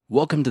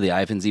Welcome to the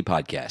IFNZ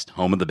Podcast,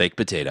 home of the baked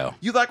potato,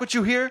 You like what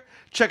you hear?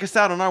 Check us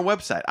out on our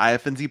website,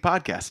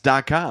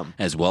 ifnzpodcast.com.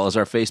 as well as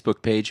our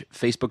Facebook page,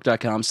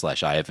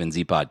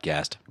 facebook.com/IFNZ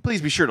Podcast. Please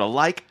be sure to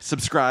like,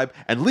 subscribe,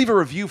 and leave a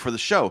review for the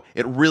show.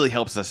 It really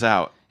helps us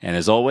out. And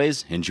as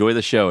always, enjoy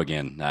the show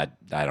again.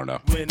 I don't know.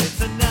 When it's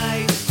a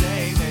nice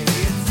day, maybe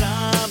it's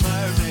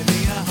summer,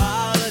 maybe a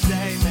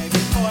holiday, maybe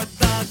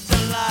 4th of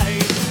July.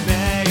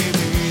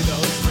 Maybe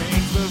those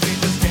Springs movie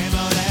just came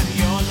out and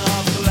you're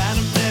not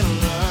Adam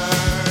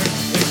Sandler.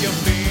 If you're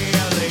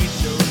feeling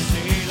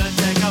juicy, then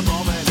take a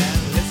moment and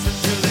listen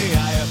to the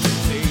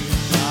IFNZ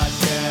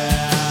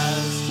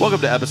podcast.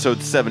 Welcome to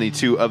episode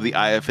 72 of the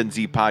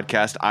IFNZ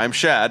Podcast. I'm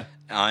Shad,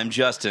 I'm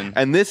Justin.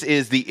 and this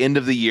is the end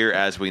of the year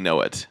as we know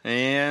it.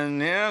 And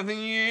now the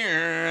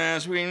year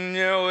as we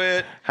know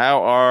it.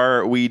 How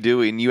are we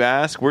doing, you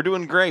ask? We're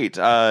doing great.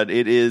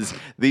 It is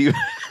the...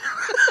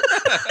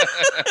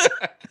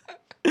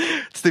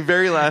 It's the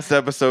very last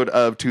episode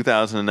of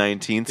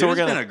 2019. So It's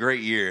been a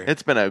great year.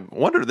 It's been a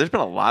wonder. There's been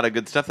a lot of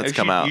good stuff that's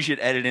come out. You should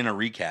edit in a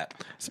recap.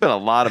 It's been a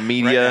lot of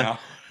media. Right now.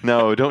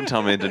 No, don't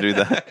tell me to do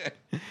that.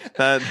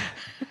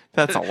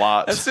 That's a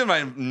lot. That's been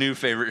my new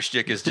favorite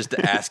shtick, is just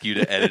to ask you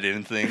to edit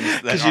in things.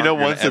 Because you know,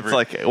 once it's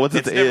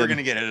never in, going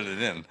to get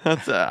edited in.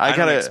 that's I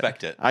don't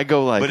expect it. I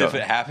go like, But if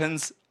it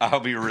happens, I'll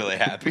be really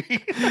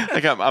happy.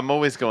 like I'm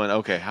always going,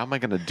 okay, how am I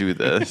going to do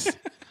this?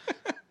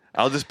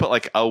 I'll just put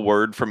like a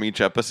word from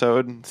each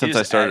episode since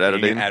I started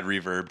editing. You can add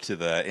reverb to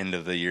the end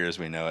of the year as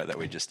we know it that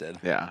we just did.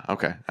 Yeah,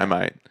 okay, I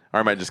might, or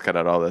I might just cut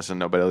out all this and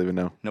nobody will even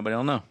know. Nobody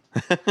will know.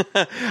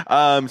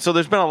 So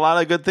there's been a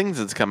lot of good things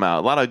that's come out,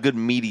 a lot of good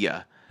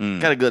media.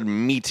 Got a good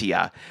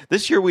media.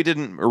 This year we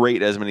didn't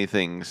rate as many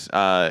things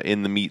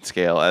in the meat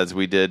scale as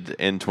we did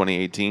in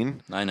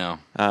 2018. I know.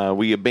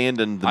 We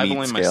abandoned the I meat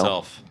blame scale.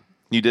 myself.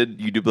 You did?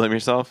 You do blame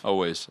yourself?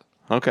 Always.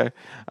 Okay.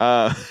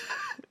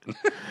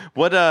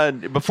 What?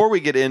 Before we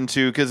get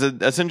into, because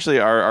essentially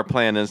our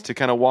plan is to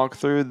kind of walk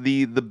through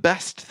the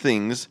best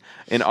things,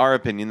 in our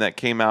opinion, that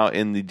came out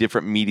in the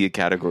different media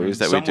categories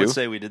that Some we do. would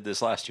say we did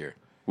this last year.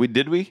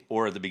 Did we?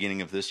 Or at the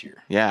beginning of this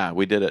year. Yeah,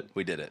 we did it.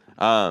 We did it.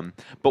 But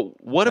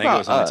what I think about it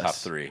was only us? top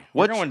three.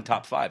 What? We're going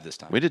top 5 this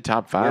time. We did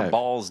top 5. We're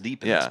balls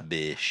deep in Yeah. this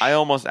bish. I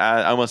almost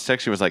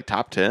texted you, was like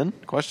top 10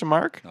 question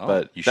mark, Oh,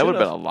 but you that would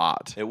have should've. been a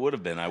lot. It would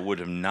have been. I would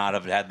have not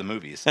have had the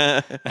movies.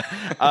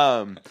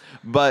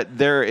 But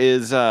there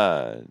is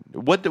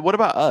what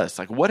about us?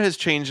 Like, what has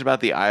changed about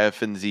the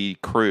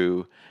IFNZ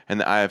crew and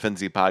the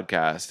IFNZ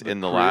podcast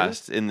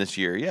in this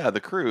year? Yeah,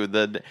 the crew,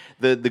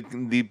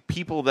 the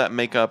people that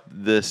make up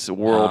this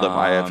world of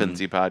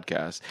IFNZ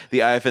podcast, the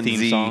IFNZ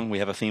Theme song. We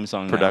have a theme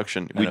song now.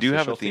 production. An We do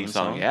have a official theme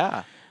song.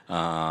 Yeah.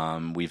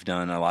 We've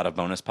done a lot of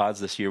bonus pods.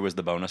 This year was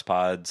the bonus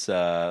pods.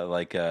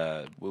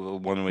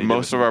 One we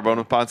Most of our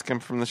bonus pods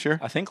come from this year.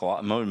 I think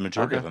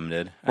majority of them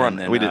did.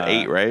 We did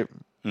 8, right?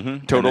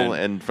 Mm-hmm. Total,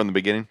 and from the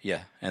beginning.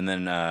 Yeah, and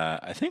then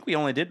I think we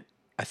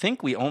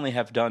only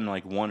have done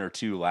like 1 or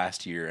 2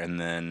 last year, and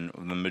then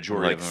the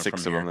majority Like of them are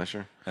 6 from of them here. this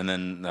year. And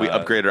then We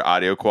upgraded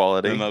audio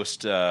quality. The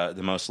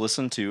most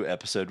listened to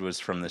episode was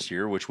from this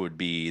year, which would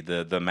be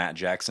the Matt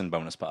Jackson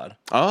bonus pod.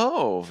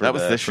 Oh, that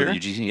was this for year? the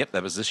UGC. Yep,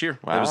 that was this year.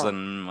 Wow. It was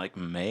in like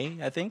May,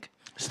 I think.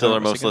 Still our If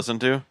I'm not most mistaken.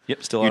 listened to?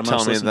 Yep, still You our tell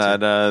most me listened to.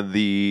 that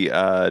the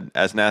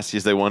As Nasty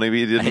As They Want to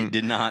Be It didn't...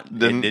 did not.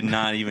 didn't- It did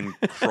not even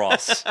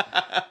cross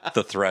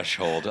the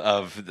threshold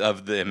of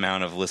the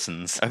amount of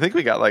listens. I think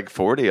we got like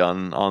 40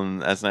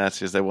 on As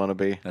Nasty As They Want to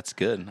Be. That's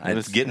good.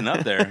 It's getting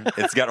up there.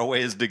 It's got a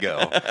ways to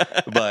go,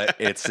 but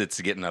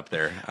it's getting up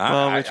there.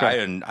 Well, we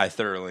try. I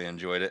thoroughly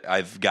enjoyed it.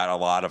 I've got a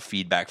lot of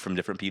feedback from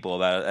different people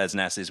about As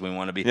Nasty As We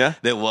Want to Be. Yeah?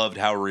 They loved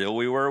how real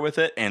we were with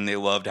it, and they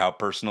loved how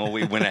personal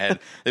we went ahead.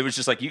 It was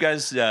just like, you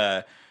guys...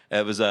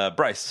 it was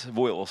Bryce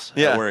Voiles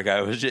Yeah. at work.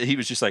 He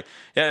was just like,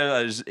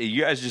 yeah,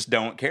 you guys just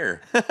don't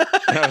care.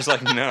 And I was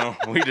like, no,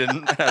 we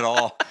didn't at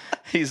all.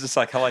 He's just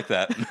like, I like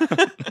that.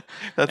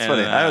 That's And,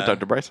 funny. I haven't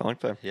talked to Bryce. I like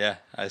that. Yeah,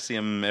 I see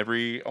him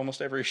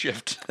almost every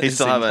shift. He It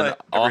still seems have an like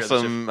every other shift.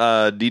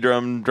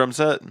 awesome drum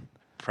set.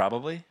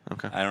 Probably.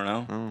 Okay. I don't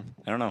know.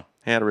 I don't know.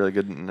 He had a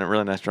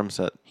really nice drum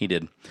set He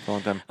did. for a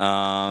long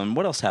time.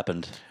 What else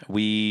happened?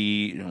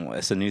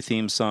 It's a new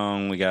theme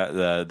song. We got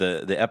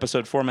the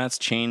episode formats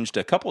changed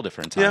a couple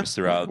different times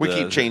throughout. We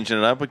keep changing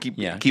it up. We keep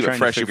it trying to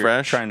freshy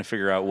fresh. Trying to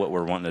figure out what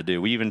we're wanting to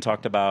do. We even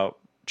talked about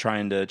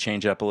trying to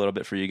change it up a little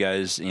bit for you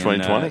guys in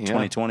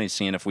 2020,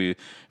 seeing if we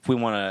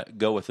want to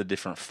go with a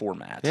different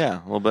format.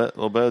 Yeah, a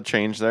little bit of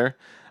change there.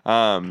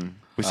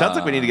 We sounds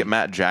like we need to get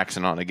Matt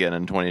Jackson on again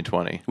in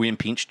 2020. We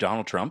impeached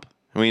Donald Trump.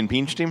 We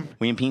impeached him.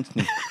 We impeached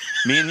him.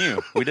 Me and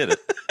you. We did it.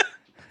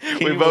 Can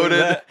We you believe voted.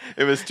 that?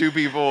 It was 2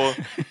 people.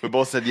 We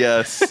both said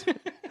yes. It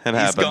He's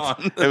happened.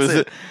 gone. It was.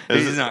 That's it. It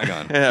was He's not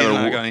gone. Yeah, He's the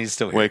not gone. He's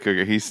still here. Way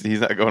quicker. He's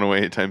not going away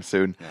anytime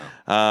soon.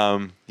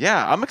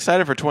 Yeah, I'm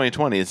excited for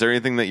 2020. Is there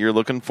anything that you're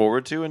looking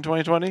forward to in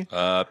 2020?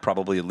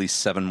 Probably at least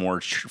 7 more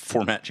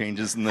format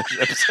changes in this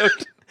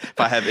episode. If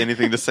I have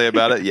anything to say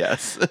about it,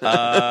 yes.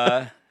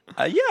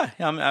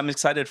 I'm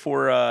excited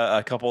for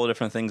a couple of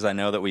different things I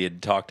know that we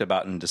had talked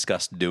about and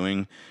discussed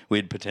doing. We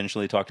had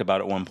potentially talked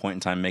about at one point in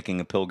time making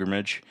a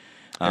pilgrimage.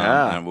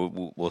 And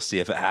we'll see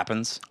if it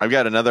happens. I've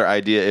got another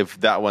idea if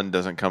that one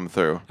doesn't come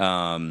through.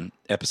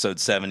 Episode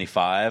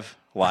 75,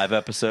 live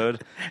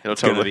episode.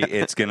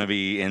 It's gonna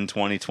be in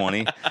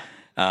 2020.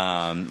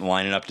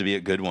 Lining up to be a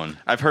good one.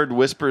 I've heard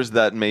whispers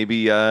that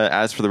maybe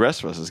As for the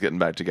Rest of Us is getting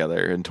back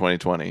together in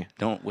 2020.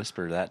 Don't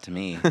whisper that to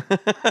me.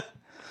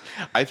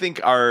 I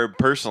think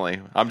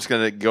personally, I'm just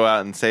going to go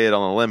out and say it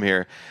on a limb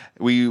here.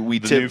 We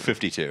new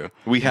 52.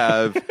 We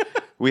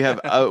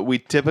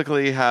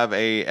typically have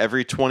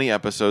every 20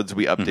 episodes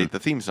we update the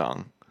theme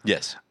song.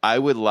 Yes. I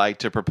would like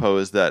to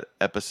propose that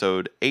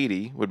episode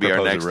 80 would be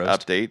our next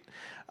update.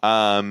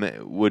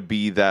 Would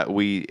be that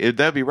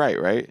that'd be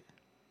right?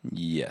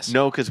 Yes.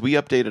 No, because we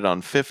updated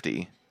on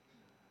 50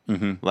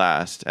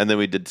 last, and then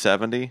we did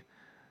 70.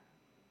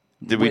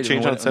 Did we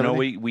change on 70?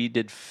 No, we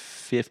did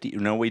 50.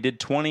 No, we did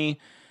 20.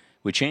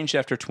 We changed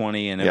after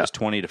 20, and it was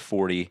 20 to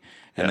 40,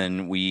 and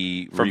then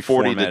we from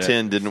 40 to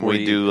 10. Didn't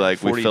we do like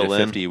 40 we fill to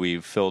in? 50? We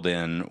filled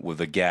in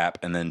with a gap,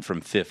 and then from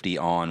 50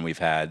 on, we've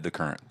had the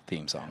current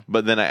theme song.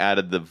 But then I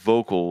added the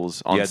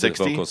vocals on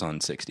 60. The vocals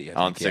on 60.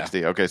 On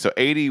 60. Okay, so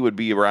 80 would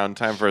be around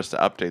time for us to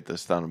update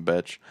this son of a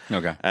bitch.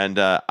 Okay. And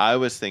I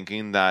was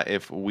thinking that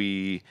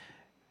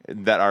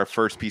that our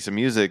first piece of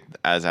music,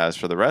 as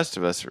for the rest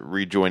of us,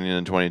 rejoining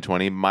in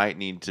 2020, might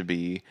need to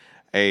be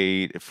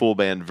a full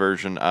band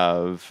version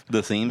of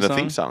the theme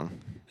song.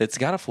 It's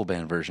got a full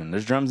band version.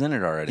 There's drums in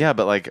it already. Yeah,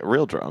 but like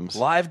real drums,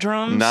 live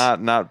drums,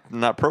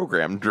 not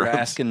programmed drums. You're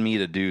asking me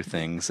to do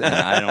things, and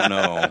I don't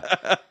know.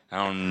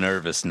 I'm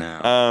nervous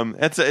now.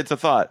 It's a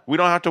thought. We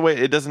don't have to wait.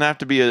 It doesn't have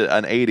to be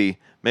an 80,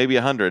 maybe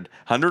 100.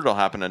 100 will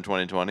happen in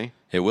 2020.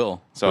 It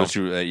will. So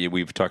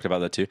we've talked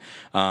about that too.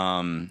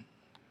 I'm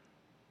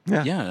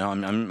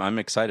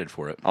excited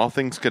for it. All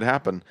things could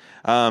happen.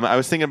 I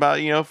was thinking about,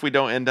 if we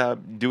don't end up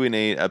doing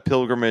a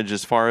pilgrimage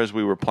as far as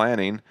we were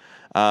planning,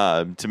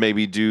 to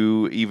maybe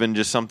do even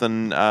just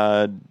something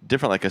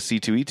different, like a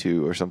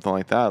C2E2 or something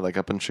like that, like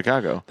up in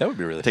Chicago. That would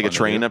be really Take fun a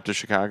train up to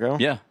Chicago.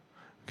 Yeah.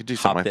 We could do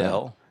something like the that.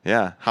 L.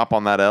 Yeah, hop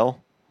on that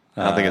L.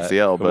 I don't think it's the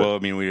L, but well, I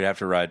mean, we'd have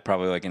to ride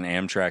probably like an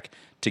Amtrak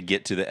to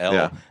get to the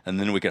L, and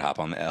then we could hop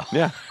on the L.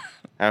 Yeah.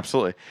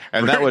 Absolutely.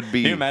 And that would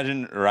be... Can you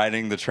imagine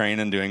riding the train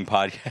and doing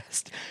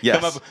podcast? Yes.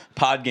 Come up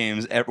pod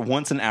games.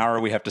 Once an hour,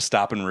 we have to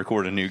stop and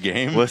record a new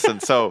game.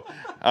 Listen, so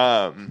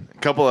a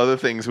couple other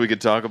things we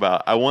could talk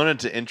about. I wanted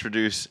to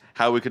introduce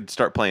how we could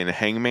start playing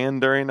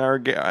Hangman during the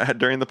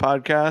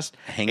podcast.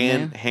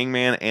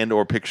 Hangman and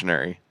or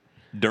Pictionary.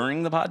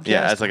 During the podcast?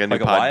 Yeah, as like a new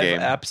pod live game.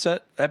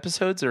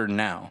 Episodes or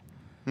now?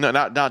 No,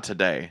 not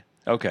today.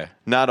 Okay.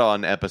 Not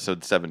on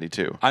episode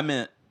 72. I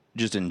meant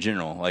just in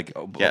general, like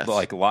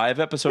live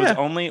episodes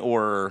only,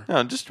 or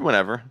no, just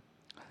whenever.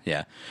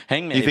 Yeah,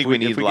 Hangman. You think we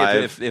need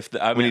live?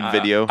 We need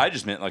video. I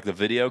just meant like the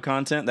video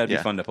content. That'd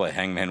be fun to play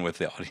Hangman with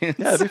the audience.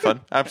 Yeah, that'd be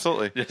fun.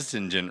 Absolutely, just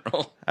in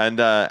general.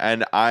 And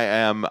I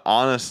am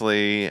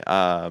honestly,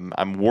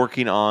 I'm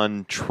working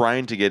on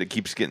trying to get it.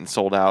 Keeps getting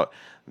sold out.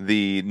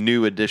 The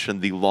new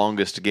edition, the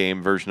longest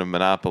game version of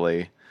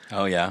Monopoly.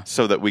 Oh yeah,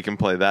 so that we can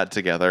play that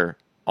together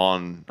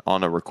on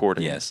a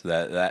recording. Yes,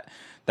 that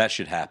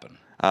should happen.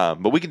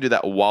 But we can do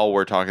that while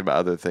we're talking about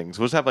other things.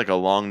 We'll just have like a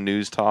long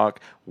news talk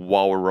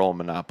while we're rolling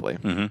Monopoly.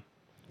 Mm-hmm.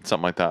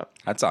 Something like that.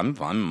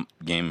 I'm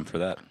game for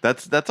that.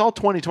 That's all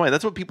 2020.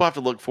 That's what people have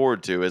to look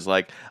forward to, is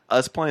like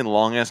us playing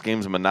long ass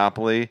games of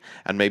Monopoly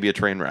and maybe a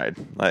train ride.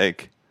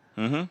 Like,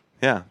 yeah,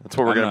 that's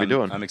what we're going to be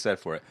doing. I'm excited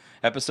for it.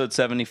 Episode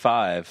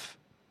 75.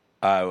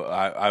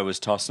 I was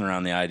tossing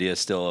around the idea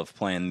still of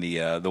playing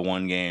the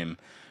one game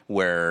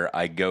where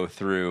I go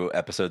through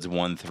episodes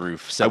 1 through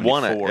 74. I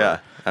want it, yeah,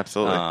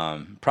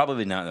 absolutely.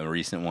 Probably not the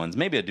recent ones.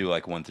 Maybe I do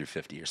like 1 through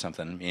 50 or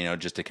something,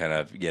 just to kind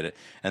of get it,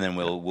 and then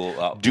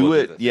we'll do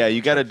it. Yeah,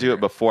 you got to do it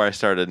before I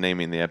started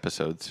naming the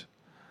episodes.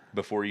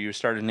 Before you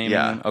started naming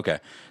them? Okay.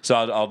 So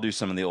I'll do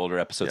some of the older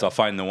episodes. I'll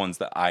find the ones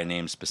that I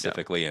named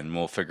specifically, and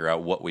we'll figure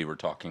out what we were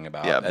talking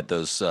about at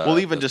those well,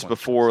 even just points.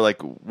 Before,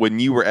 like, when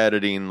you were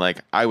editing,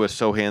 like, I was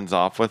so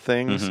hands-off with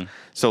things. Mm-hmm.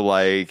 So,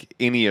 like,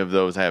 any of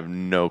those, I have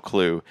no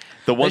clue.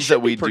 The ones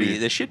that we do...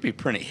 They should be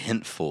pretty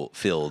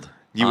hint-filled,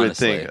 You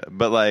honestly. would think.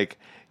 But, like,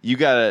 you're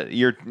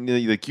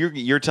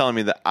telling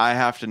me that I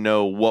have to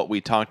know what we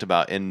talked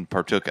about in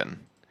Partooken.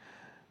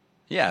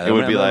 Yeah, it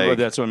would be like,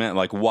 that's what I meant.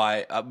 Like,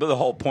 why? But the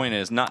whole point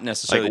is not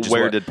necessarily like just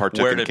where did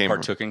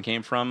Partooken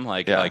came from?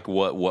 Like, like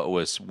what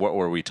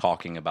were we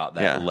talking about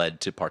that led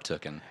to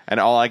Partooken?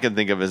 And all I can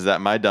think of is that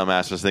my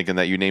dumbass was thinking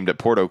that you named it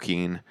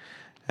Portokeen,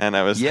 and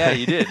I was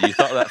you did. You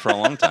thought that for a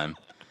long time.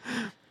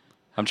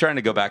 I'm trying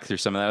to go back through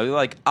some of that.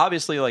 Like,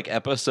 obviously, like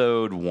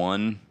episode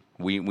 1,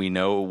 we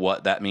know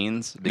what that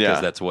means because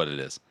that's what it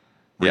is.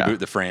 Reboot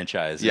the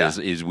franchise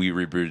is we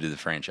rebooted the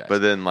franchise.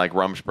 But then like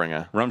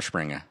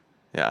Rumspringa.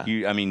 Yeah,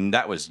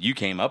 you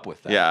came up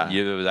with that.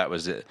 Yeah, that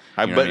was it.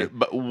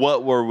 But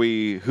what were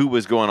we? Who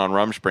was going on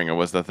Rumspringa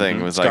was the thing.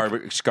 Mm-hmm. It was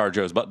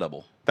ScarJo's butt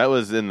double. That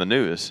was in the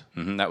news.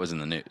 Mm-hmm. That was in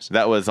the news.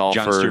 That was all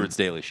Jon for Stewart's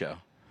Daily Show.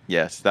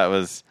 Yes, that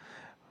was.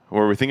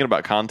 Were we thinking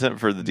about content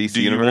for the DC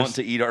Do you universe? want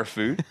to eat our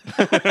food?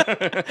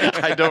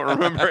 I don't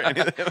remember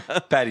anything.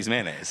 Patty's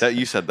mayonnaise. That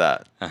you said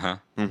that.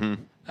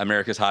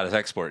 America's hottest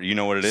export. You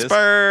know what it is?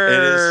 Sperm. It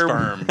is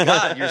sperm.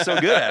 God, you're so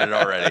good at it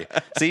already.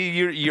 See,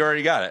 you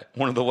already got it.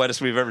 One of the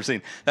wettest we've ever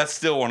seen. That's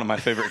still one of my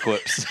favorite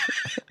clips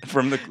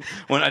from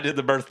when I did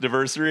the birth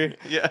anniversary.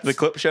 Yes. The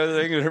clip show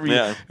thing.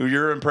 Yeah.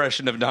 Your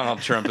impression of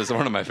Donald Trump is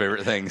one of my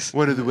favorite things.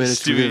 One of the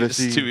wettest we've ever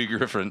seen. Stewie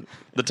Griffin,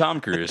 the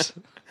Tom Cruise.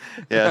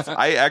 Yes,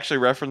 I actually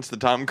referenced the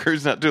Tom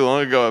Cruise not too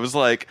long ago. I was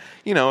like,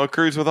 a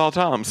cruise with all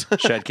Toms.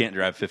 Shad can't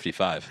drive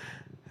 55.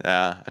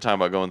 Yeah, I talk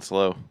about going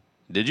slow.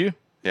 Did you?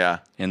 Yeah,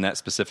 In that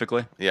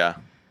specifically? yeah.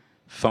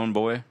 Phone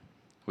boy.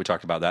 We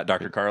talked about that.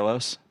 Dr.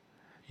 Carlos.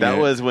 That Yeah.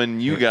 was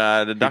when you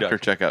got a doctor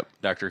checkup.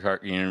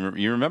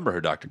 You remember who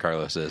Dr.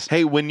 Carlos is?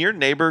 Hey, when your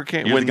neighbor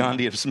came, You're when the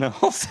Gandhi of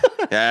smells.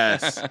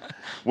 yes,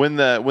 when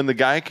the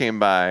guy came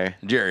by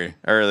Jerry.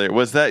 earlier,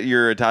 was that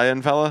your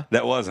Italian fella?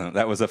 That wasn't.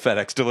 That was a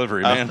FedEx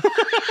delivery man.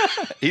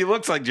 He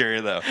looks like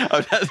Jerry though.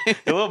 Oh, does he? A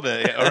little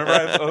bit. Yeah. Whenever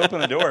I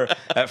opened the door,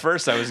 at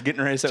first I was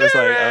getting ready. So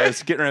I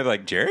was getting ready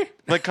like Jerry,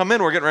 Like, come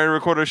in. We're getting ready to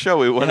record a show.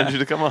 We wanted you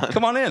to come on.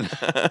 come on in.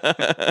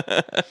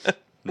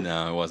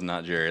 No, it was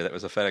not Jerry. That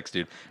was a FedEx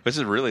dude. Which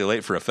is really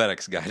late for a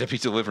FedEx guy to be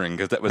delivering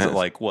because that was at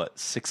like what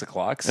 6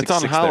 o'clock. It's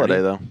on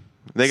holiday though.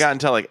 They got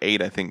until like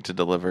 8, I think, to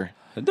deliver.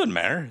 It doesn't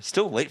matter. It's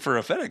still late for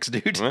a FedEx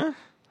dude. Well,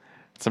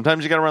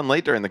 sometimes you got to run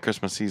late during the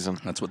Christmas season.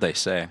 That's what they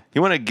say.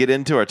 You want to get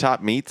into our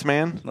top meats,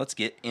 man? Let's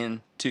get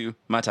into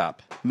my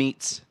top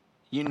meats.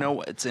 You know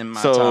what's in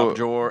my So- top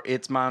drawer?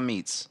 It's my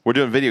meats. We're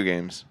doing video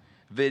games.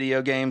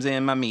 Video games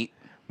in my meat.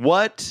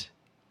 What?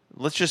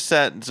 Let's just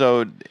set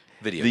Video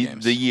the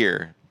games. the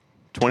year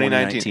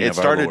 2019. It of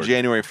our started Lord.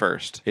 January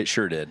 1st It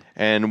sure did.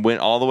 and went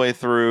all the way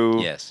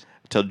through. Yes.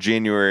 Till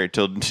January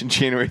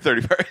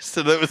 31st.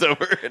 So that was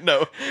over.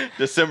 No,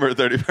 December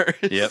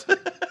 31st. Yep.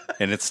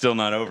 And it's still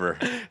not over.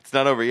 It's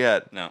not over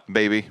yet. No.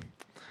 Baby.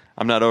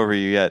 I'm not over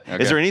you yet.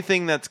 Okay. Is there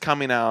anything that's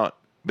coming out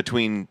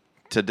between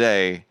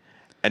today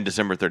and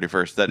December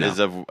 31st that No. is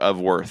of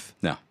worth?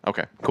 No.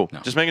 Okay, cool. No.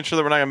 Just making sure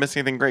that we're not going to miss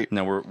anything great.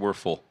 No, we're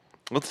full.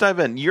 Let's dive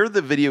in. You're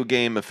the video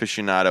game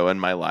aficionado in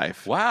my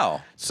life.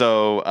 Wow.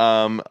 So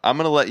I'm going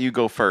to let you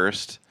go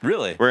first.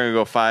 Really? We're going to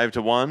go 5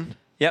 to 1,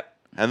 Yep.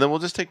 and then we'll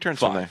just take turns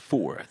from 5, there.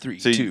 4, 3,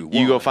 So 2, you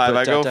 1. go 5,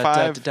 I go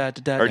 5?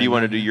 Or do you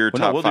want to do your Well,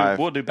 top no, we'll 5?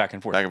 We'll do back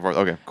and forth. Back and forth.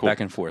 Okay, cool. Back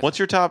and forth. What's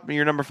your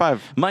number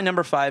 5? My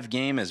number 5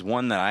 game is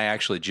one that I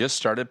actually just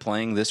started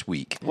playing this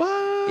week.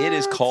 What? It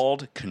is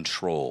called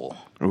Control.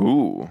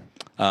 Ooh.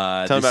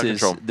 Tell me about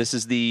Control. This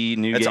is the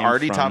new It's game.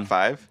 already from, top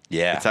 5?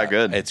 Yeah, It's that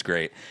good. It's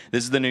great.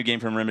 This is the new game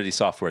from Remedy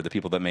Software, the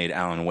people that made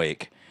Alan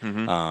Wake,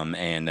 Mm-hmm.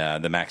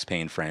 and the Max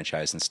Payne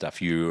franchise and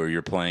stuff.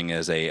 You're playing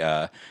as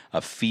a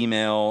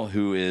female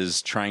who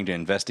is trying to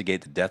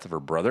investigate the death of her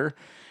brother,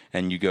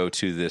 and you go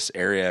to this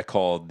area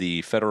called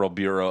the Federal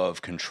Bureau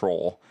of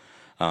Control.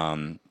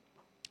 In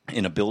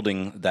a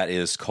building that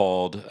is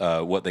called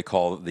what they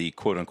call the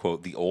quote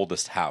unquote the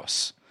oldest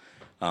house.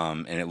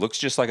 And it looks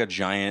just like a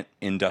giant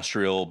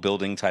industrial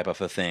building type of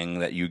a thing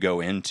that you go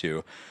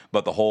into.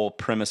 But the whole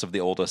premise of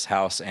the oldest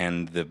house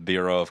and the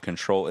Bureau of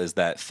Control is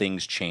that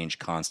things change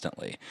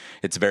constantly.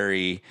 It's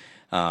very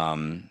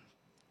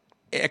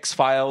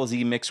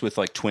X-Files-y mixed with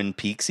like Twin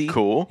Peaks-y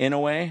Cool. in a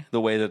way,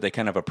 the way that they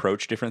kind of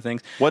approach different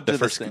things. What the did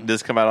first this, thing?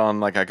 this come out on?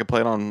 Like I could play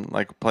it on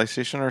like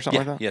PlayStation or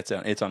something like that?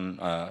 Yeah, it's on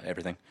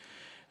everything.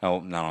 Oh,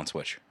 not on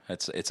Switch.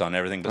 It's on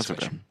everything but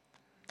Switch. okay.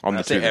 On When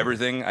I the say two.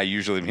 everything, I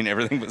usually mean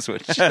everything but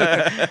Switch. It's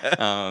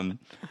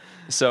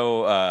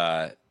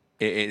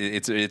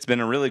been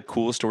a really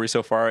cool story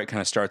so far. It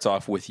kind of starts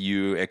off with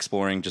you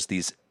exploring just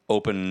these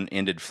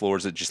open-ended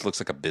floors that just looks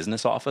like a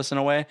business office in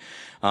a way.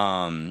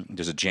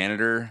 There's a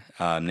janitor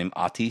named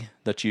Ati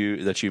that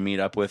you meet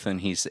up with,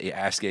 and he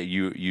asks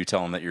you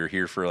tell him that you're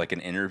here for like an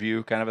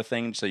interview kind of a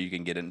thing, so you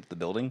can get into the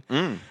building.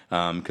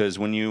 Because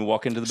when you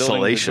walk into the building,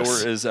 Salacious.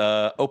 the door is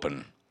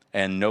open.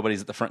 And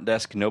nobody's at the front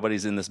desk.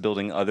 Nobody's in this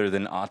building other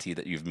than Ati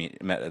that you've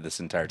met this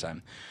entire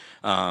time.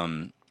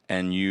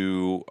 And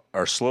you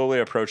are slowly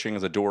approaching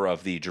the door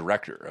of the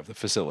director of the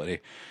facility.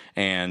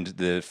 And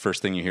the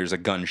first thing you hear is a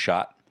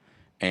gunshot.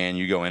 And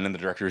you go in, and the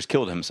director has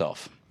killed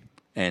himself.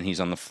 And he's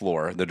on the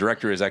floor. The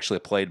director is actually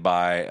played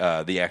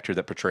by the actor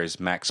that portrays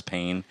Max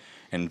Payne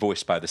and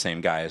voiced by the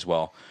same guy as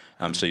well.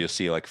 So you'll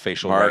see like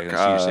facial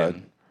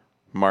recognition.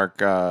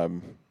 Marky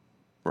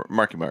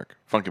Mark.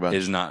 Funky Bunch.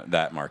 Is not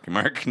that Marky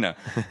Mark. No,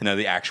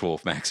 the actual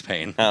Max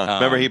Payne.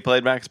 Remember he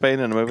played Max Payne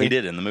in a movie? He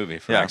did in the movie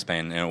for Yeah. Max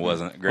Payne, and it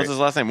wasn't great. What's his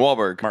last name?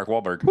 Wahlberg. Mark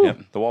Wahlberg. Yep,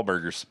 the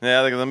Wahlburgers.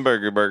 Yeah, look at them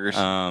burgers.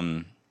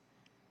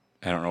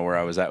 I don't know where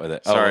I was at with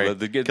it. Sorry. Oh,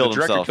 the Killed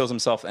director himself. kills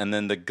himself, and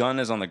then the gun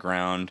is on the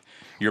ground.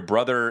 Your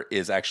brother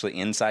is actually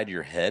inside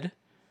your head,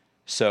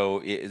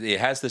 So it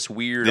has this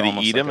weird. Did he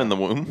almost eat like him in the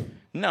womb?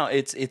 No,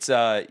 it's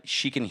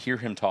she can hear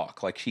him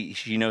talk. Like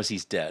she knows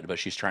he's dead, but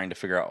she's trying to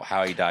figure out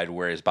how he died,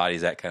 where his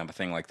body's at, kind of a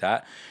thing like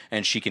that.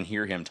 And she can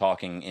hear him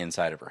talking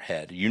inside of her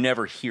head. You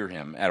never hear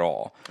him at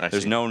all.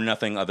 There's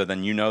nothing other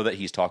than you know that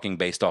he's talking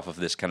based off of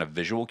this kind of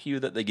visual cue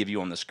that they give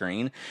you on the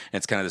screen. And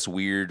it's kind of this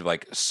weird,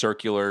 like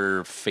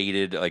circular,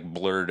 faded, like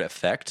blurred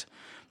effect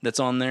that's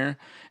on there,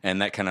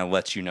 and that kind of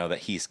lets you know that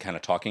he's kind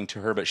of talking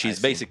to her, but she's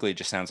basically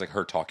just sounds like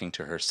her talking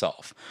to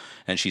herself.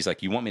 And she's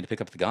like, "You want me to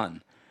pick up the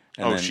gun?"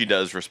 And then, she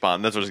does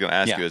respond. That's what I was going to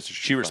ask you.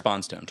 She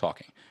responds to him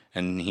talking,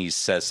 and he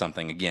says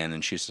something again,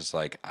 and she's just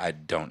like, "I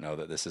don't know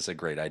that this is a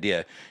great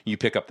idea." You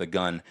pick up the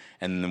gun,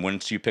 and then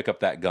once you pick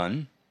up that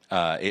gun,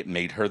 it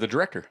made her the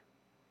director.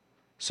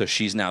 So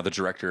she's now the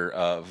director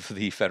of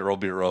the Federal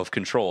Bureau of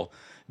Control,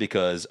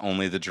 because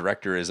only the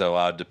director is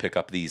allowed to pick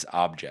up these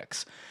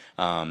objects.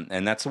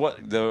 And that's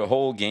what the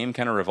whole game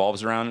kind of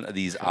revolves around,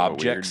 these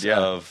objects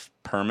of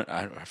permanent,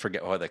 I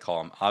forget what they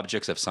call them,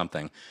 objects of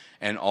something.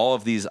 And all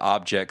of these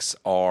objects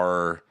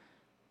are,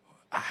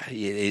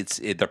 they're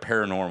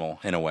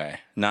paranormal in a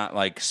way. Not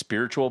like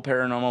spiritual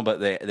paranormal, but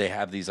they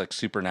have these like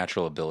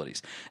supernatural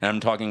abilities. And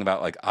I'm talking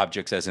about like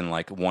objects as in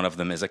like one of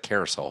them is a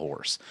carousel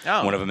horse.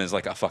 Oh. One of them is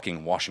like a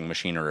fucking washing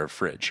machine or a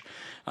fridge.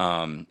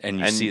 And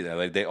see that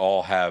like, they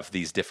all have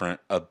these different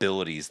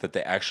abilities that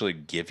they actually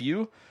give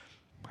you.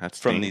 That's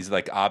from these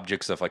like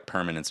objects of like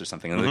permanence or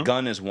something. And the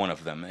gun is one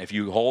of them. If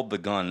you hold the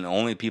gun, the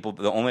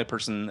only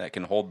person that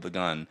can hold the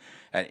gun,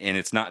 and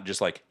it's not just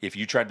like if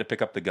you tried to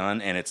pick up the gun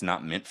and it's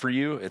not meant for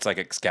you, it's like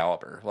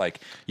Excalibur. Like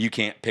you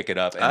can't pick it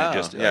up and it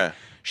just like,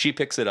 she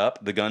picks it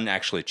up, the gun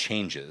actually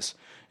changes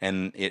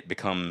and it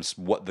becomes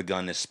what the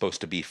gun is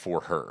supposed to be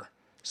for her.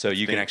 So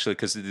you can actually,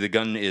 because the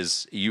gun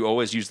is, you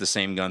always use the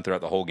same gun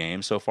throughout the whole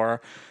game so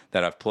far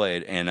that I've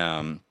played,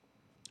 and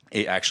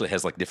it actually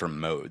has like different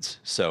modes.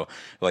 So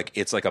like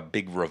it's like a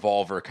big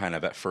revolver kind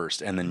of at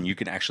first, and then you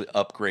can actually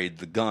upgrade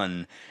the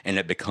gun and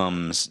it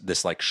becomes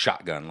this like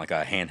shotgun, like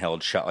a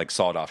handheld shot, like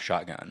sawed off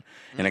shotgun.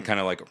 And it kind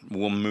of like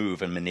will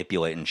move and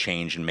manipulate and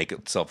change and make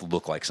itself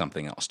look like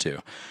something else too.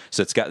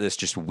 So it's got this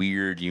just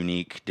weird,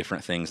 unique,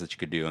 different things that you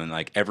could do. And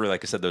like I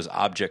said, those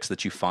objects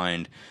that you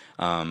find,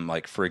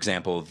 like for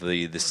example,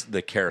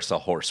 the carousel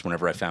horse,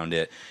 whenever I found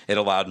it, it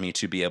allowed me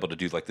to be able to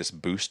do like this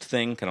boost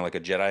thing, kind of like a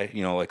Jedi,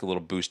 like a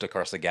little boost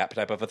across the gap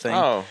type of a thing.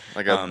 Oh,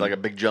 like a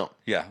big jump.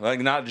 Yeah,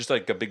 like not just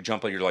like a big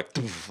jump, like you're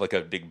like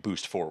a big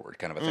boost forward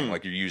kind of a thing.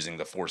 Like you're using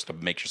the force to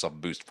make yourself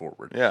boost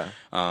forward. Yeah.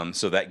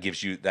 So that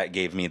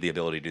gave me the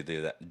ability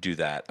to do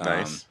that.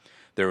 Nice.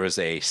 There was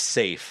a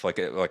safe, like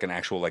an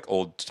actual like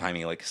old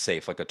timey like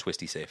safe, like a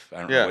twisty safe. I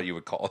don't know what you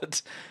would call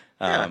it.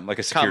 Like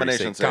a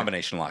security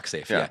combination lock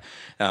safe. Yeah.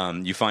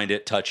 You find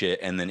it, touch it,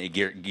 and then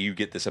you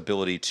get this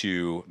ability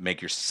to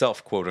make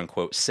yourself quote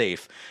unquote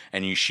safe.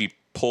 And she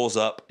pulls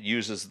up,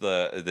 uses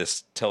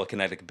this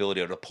telekinetic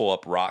ability to pull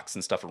up rocks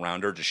and stuff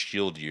around her to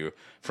shield you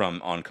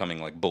from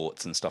oncoming like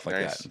bullets and stuff like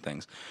that and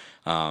things.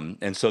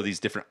 And so these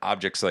different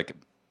objects like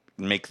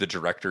make the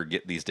director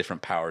get these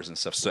different powers and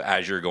stuff. So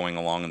as you're going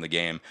along in the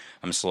game,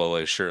 I'm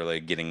slowly, surely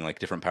getting like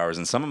different powers.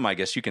 And some of them, I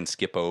guess you can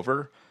skip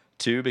over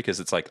too, because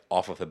it's like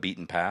off of a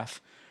beaten path.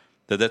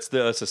 That's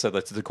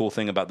the cool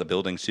thing about the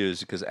buildings too,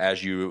 is because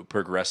as you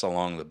progress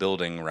along the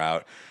building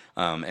route,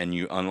 and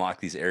you unlock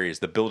these areas,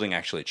 the building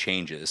actually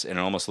changes, and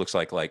it almost looks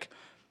like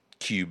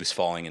cubes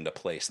falling into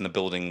place, and the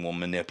building will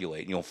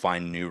manipulate, and you'll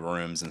find new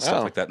rooms and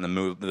stuff like that,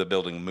 and the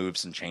building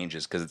moves and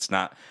changes, because it's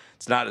not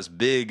as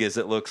big as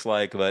it looks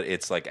like, but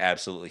it's like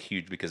absolutely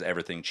huge because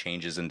everything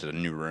changes into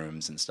new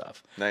rooms and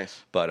stuff.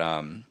 Nice. But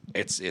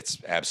it's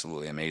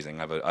absolutely amazing.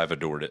 I've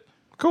adored it.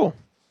 Cool.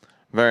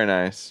 Very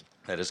nice.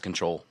 That is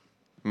Control.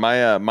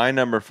 My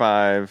number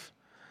 5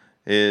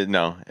 is,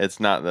 no, it's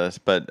not this,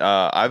 but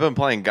I've been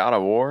playing God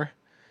of War.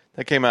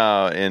 That came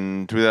out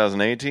in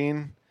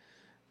 2018,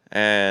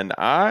 and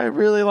I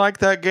really like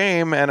that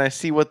game, and I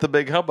see what the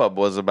big hubbub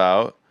was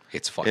about.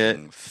 It's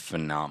fucking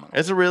phenomenal.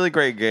 It's a really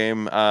great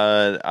game.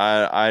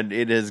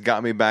 It has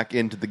got me back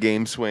into the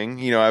game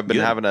swing. I've been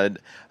having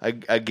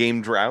a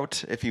game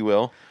drought, if you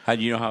will. How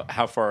do you know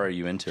how far are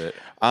you into it?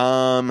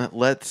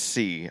 Let's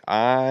see.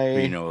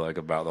 Like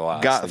about the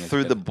last. Got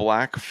through the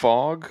Black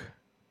Fog.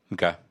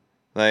 Okay.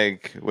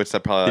 Which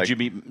that probably.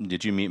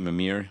 Did you meet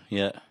Mimir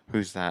yet?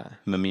 Who's that?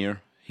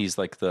 Mimir. He's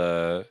like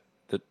the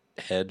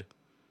head.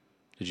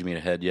 Did you meet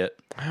a head yet?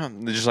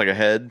 Just like a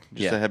head.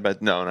 Just a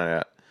head. No, not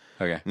yet.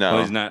 Okay. No,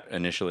 well, he's not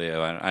initially.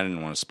 I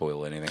didn't want to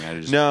spoil anything.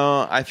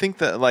 I think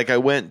that I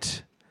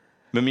went.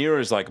 Mimir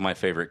is like my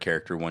favorite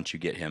character. Once you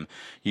get him,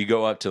 you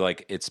go up to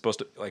it's supposed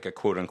to like a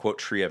quote unquote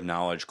tree of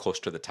knowledge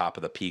close to the top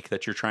of the peak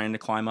that you're trying to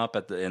climb up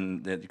at the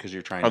end because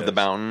you're trying of the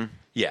mountain.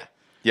 Yeah.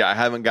 Yeah, I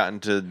haven't gotten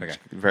to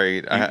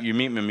very. You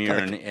meet Mimir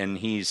and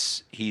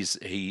he's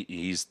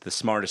the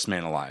smartest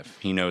man alive.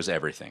 He knows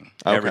everything,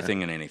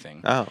 everything and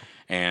anything. Oh,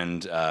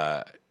 and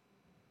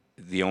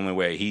the only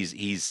way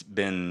he's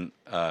been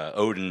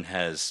Odin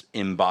has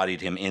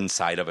embodied him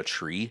inside of a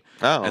tree,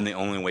 and the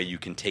only way you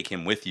can take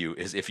him with you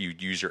is if you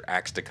use your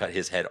axe to cut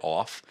his head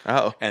off,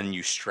 and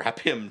you strap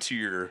him to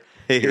your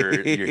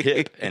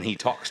hip, and he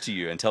talks to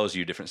you and tells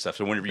you different stuff.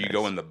 So whenever you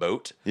go in the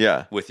boat,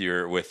 with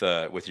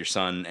your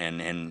son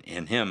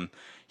and him,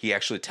 he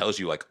actually tells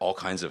you like all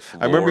kinds of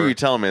lore. I remember you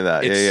telling me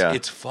that.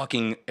 It's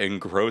fucking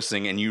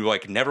engrossing, and you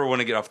like never want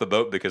to get off the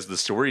boat because the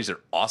stories are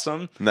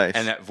awesome. Nice.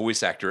 And that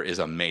voice actor is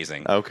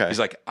amazing. Okay. He's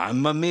like,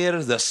 I'm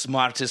Mimir, the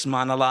smartest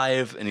man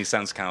alive, and he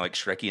sounds kind of like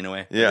Shrekky in a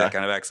way. Yeah. That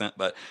kind of accent,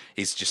 but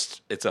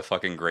it's a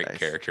fucking great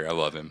character. I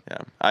love him.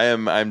 Yeah.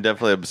 I'm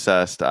definitely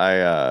obsessed.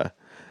 I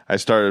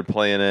started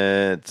playing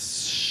it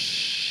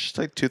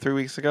like 2-3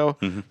 weeks ago,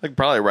 like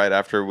probably right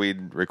after we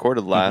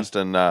recorded last,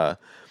 and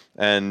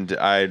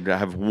I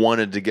have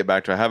wanted to get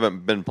back to it. I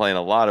haven't been playing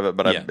a lot of it,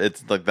 but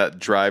it's like that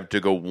drive to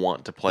go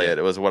want to play it.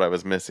 It was what I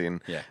was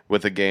missing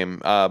with the game.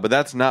 But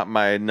that's not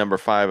my number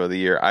 5 of the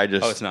year. I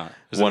just it's not.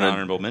 Is it an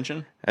honorable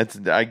mention?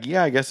 I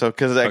guess so,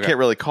 because I can't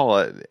really call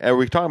it. Are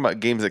we talking about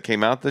games that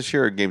came out this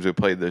year or games we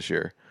played this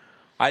year?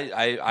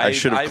 I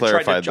should have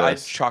clarified this. I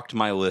chalked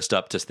my list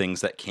up to things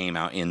that came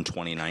out in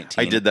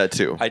 2019. I did that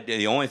too.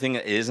 The only thing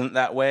that isn't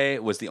that way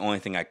was the only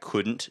thing I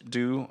couldn't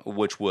do,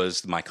 which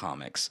was my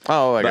comics.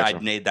 I gotcha. I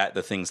made that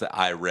the things that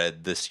I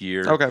read this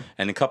year. Okay.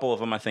 And a couple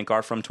of them I think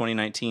are from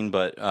 2019,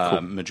 but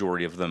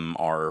majority of them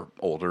are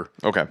older.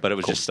 Okay. But it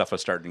was just stuff I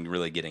started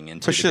really getting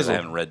into because I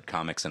haven't read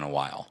comics in a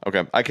while.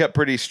 Okay. I kept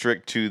pretty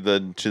strict to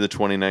the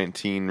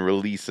 2019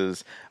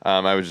 releases.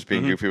 I was just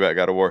being goofy about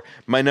God of War.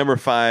 My number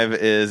 5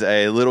 is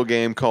a little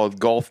game called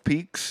Golf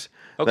Peaks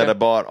that I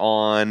bought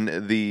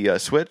on the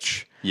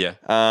Switch. Yeah.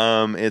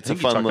 It's a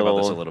fun little.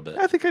 About this a little bit.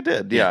 I think I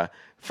did. Yeah.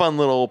 Fun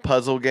little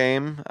puzzle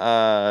game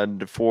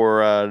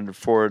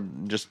for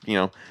just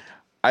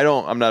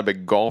I'm not a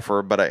big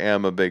golfer, but I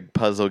am a big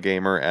puzzle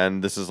gamer,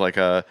 and this is like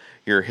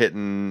you're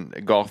hitting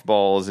golf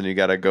balls and you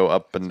got to go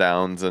up and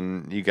downs,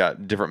 and you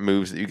got different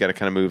moves that you got to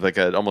kind of move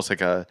almost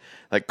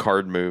like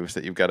card moves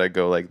that you've got to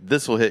go like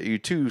this will hit you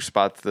 2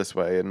 spots this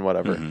way and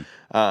whatever.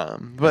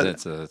 But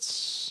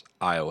it's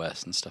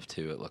iOS and stuff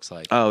too. It looks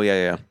like. Oh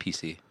yeah.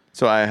 PC.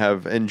 So I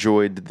have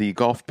enjoyed the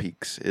Golf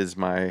Peaks. Is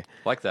my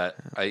like that.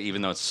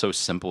 Even though it's so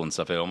simple and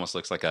stuff, it almost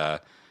looks like a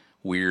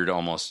weird,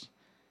 almost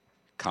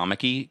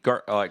comic-y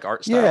like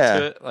art style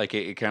to it. Like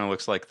it kind of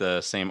looks like the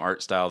same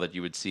art style that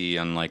you would see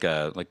on like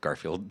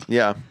Garfield.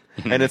 Yeah.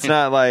 And it's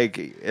not like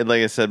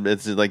I said,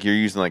 it's like you're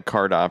using like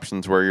card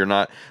options where you're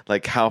not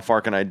like how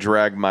far can I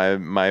drag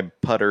my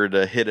putter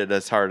to hit it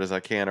as hard as I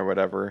can or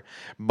whatever.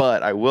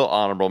 But I will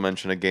honorable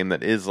mention a game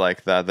that is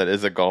like that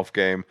is a golf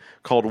game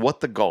called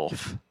What the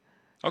Golf.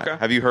 Okay.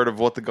 Have you heard of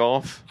What the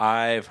Golf?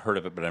 I've heard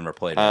of it, but I never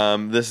played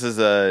it. This is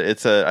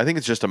I think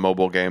it's just a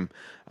mobile game.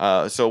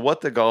 So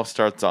What the Golf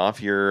starts off,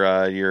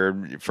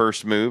 your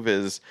first move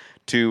is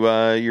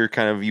to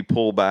you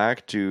pull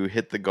back to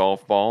hit the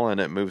golf ball and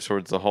it moves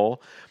towards the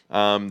hole.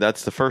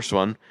 That's the first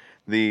one.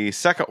 The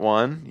second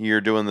one,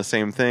 you're doing the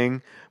same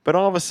thing, but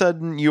all of a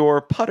sudden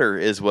your putter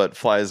is what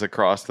flies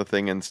across the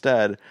thing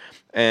instead.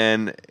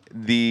 And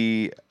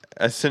the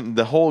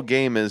whole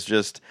game is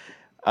just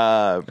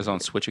Is it on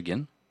Switch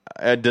again?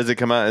 Does it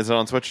come out? Is it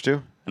on Switch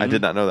too? I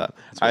did not know that.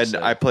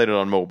 I played it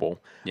on mobile.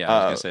 Yeah,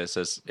 I was gonna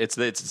say it says it's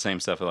the same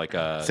stuff like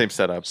same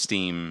setup.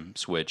 Steam,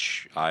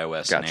 Switch,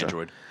 iOS, and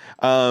Android.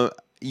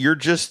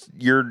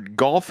 You're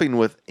golfing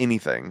with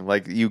anything.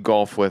 Like you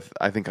golf with,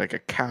 I think, like a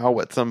cow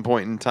at some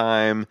point in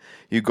time.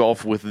 You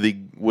golf with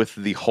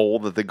the hole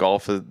that the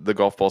golf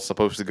ball's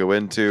supposed to go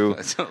into.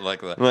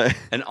 like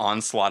an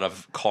onslaught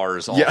of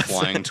cars all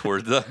flying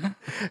toward the.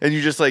 And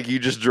you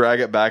just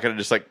drag it back and it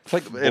just like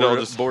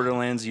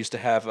Borderlands used to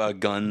have a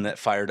gun that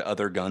fired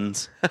other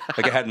guns.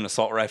 Like it had an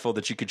assault rifle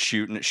that you could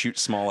shoot, and it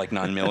shoots small like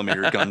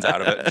 9mm guns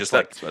out of it. Just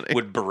like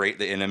would berate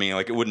the enemy.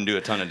 Like it wouldn't do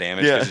a ton of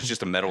damage because it's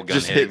just a metal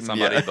gun hitting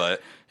somebody, but.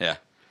 Yeah.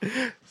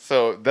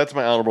 So that's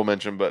my honorable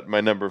mention, but my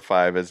number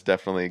 5 is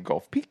definitely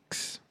Golf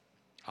Peaks.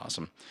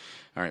 Awesome.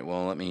 All right,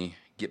 well, let me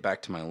get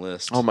back to my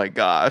list. Oh my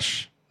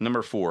gosh.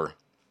 Number 4,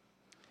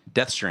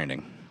 Death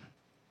Stranding.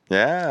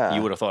 Yeah.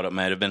 You would have thought it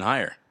might have been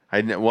higher.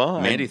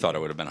 Mandy thought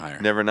it would have been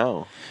higher. Never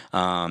know.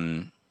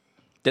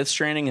 Death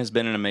Stranding has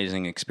been an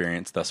amazing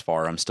experience thus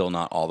far. I'm still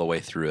not all the way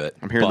through it.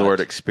 I'm hearing the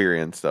word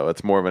experience, though.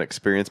 It's more of an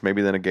experience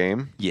maybe than a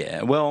game.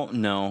 Yeah, well,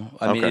 no.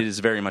 I mean, it is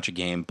very much a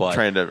game, but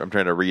I'm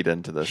trying to read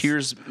into this.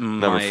 Here's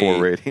number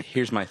 4 rating.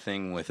 Here's my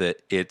thing with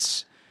it.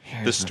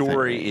 The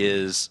story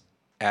is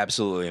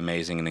absolutely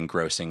amazing and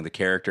engrossing. The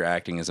character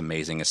acting is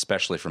amazing,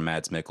 especially from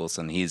Mads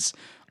Mikkelsen. He's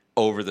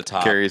over the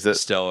top, carries it,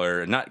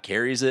 stellar. Not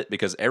carries it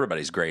because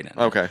everybody's great in it.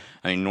 Okay,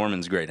 I mean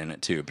Norman's great in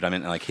it too, but I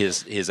mean like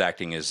his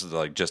acting is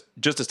like just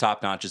as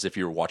top notch as if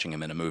you were watching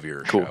him in a movie or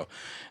a show.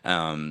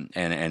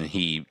 And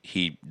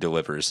he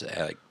delivers.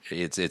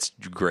 It's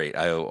great.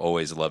 I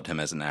always loved him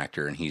as an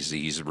actor, and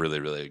he's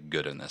really really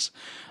good in this.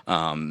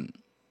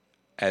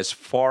 As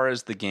far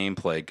as the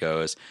gameplay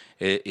goes,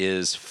 it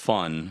is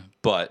fun,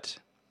 but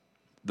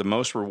the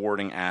most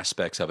rewarding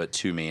aspects of it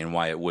to me and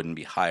why it wouldn't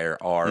be higher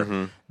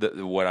are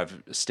what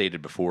I've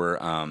stated before.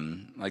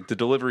 Like the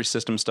delivery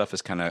system stuff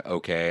is kind of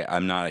okay.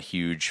 I'm not a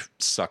huge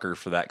sucker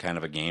for that kind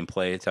of a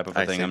gameplay type of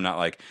a thing. see. I'm not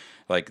like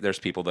there's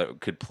people that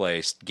could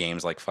play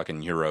games like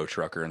fucking Euro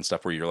Trucker and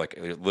stuff where you're like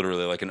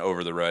literally like an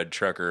over the road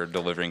trucker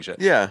delivering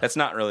shit. Yeah. That's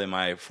not really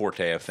my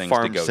forte of things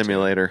Farm to go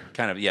simulator. to.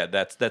 Kind of, yeah,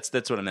 that's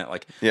what I meant.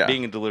 Like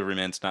being a delivery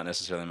man's not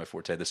necessarily my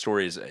forte. The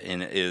story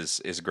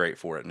is great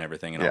for it and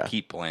everything, and I'll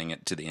keep playing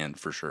it to the end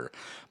for sure.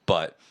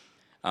 But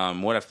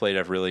what I've played,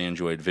 I've really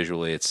enjoyed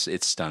visually. It's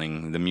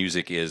stunning. The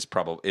music is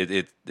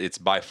probably it's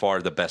by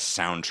far the best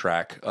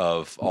soundtrack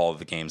of all of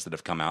the games that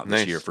have come out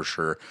this year for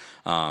sure.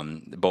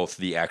 Both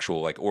the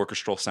actual like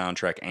orchestral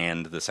soundtrack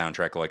and the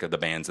soundtrack like of the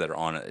bands that are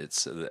on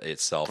it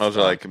itself. Those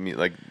are like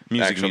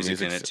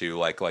music in it too.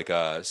 Like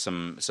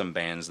some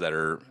bands that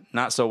are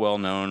not so well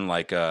known,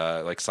 like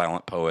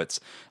Silent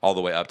Poets, all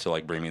the way up to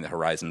like Bring Me the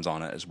Horizons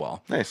on it as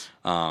well. Nice.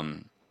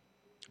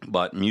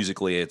 But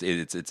musically,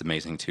 it's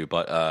amazing too.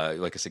 But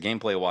like I said,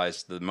 gameplay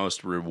wise, the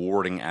most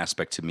rewarding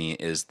aspect to me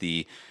is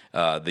the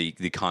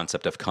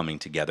concept of coming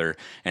together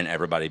and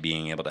everybody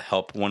being able to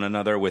help one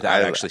another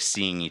without actually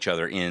seeing each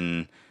other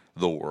in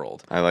the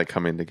world. I like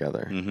coming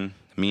together.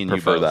 Mm-hmm. Me and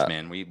Prefer you both, that.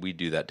 man. We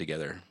do that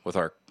together with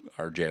our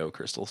JO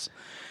crystals.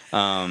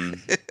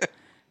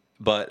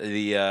 But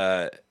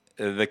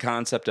the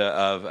concept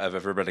of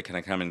everybody kind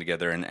of coming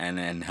together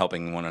and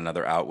helping one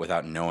another out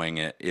without knowing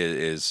it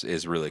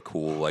is really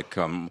cool. Like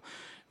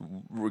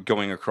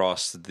going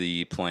across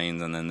the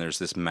plains, and then there's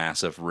this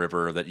massive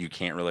river that you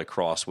can't really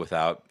cross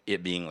without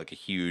it being like a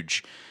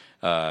huge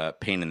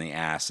pain in the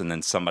ass, and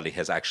then somebody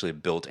has actually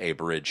built a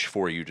bridge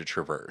for you to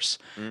traverse,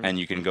 and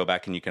you can go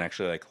back and you can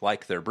actually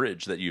like their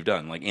bridge that you've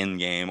done, like in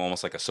game,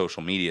 almost like a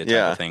social media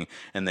type of thing,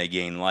 and they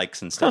gain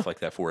likes and stuff like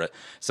that for it.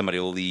 Somebody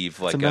will leave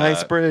like It's a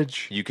nice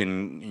bridge. You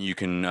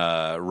can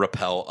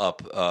rappel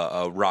up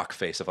a rock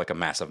face of like a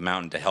massive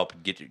mountain to help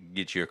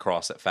get you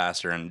across it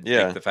faster and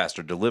make the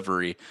faster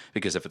delivery,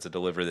 because if it's a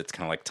delivery that's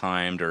kind of like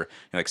timed, or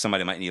like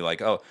somebody might need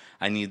like, oh,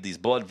 I need these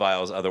blood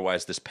vials,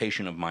 otherwise this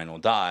patient of mine will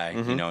die,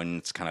 and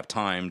it's kind of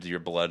timed, your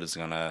blood is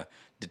going to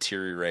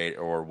deteriorate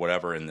or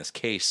whatever in this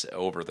case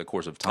over the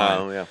course of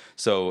time.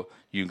 So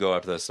you go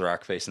up to this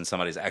rock face and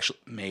somebody's actually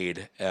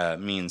made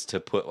means to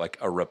put like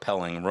a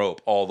rappelling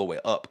rope all the way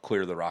up,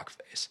 clear the rock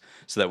face.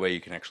 So that way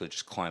you can actually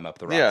just climb up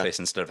the rock face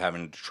instead of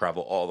having to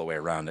travel all the way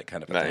around it,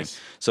 kind of a thing.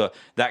 So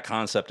that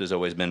concept has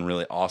always been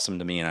really awesome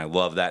to me, and I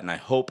love that. And I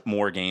hope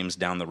more games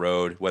down the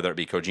road, whether it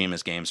be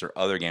Kojima's games or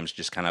other games,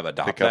 just kind of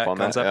adopt that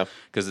concept,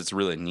 because it's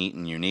really neat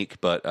and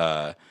unique.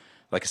 But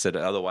like I said,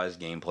 otherwise,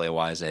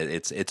 gameplay-wise,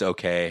 it's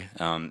okay.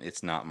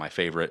 It's not my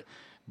favorite,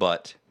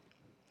 but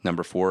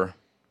number 4,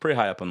 pretty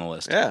high up on the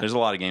list. Yeah. There's a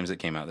lot of games that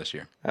came out this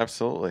year.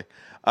 Absolutely.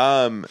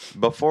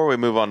 Before we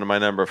move on to my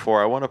number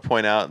 4, I want to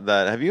point out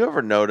that, have you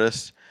ever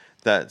noticed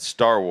that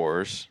Star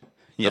Wars,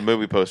 the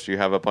movie poster you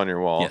have up on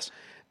your wall,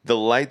 the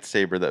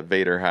lightsaber that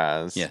Vader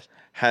has,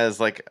 has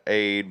like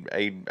a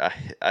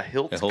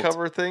hilt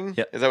cover thing?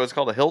 Is that what it's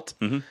called? A hilt?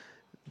 Mm-hmm.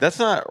 That's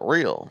not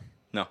real.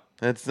 No.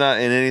 It's not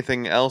in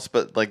anything else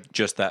but like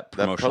just that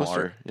promotional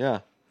art. Yeah.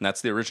 And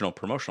that's the original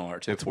promotional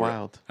art too. It's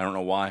wild. I don't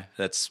know why.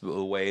 That's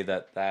the way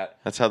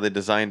that's how they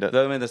designed it.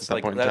 I mean, that's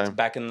like that's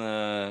back in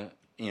the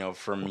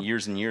from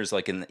years and years.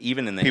 Like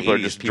even in the people 80s, are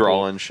just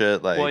drawing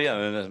shit. Like, well, yeah,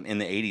 in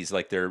the 80s,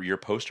 like your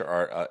poster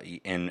art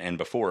and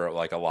before,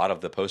 like a lot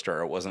of the poster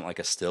art wasn't like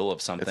a still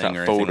of something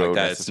or anything like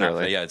that. It's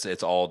not. Yeah,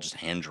 it's all just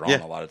hand drawn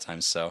a lot of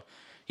times. So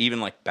even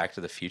like Back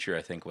to the Future,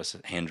 I think was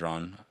hand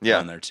drawn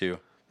on there too.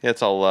 Yeah,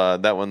 it's all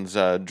that one's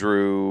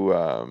Drew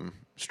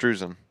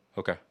Struzan.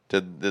 Okay,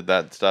 did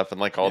that stuff,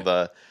 and like all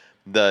the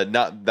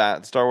not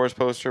that Star Wars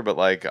poster, but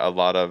like a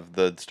lot of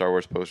the Star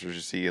Wars posters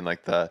you see in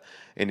like the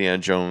Indiana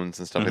Jones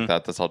and stuff like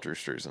that. That's all Drew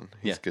Struzan.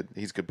 He's good.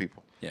 He's good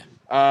people. Yeah.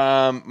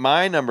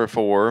 My number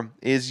 4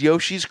 is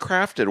Yoshi's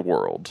Crafted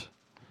World.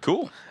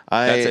 Cool.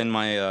 That's in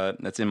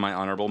my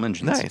honorable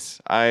mentions.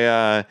 Nice.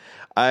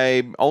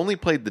 I only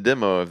played the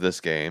demo of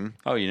this game.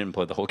 Oh, you didn't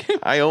play the whole game?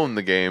 I own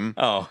the game.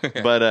 Oh, okay.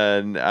 But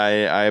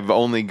I've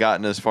only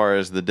gotten as far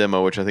as the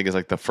demo, which I think is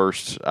like the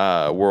first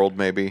world,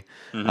 maybe.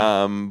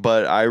 Mm-hmm.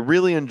 But I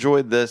really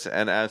enjoyed this,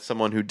 and as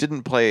someone who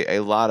didn't play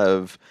a lot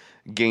of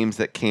games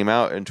that came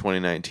out in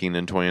 2019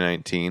 and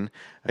 2019,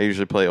 I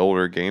usually play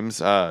older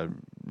games.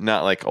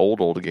 Not like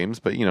old games,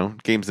 but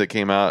games that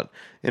came out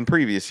in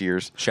previous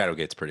years.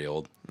 Shadowgate's pretty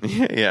old.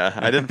 Yeah,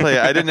 I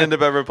didn't end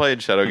up ever playing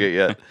Shadowgate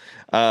yet.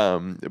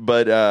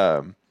 But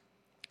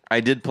I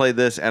did play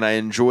this, and I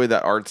enjoy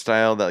that art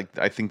style. That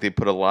I think they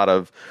put a lot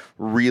of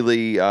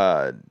really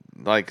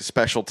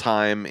special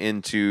time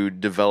into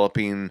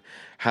developing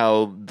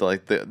how the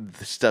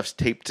stuff's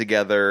taped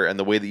together and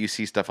the way that you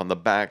see stuff on the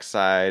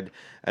backside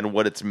and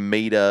what it's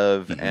made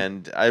of. Mm-hmm.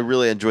 And I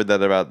really enjoyed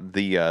that about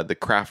the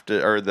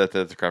crafted, or the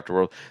crafted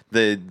world,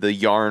 the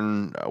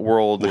yarn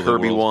world, the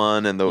Kirby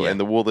one, and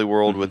the Woolly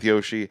world with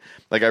Yoshi.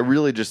 Like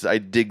I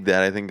dig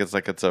that. I think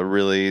it's a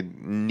really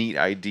neat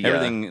idea.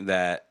 Everything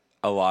that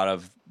a lot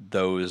of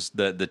those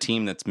the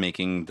team that's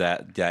making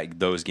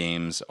those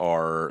games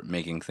are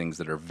making things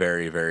that are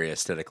very, very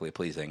aesthetically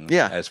pleasing.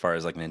 Yeah. As far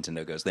as like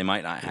Nintendo goes, they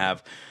might not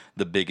have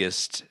the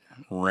biggest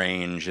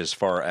range as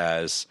far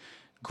as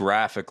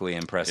graphically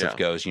impressive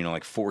goes,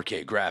 like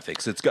 4K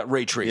graphics. It's got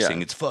ray tracing.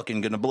 Yeah. It's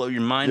fucking gonna blow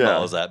your mind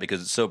balls out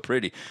because it's so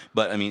pretty.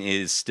 But I mean, it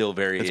is still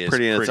pretty in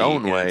its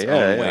own way.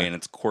 And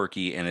it's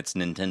quirky and it's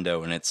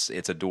Nintendo and it's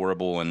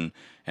adorable and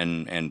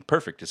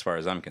perfect as far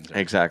as I'm concerned.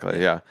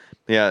 Exactly. Yeah.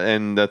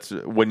 And that's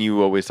when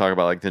you always talk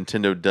about like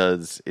Nintendo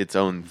does its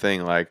own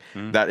thing. Like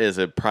that is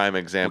a prime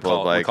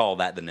example we call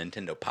that the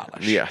Nintendo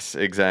polish. Yes,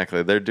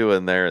 exactly. They're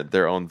doing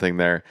their own thing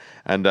there,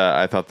 and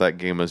I thought that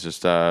game was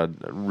just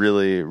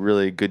really,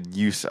 really good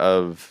use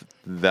of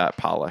that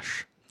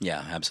polish.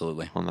 Yeah,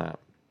 absolutely. On that,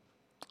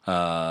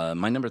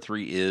 my number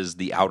 3 is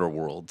The Outer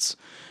Worlds.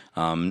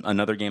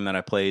 Another game that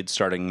I played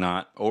starting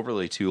not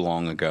overly too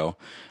long ago.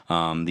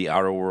 The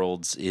Outer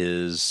Worlds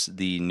is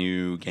the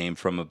new game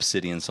from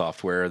Obsidian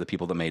Software, the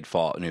people that made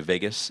Fallout New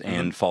Vegas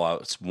and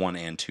Fallouts 1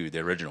 and 2, the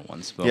original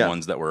ones, the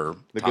ones that were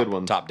good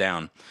ones, top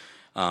down.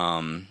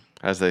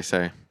 As they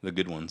say. The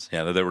good ones.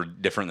 Yeah, they were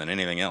different than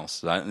anything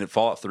else.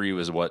 Fallout 3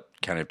 was what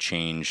kind of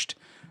changed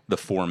the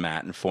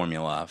format and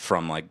formula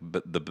from like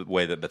the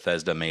way that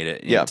Bethesda made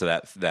it into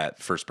that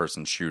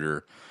first-person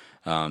shooter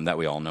that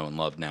we all know and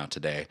love now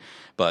today.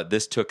 But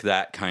this took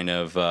that kind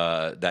of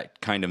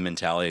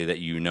mentality that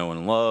you know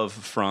and love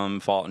from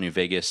Fallout New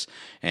Vegas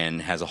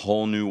and has a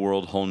whole new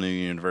world, whole new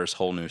universe,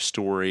 whole new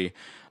story.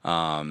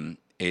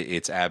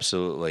 It's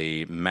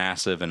absolutely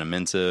massive and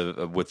immense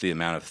with the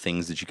amount of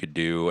things that you could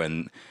do.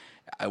 And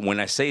when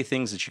I say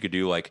things that you could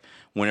do, like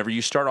whenever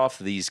you start off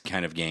these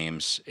kind of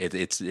games,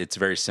 it's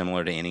very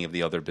similar to any of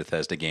the other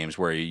Bethesda games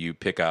where you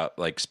pick out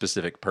like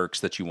specific perks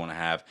that you want to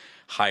have,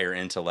 higher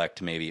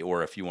intellect maybe,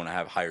 or if you want to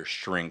have higher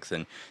strength,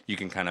 and you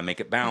can kind of make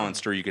it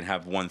balanced, or you can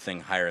have one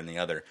thing higher than the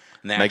other.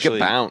 And make it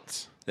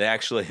bounce. They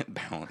actually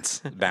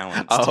balanced.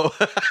 Oh,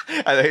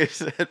 I think you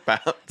said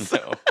bounce.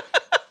 No.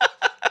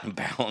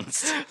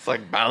 Balanced. It's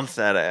like bounce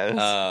that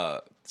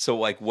ass. So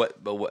like what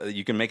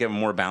you can make it a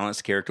more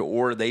balanced character,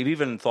 or they've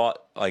even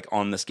thought like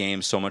on this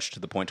game so much to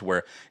the point to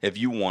where if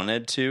you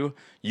wanted to,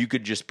 you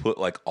could just put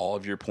like all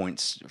of your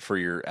points for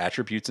your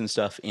attributes and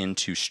stuff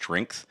into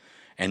strength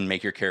and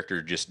make your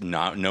character just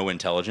no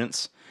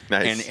intelligence.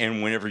 Nice.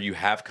 And whenever you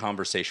have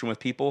conversation with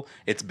people,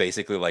 it's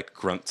basically like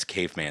Grunt's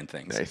caveman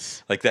things.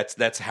 Nice. Like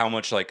that's how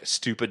much like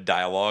stupid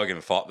dialogue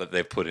and thought that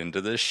they've put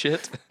into this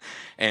shit,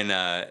 and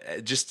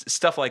just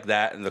stuff like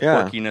that, and the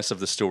quirkiness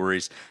of the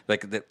stories.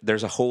 Like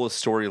there's a whole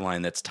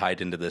storyline that's tied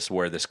into this,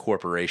 where this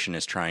corporation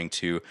is trying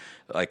to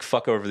like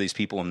fuck over these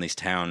people in this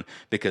town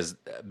because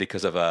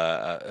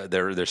of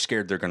they're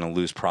scared they're going to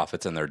lose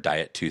profits on their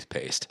diet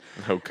toothpaste.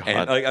 Oh god!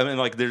 And like I mean,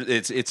 like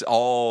it's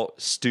all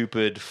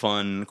stupid,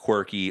 fun,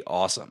 quirky,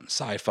 awesome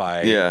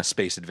sci-fi,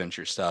 space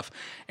adventure stuff,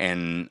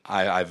 and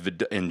I've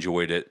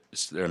enjoyed it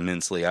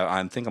immensely.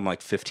 I think I'm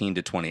like 15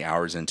 to 20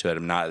 hours into it.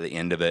 I'm not at the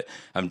end of it.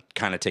 I'm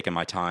kind of taking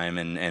my time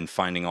and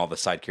finding all the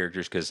side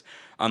characters, because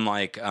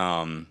unlike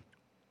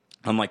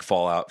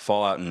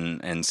Fallout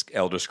and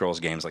Elder Scrolls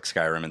games like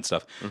Skyrim and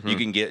stuff, you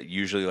can get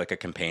usually like a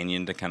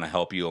companion to kind of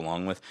help you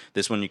along with.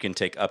 This one you can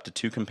take up to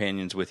 2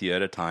 companions with you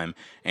at a time,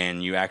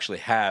 and you actually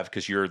have,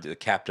 because you're the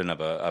captain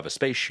of a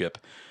spaceship,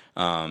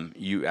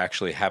 you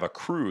actually have a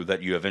crew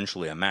that you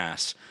eventually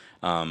amass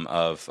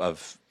of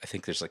I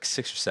think there's like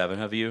 6 or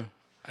 7 of you,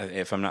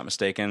 if I'm not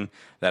mistaken,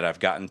 that I've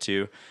gotten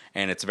to,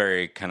 and it's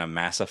very kind of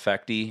Mass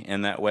Effect-y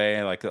in that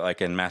way.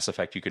 Like in Mass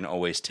Effect, you can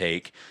always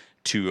take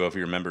 2 of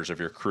your members of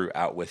your crew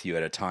out with you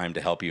at a time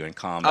to help you in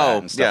combat.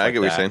 And stuff I like get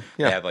what you're saying.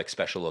 Yeah. They have like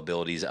special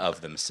abilities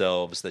of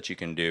themselves that you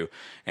can do,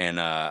 and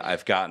I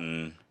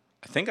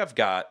think I've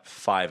got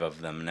 5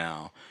 of them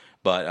now.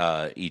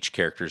 But each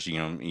character's,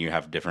 you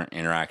have different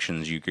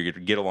interactions. You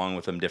could get along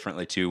with them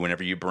differently too.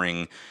 Whenever you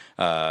bring,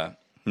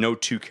 no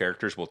 2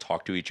 characters will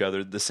talk to each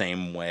other the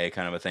same way,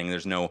 kind of a thing.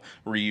 There's no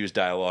reused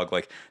dialogue.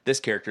 Like this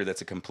character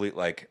that's a complete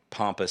like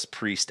pompous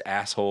priest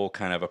asshole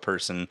kind of a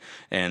person,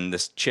 and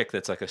this chick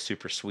that's like a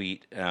super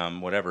sweet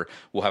whatever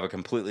will have a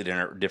completely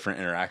different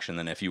interaction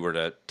than if you were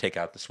to take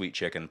out the sweet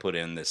chick and put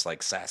in this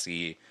like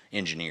sassy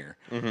engineer.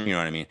 You know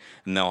what I mean?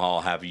 And they'll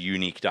all have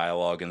unique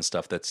dialogue and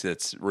stuff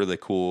that's really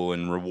cool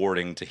and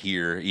rewarding to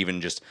hear.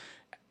 Even just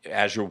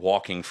as you're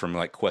walking from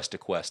like quest to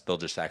quest, they'll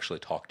just actually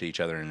talk to each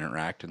other and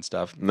interact and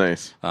stuff.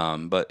 Nice.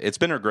 But it's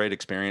been a great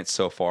experience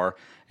so far,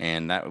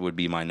 and that would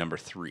be my number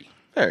 3.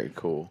 Very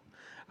cool.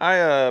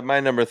 My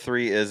number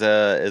 3 is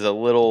a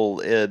little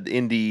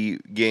indie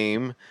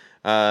game,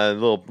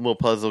 little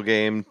puzzle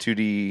game,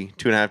 2D,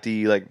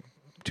 2.5D, like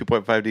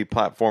 2.5D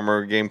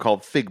platformer game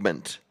called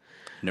Figment.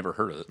 Never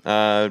heard of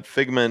it.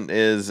 Figment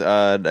is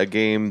a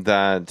game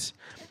that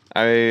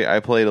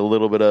I played a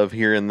little bit of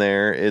here and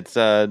there. It's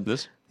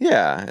this.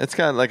 Yeah, it's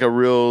got like a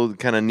real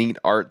kind of neat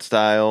art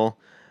style.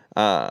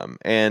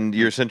 And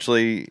you're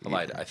essentially I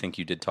lied. I think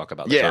you did talk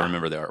about this. Yeah. I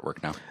remember the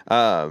artwork now.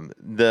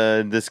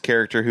 this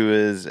character who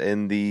is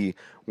in the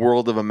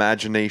world of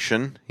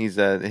imagination. He's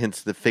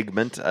hence the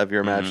figment of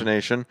your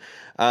imagination,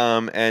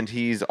 and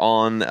he's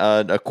on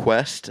a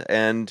quest.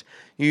 And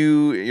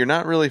you're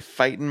not really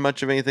fighting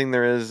much of anything.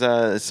 There is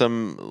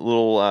some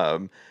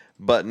little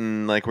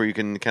button like where you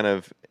can kind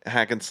of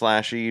hack and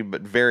slashy,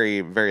 but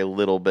very very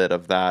little bit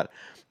of that.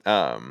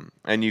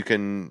 And you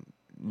can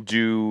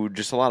do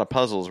just a lot of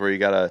puzzles where you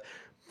gotta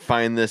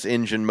find this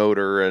engine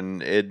motor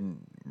and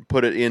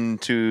put it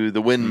into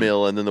the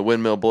windmill, and then the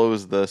windmill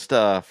blows the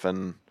stuff.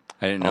 And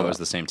I didn't know it was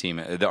the same team.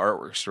 The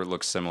artwork sort of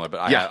looks similar, but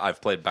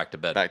I've played Back to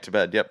Bed. Back to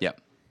Bed. Yep. Yep.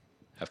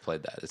 I've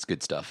played that. It's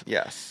good stuff.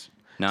 Yes.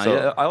 Now,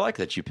 So- I like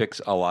that you pick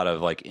a lot of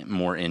like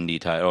more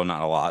indie titles. Oh,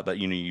 not a lot, but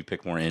you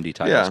pick more indie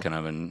titles, Yeah. kind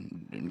of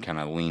and kind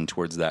of lean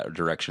towards that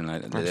direction.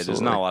 There's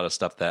Absolutely. not a lot of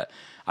stuff that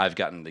I've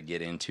gotten to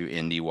get into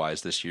indie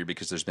wise this year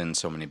because there's been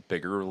so many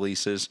bigger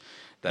releases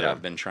that Yeah.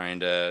 I've been trying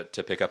to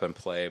pick up and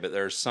play. But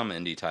there's some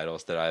indie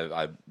titles that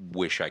I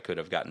wish I could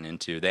have gotten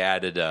into. They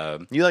added.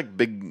 You like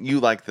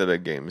the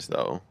big games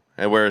though,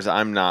 and whereas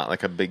I'm not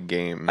like a big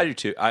game. I do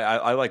too.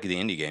 I like the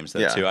indie games though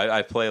Yeah. too.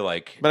 I play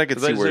like, But I could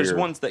see where there's you're-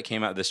 ones that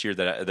came out this year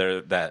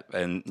that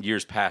and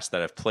years past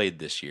that I've played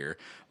this year.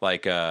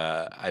 Like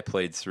I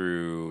played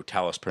through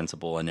Talos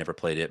Principle. I never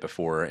played it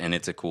before, and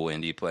it's a cool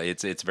indie play.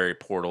 It's very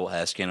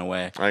Portal-esque in a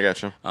way. I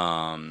gotcha.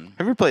 Have you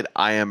ever played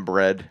I Am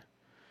Bread?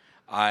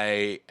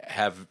 I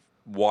have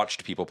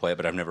watched people play it,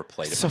 but I've never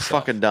played it So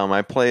myself. fucking dumb.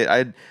 I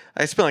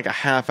spent like a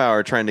half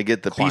hour trying to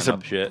get the Climb piece up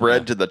of shit,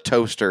 bread yeah. to the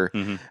toaster,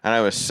 and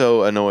I was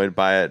so annoyed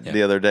by it Yeah.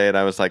 the other day, and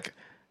I was like,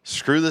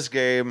 "Screw this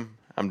game,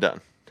 I'm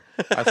done."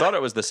 I thought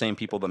it was the same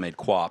people that made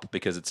Quap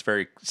because it's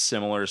very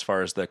similar as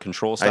far as the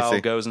control I style see.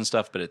 goes and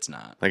stuff, but it's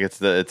not. Like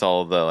it's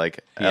all the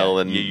like L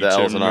and you the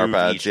L's and R move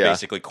pads. each Yeah,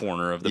 basically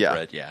corner of the Yeah.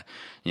 bread.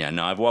 Yeah.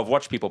 No, I've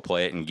watched people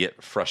play it and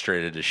get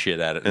frustrated as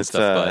shit at it and It's,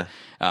 stuff.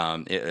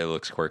 But it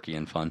looks quirky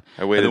and fun.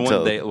 I waited and the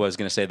till- one I was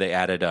going to say they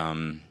added.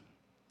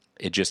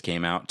 It just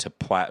came out to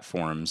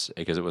platforms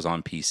because it was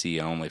on PC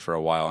only for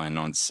a while and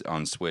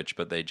on Switch.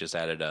 But they just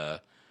added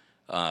a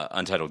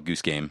Untitled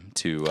Goose Game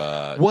to.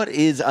 What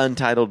is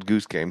Untitled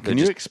Goose Game? Can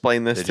you just-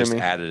 explain this They to just me?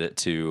 added it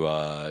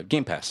to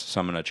Game Pass,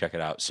 so I'm going to check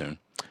it out soon.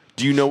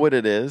 Do you know what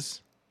it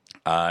is?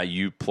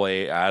 You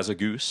play as a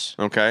goose.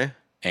 Okay.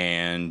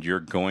 And you're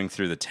going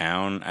through the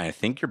town. I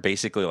think you're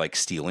basically like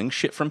stealing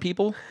shit from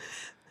people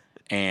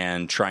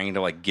and trying to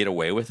like get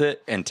away with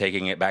it and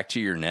taking it back to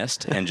your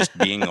nest and just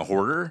being a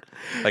hoarder.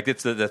 Like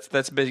that's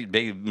a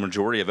big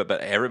majority of it, but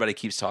everybody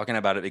keeps talking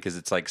about it because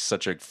it's like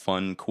such a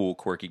fun, cool,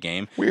 quirky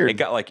game. Weird. It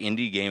got like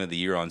Indie Game of the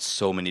Year on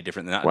so many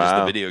different, not just Wow.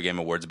 the video game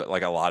awards, but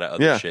like a lot of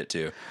other Yeah. shit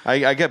too.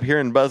 I kept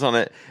hearing buzz on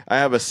it. I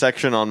have a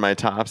section on my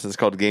tops. It's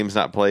called Games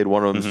Not Played.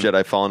 One of them is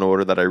Jedi Fallen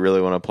Order that I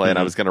really want to play, and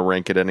I was going to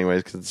rank it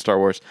anyways because it's Star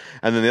Wars.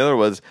 And then the other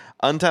was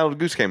Untitled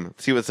Goose Game.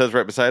 See what it says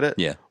right beside it?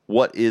 Yeah.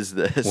 What is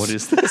this? What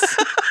is this?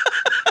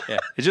 Yeah,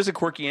 it's just a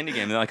quirky indie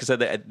game. And like I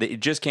said, it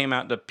just came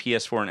out to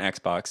PS4 and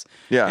Xbox.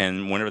 Yeah.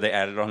 And whenever they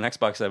added it on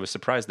Xbox, I was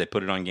surprised they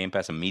put it on Game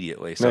Pass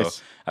immediately. So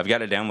Nice. I've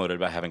got it downloaded,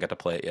 but I haven't got to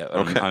play it yet.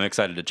 I'm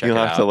excited to check You'll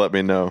it have out. to let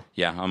me know.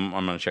 Yeah, I'm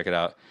going to check it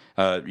out.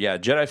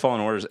 Jedi Fallen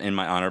Order's in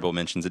my honorable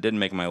mentions. It didn't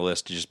make my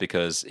list just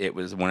because it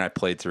was when I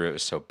played through it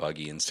was so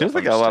buggy and stuff. Seems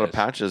like a lot of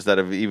patches that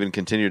have even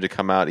continued to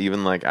come out,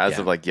 even like as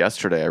Yeah. of like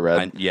yesterday. I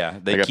read. They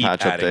like a keep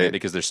patch adding update. it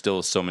because there's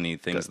still so many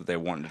things that they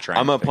want to try.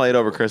 I'm and gonna fix. play it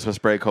over Christmas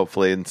break,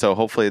 hopefully, and so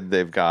hopefully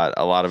they've got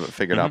a lot of it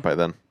figured out by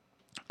then.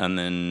 And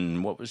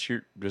then was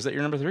that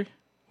your number 3?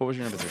 What was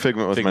your number 3?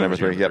 Figment was my number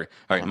your 3. Yep.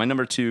 All right, my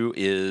number 2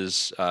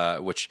 is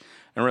which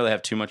I don't really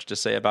have too much to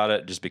say about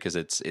it, just because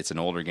it's an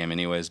older game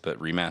anyways, but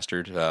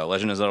remastered.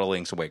 Legend of Zelda: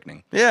 Link's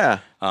Awakening. Yeah.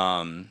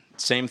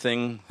 Same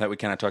thing that we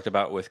kind of talked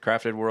about with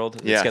Crafted World.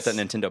 Yes. It's got that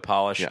Nintendo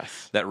polish.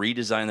 Yes. That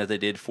redesign that they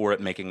did for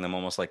it, making them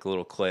almost like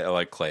little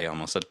clay,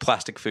 almost like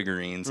plastic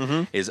figurines,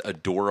 Mm-hmm. is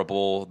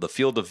adorable. The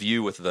field of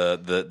view with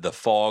the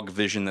fog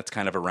vision that's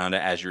kind of around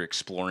it as you're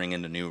exploring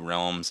into new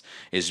realms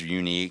is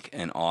unique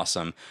and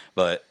awesome.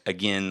 But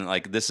again,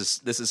 like this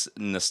is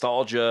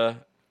nostalgia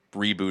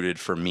rebooted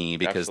for me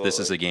because this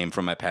is a game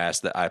from my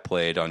past that I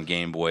played on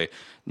Game Boy,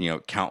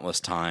 countless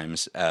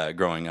times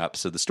growing up.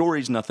 So the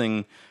story's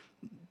nothing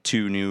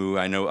too new.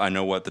 I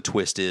know what the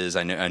twist is.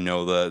 I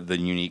know the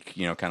unique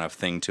kind of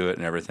thing to it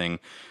and everything.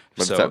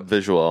 But So it's that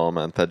visual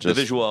element that just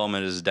the visual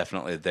element is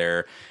definitely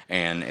there,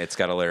 and it's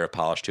got a layer of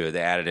polish to it.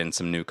 They added in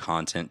some new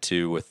content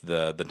too with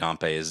the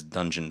Dante's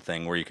dungeon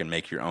thing, where you can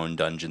make your own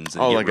dungeons.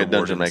 And Oh, get like a rewards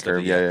dungeon and stuff. maker.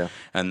 Yeah.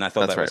 And I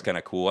thought That's that was right. kind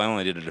of cool. I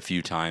only did it a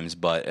few times,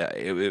 but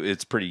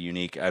it's pretty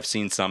unique. I've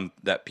seen some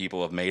that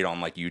people have made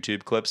on like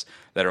YouTube clips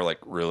that are like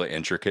really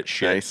intricate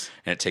shit, Nice.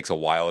 and it takes a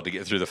while to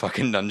get through the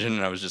fucking dungeon.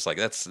 And I was just like,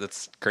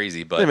 that's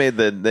crazy. But they made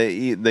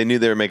they knew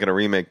they were making a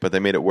remake, but they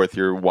made it worth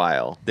your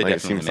while. they Like,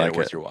 definitely it seems made like it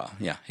worth your while.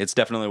 Yeah, it's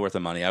definitely worth the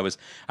money. I was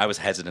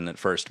hesitant at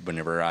first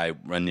whenever I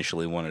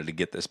initially wanted to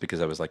get this because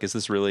I was like, is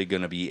this really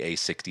going to be a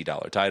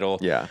 $60 title?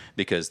 Yeah.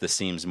 Because this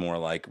seems more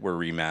like we're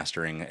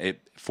remastering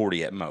it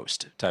 40 at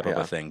most type of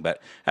Yeah. a thing.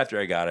 But after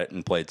I got it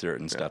and played through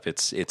it and stuff,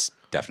 it's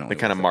definitely They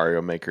kind of worth it.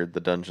 Mario Maker the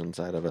dungeon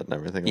side of it and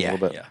everything a Yeah,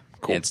 little bit. yeah.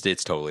 Cool. It's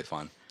totally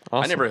fun.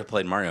 Awesome. I never have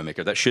played Mario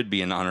Maker. That should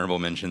be an honorable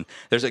mention.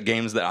 There's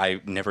games that I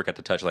never got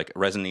to touch, like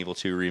Resident Evil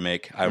 2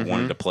 Remake. I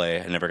wanted to play.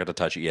 I never got to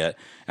touch it yet.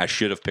 I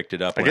should have picked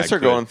it up. I when guess they're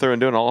could. going through and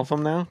doing all of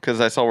them now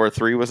because I saw where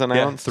 3 was Yeah,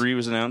 announced. 3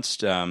 was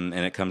announced, and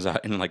it comes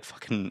out in like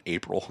fucking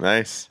April.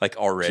 Nice. Like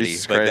already.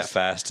 Jesus like that Christ.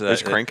 fast. They're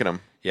just cranking them.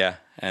 Yeah.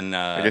 And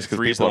guess 'cause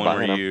 3 is the people are one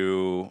where buying 'em.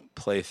 you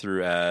play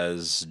through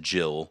as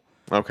Jill.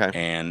 Okay.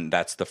 And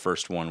that's the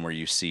first one where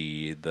you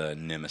see the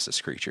Nemesis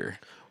creature.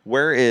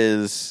 Where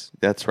is?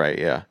 That's right.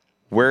 Yeah.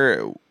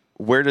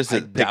 Where does I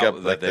it pick doubt up?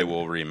 that Like they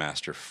will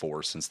remaster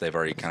 4 since they've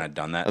already kind of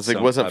done that. I was like,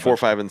 So wasn't I've 4,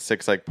 5, and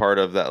 6 like part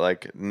of that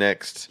like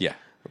next? Yeah.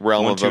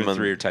 Realm 1, of 2, them and and-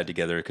 3 are tied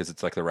together because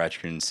it's like the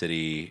Raccoon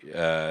City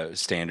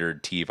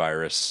standard T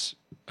virus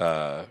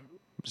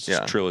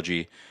Yeah.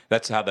 trilogy.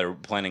 That's how they're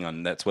planning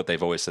on. That's what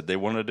they've always said they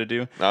wanted to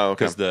do. Oh,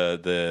 okay. Because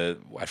the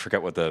I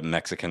forget what the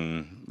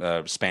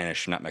Mexican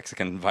Spanish, not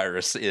Mexican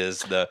virus is.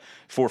 The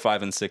 4,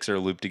 5, and 6 are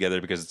looped together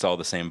because it's all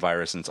the same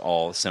virus and it's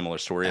all similar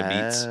story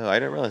beats. Oh, I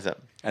didn't realize that.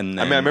 And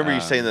I then, mean, I remember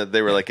you saying that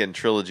they were like in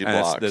trilogy and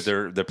that's blocks.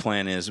 their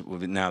plan is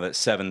now that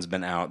 7's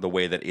been out, the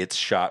way that it's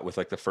shot with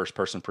like the first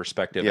person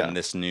perspective Yeah. and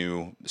this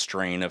new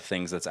strain of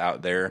things that's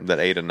out there. that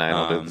 8 and 9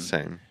 will do the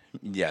same.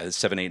 Yeah,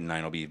 7, 8, and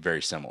 9 will be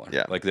very similar.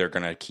 Yeah. Like they're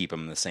going to keep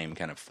them the same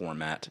kind of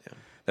format.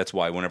 That's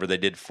why whenever they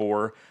did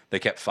 4, they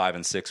kept 5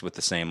 and 6 with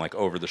the same like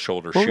over the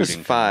shoulder What shooting.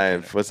 was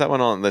 5? Was that one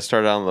on? They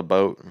started on the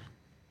boat.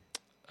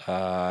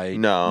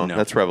 No,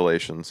 that's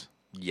Revelations.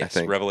 Yes, I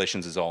think.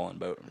 Revelations is all on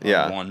boat.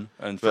 Yeah. 1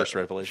 and first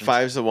Revelations.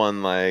 5's the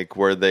one like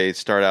where they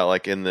start out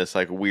like in this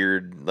like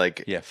weird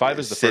like 5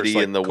 is the city first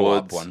like, in the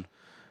co-op woods one.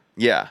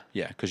 Yeah,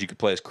 Yeah, because you could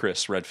play as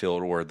Chris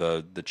Redfield or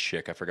the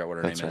chick. I forgot what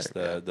her That's name is.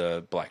 right,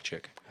 The black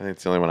chick. I think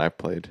it's the only one I've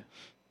played.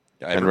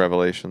 And Ever-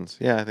 Revelations.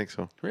 Yeah, I think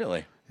so.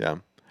 Really? Yeah,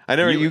 I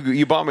never.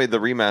 You bought me the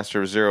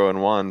remaster of 0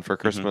 and 1 for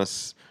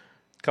Christmas.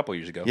 A couple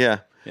years ago. Yeah,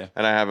 Yeah.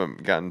 and I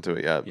haven't gotten to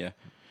it yet. Yeah.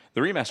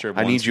 The remaster of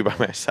I one's- need you by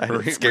my side.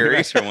 It's scary.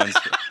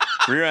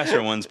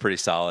 Remaster one's pretty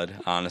solid,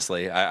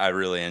 honestly. I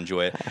really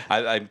enjoy it.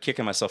 I'm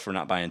kicking myself for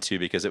not buying 2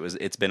 because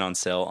it's been on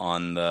sale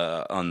on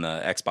the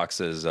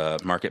Xbox's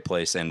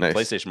marketplace and Nice.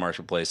 PlayStation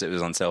marketplace. It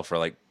was on sale for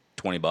like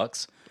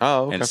 $20.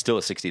 Oh, okay. And it's still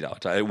a $60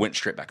 title. It went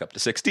straight back up to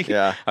 60.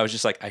 Yeah. I was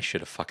just like, I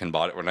should have fucking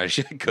bought it when I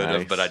could have,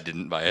 Nice. but I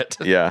didn't buy it.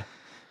 Yeah.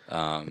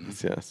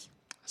 Yes.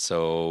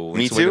 So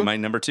Me let's wait too? to my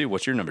number 2.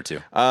 What's your number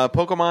 2?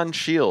 Pokemon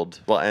Shield,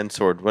 well, and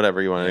Sword,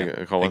 whatever you want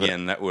to call it.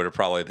 Again, that would have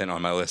probably been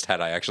on my list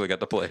had I actually got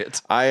to play it.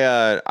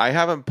 I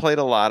haven't played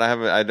a lot. I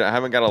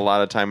haven't got a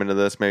lot of time into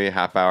this. Maybe a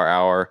half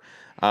hour,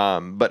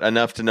 but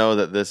enough to know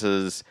that this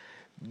is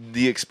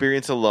the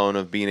experience alone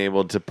of being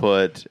able to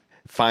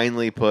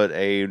finally put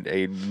a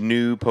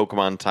new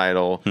Pokemon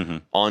title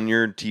on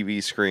your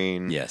TV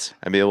screen. Yes.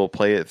 and be able to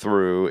play it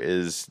through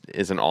is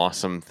an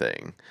awesome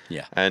thing.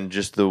 Yeah. and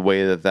just the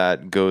way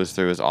that goes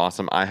through is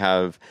awesome. I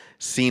have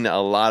seen a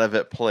lot of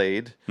it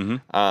played,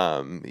 in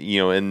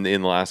the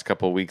last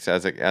couple of weeks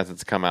as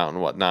it's come out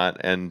and whatnot,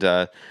 and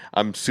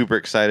I'm super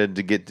excited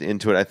to get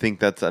into it. I think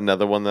that's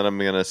another one that I'm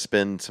going to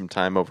spend some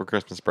time over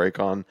Christmas break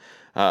on.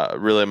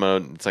 Really,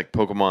 it's like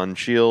Pokemon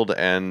Shield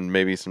and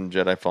maybe some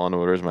Jedi Fallen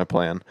Order is my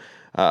plan.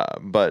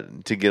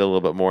 But to get a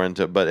little bit more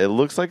into it, but it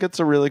looks like it's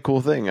a really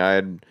cool thing.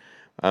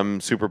 I'm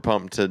super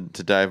pumped to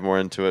dive more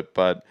into it,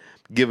 but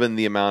given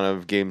the amount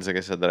of games, like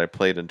I said, that I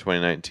played in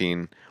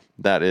 2019,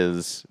 that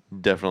is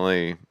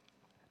definitely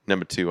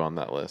number 2 on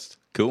that list.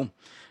 Cool.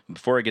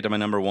 Before I get to my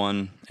number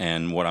 1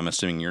 and what I'm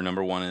assuming your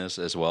number 1 is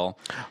as well.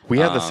 We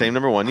have the same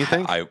number 1, you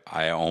think?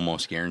 I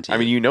almost guarantee. I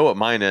mean, you know what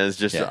mine is,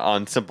 just Yeah.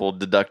 on simple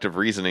deductive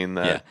reasoning.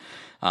 That yeah.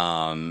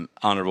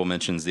 Honorable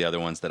mentions, the other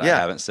ones that I Yeah.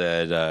 haven't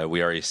said.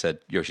 We already said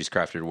Yoshi's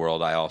Crafted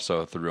World. I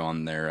also threw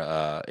on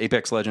their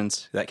Apex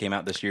Legends that came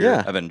out this year.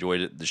 Yeah. I've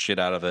enjoyed the shit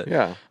out of it.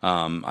 Yeah.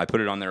 I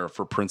put it on there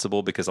for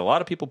principle because a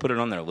lot of people put it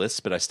on their lists,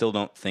 but I still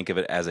don't think of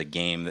it as a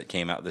game that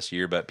came out this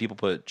year. But people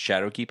put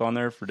Shadowkeep on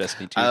there for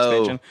Destiny 2 Oh,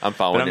 expansion. I'm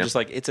following But I'm you. just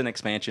like, it's an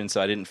expansion,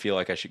 so I didn't feel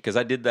like I should, because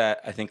I did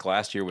that I think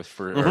last year with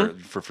for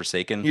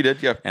Forsaken. You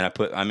did, yeah. And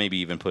I maybe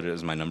even put it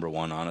as my number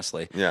 1,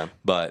 honestly. Yeah.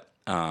 But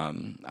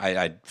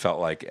I felt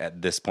like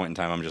at this point in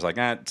time, I'm just like,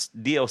 it's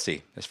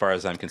DLC as far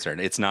as I'm concerned.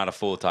 It's not a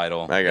full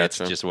title. I gotcha.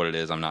 It's just what it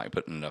is. I'm not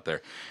putting it up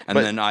there. And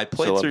But then I still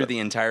played love through it. the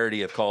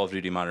entirety of Call of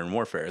Duty Modern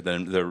Warfare,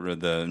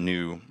 the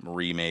new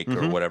remake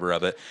or whatever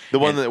of it. the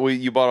one And- that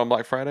you bought on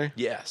Black Friday?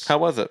 yes. How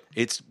was it?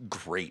 It's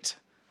great.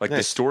 Like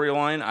Nice. the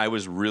storyline, I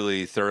was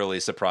really thoroughly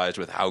surprised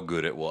with how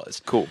good it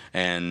was. Cool.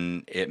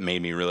 And it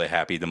made me really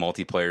happy. The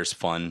multiplayer's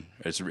fun.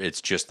 It's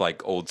just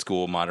like old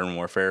school Modern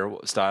Warfare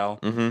style.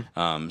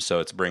 So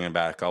it's bringing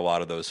back a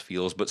lot of those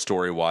feels. But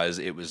story wise,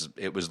 it was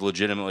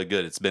legitimately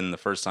good. It's been the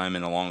first time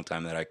in a long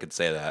time that I could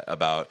say that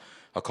about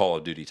a Call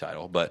of Duty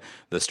title, but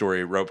the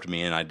story roped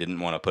me and I didn't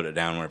want to put it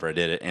down whenever I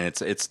did it. And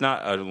it's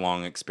not a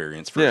long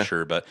experience for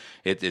sure, but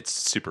it's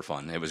super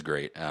fun. It was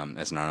great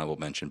as an honorable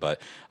mention.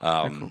 But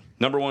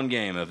number one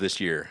game of this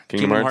year,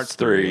 Kingdom Hearts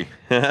 3.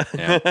 Yeah.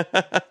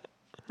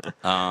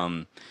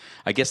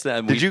 I guess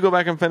that Did you go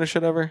back and finish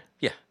it ever?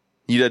 Yeah.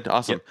 You did?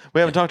 Awesome. Yep.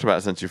 We haven't talked about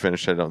it since you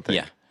finished it, I don't think.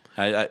 Yeah.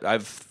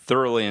 I've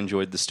thoroughly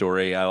enjoyed the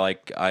story. I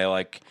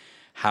like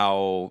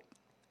how,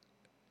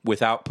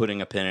 without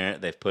putting a pin in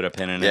it, they've put a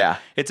pin in it. Yeah.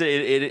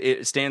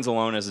 It stands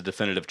alone as a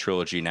definitive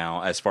trilogy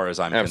now, as far as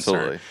I'm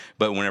concerned.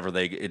 But whenever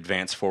they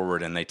advance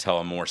forward and they tell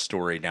a more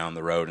story down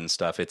the road and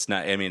stuff, it's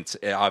not. I mean, it's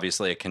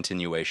obviously a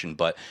continuation,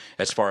 but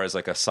as far as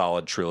like a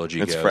solid trilogy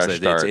goes, fresh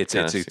start,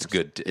 it's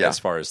good as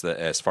far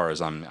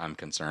as I'm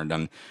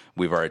concerned.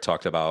 We've already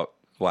talked about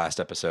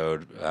last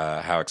episode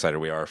how excited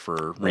we are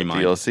for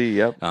Remind DLC.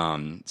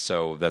 Yep.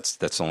 So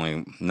that's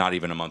only not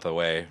even a month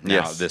away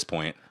now at this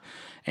point.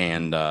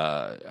 And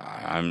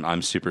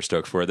I'm super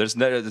stoked for it. There's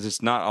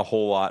not a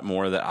whole lot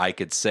more that I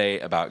could say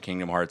about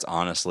Kingdom Hearts,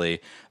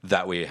 honestly,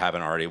 that we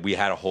haven't already. We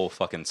had a whole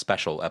fucking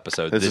special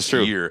episode this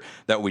year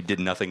that we did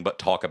nothing but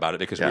talk about it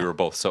because we were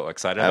both so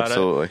excited about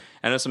it.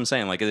 And that's what I'm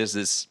saying. Like, this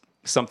is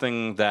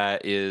something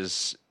that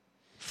is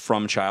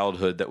from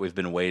childhood that we've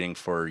been waiting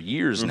for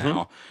years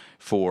now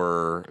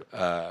for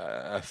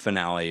a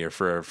finale or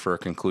for a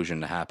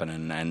conclusion to happen.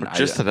 And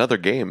just another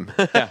game.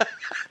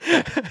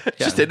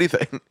 Just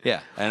anything. Yeah,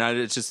 and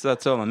it's just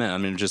that's all I meant. I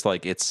mean, just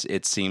like it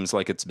seems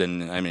like it's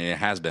been. I mean, it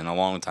has been a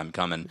long time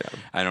coming. Yeah.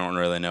 I don't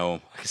really know.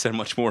 Like I said,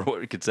 much more what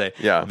we could say.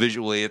 Yeah,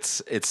 visually,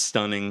 it's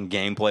stunning.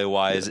 Gameplay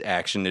wise,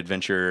 action,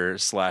 adventure,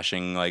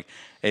 slashing. Like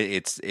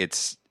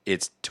it's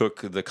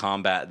took the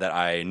combat that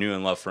I knew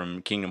and loved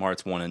from Kingdom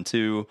Hearts 1 and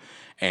 2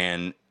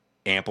 and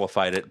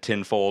amplified it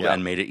tenfold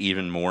and made it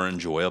even more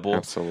enjoyable.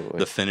 Absolutely,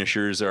 the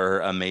finishers are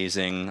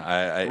amazing.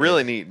 I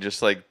really neat,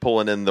 just like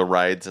pulling in the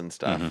rides and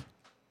stuff.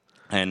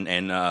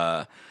 And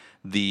I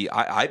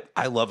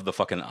love the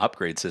fucking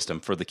upgrade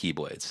system for the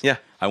Keyblades. Yeah.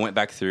 I went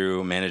back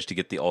through, managed to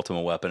get the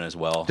Ultima weapon as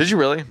well. Did you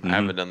really? I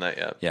haven't done that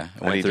yet. Yeah,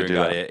 I went through and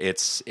got it.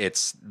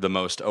 It's the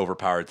most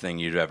overpowered thing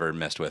you've ever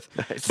messed with.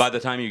 Nice. By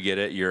the time you get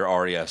it, you're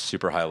already a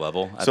super high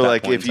level. So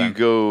like if you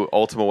go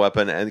Ultima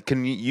weapon, and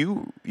can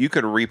you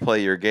could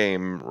replay your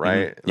game,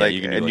 right? Yeah, like,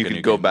 you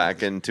could go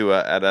back into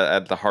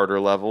at the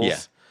harder levels. Yeah.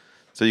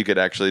 So you could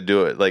actually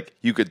do it. Like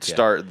you could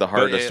start the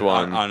hardest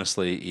one.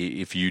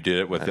 Honestly, if you did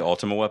it with the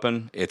Ultima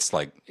weapon, it's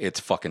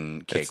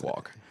fucking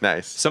cakewalk.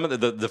 Nice. Some of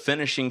the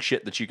finishing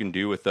shit that you can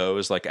do with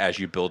those, like as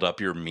you build up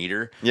your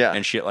meter,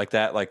 and shit like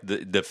that, like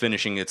the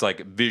finishing, it's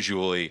like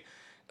visually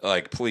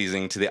like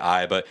pleasing to the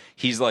eye, but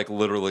he's like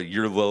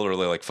you're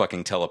literally like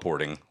fucking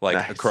teleporting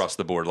like across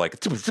the board, like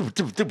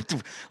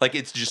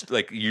it's just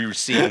like you're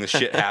seeing the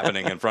shit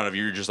happening in front of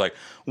you. You're just like,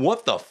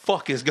 what the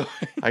fuck is going?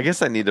 I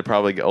guess I need to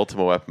probably get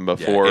Ultima Weapon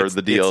before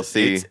the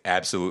DLC. It's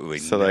absolutely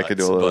so nuts, that I could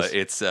do all those.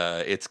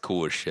 But it's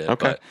cool as shit.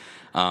 Okay. But,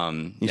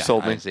 you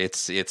sold me.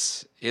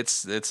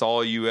 It's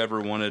all you ever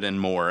wanted and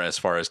more as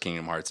far as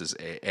Kingdom Hearts is,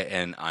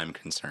 and I'm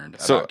concerned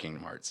about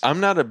Kingdom Hearts.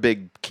 I'm not a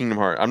big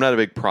I'm not a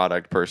big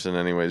product person,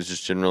 anyways.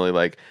 Just generally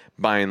like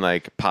buying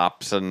like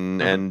pops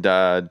and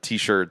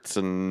t-shirts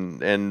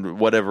and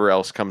whatever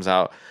else comes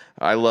out.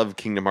 I love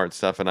Kingdom Hearts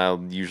stuff, and I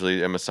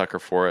usually am a sucker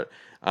for it.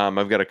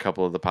 I've got a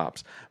couple of the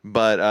pops,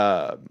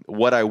 but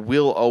what I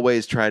will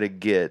always try to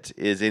get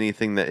is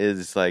anything that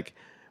is like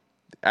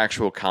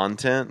actual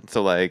content.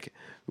 So like,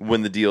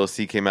 when the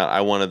DLC came out,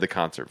 I wanted the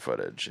concert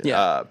footage.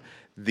 Yeah.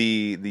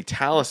 The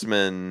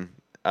Talisman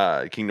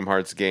Kingdom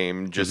Hearts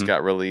game just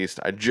got released.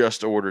 I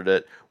just ordered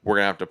it. We're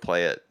gonna have to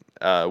play it.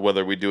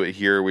 Whether we do it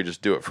here, or we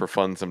just do it for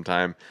fun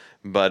sometime.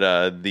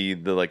 But the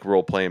like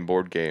role playing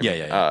board game,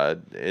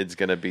 it's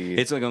gonna be.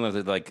 It's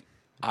like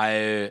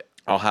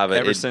I'll have it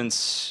ever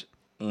since.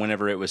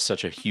 Whenever it was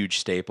such a huge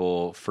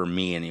staple for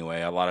me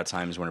anyway, a lot of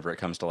times whenever it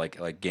comes to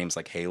like games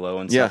like Halo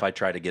and stuff, I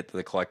try to get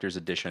the collector's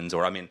editions,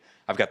 or I mean,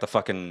 I've got the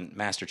fucking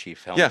Master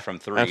Chief helmet from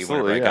 3.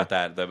 Whenever I got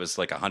that was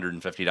like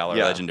 $150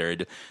 legendary.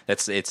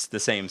 It's the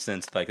same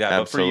sense like that,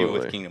 but for you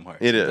with Kingdom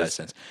Hearts, it is. That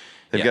sense.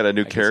 They've got a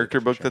new character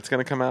book that's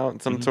going to come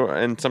out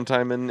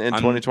sometime in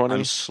 2020.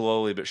 I'm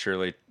slowly but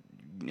surely.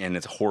 And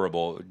it's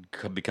horrible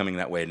becoming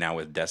that way now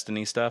with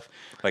Destiny stuff.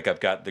 Like I've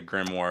got the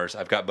Grimoires.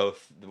 I've got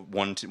both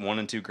 1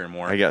 and 2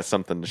 Grimoire. I got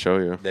something to show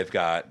you. They've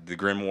got the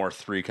Grimoire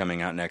 3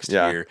 coming out next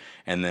year,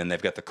 and then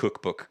they've got the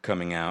cookbook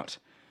coming out.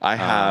 I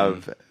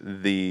have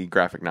the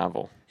graphic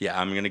novel. Yeah,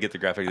 I'm gonna get the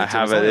graphic. I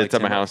have it. It's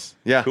at my house.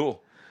 Yeah,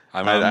 cool.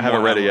 I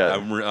haven't read it yet.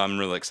 I'm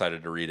really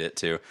excited to read it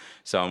too.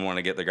 So I want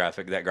to get that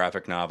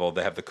graphic novel.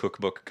 They have the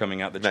cookbook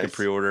coming out that you can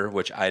pre-order,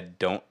 which I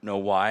don't know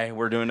why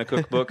we're doing a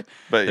cookbook.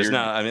 But there's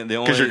not. I mean,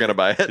 because you're gonna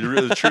buy it.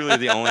 Truly,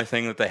 the only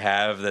thing that they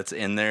have that's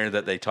in there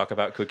that they talk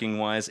about cooking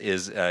wise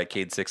is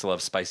Cade 6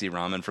 loves spicy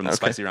ramen from the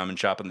spicy ramen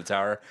shop in the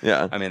tower.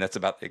 Yeah, I mean that's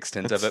about the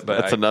extent of it.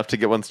 But that's enough to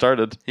get one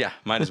started. Yeah,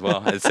 might as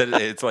well. It said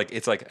it's like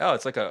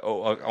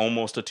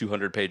almost a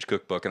 200-page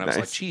cookbook, and I was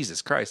like,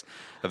 Jesus Christ,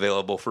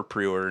 available for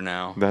pre-order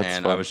now. That's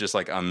and fun. I was just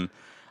like,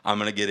 I'm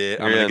gonna get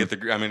it. I'm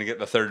gonna get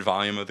the third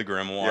volume of the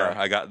Grimoire.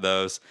 Yeah. I got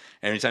those.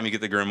 Every time you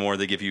get the Grimoire,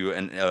 they give you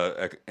an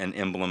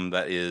emblem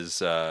that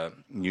is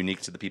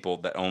unique to the people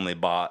that only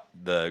bought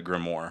the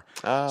Grimoire.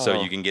 So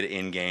Oh. you can get it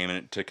in game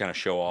and to kind of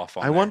show off.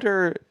 On I there.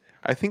 wonder.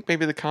 I think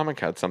maybe the comic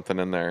had something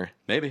in there,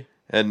 maybe.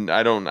 and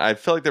I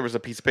feel like there was a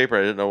piece of paper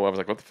I didn't know. I was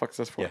like, what the fuck's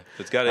this for? Yeah, if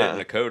it's got it and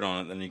a code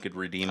on it, then you could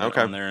redeem it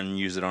Okay. on there and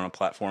use it on a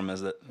platform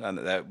as it.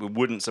 That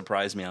wouldn't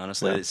surprise me,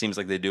 honestly. Yeah. It seems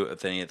like they do it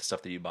with any of the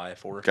stuff that you buy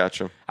for.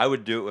 Gotcha. I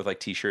would do it with like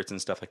T-shirts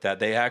and stuff like that.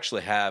 They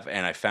actually have,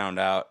 and I found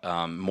out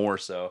more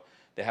so,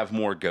 they have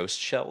more ghost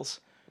shells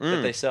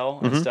that they sell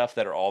and stuff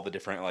that are all the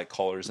different like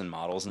colors and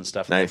models and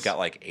stuff. And Nice. they've got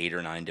like 8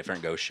 or 9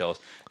 different ghost shells.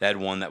 They had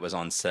one that was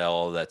on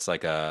sale that's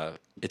like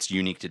it's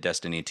unique to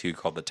Destiny 2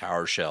 called the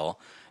Tower Shell.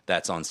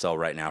 That's on sale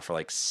right now for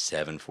like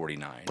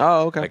 $7.49.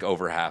 Oh, okay. Like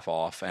over half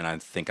off, and I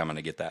think I'm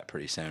gonna get that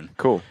pretty soon.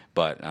 Cool.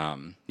 But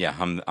yeah,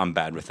 I'm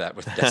bad with that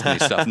with Destiny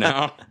stuff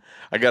now.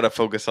 I gotta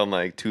focus on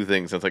like 2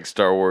 things. It's like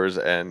Star Wars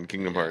and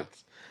Kingdom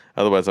Hearts.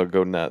 Otherwise, I'll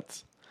go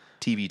nuts.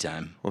 TV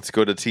time. Let's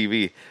go to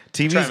TV.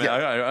 TV's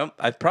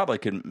I probably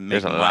could make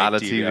There's a my lot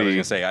of TV. I was TV.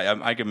 gonna say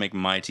I could make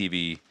my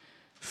TV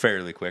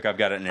fairly quick. I've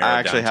got it narrowed I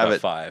actually down have to a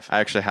it. 5. I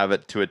actually have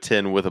it to a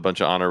 10 with a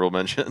bunch of honorable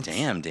mentions.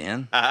 Damn,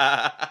 Dan.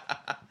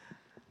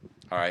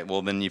 All right.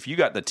 Well, then if you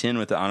got the 10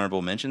 with the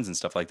honorable mentions and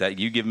stuff like that,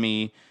 you give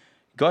me.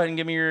 Go ahead and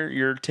give me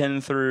your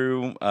 10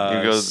 through You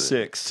go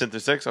 6. 10 through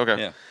 6. Okay.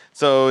 Yeah.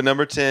 So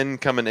number 10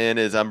 coming in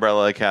is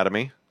Umbrella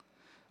Academy.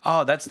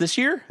 Oh, that's this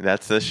year?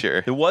 That's this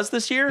year. It was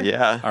this year?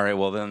 Yeah. All right.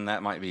 Well, then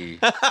that might be.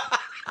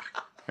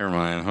 Never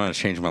mind. I'm going to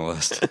change my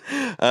list.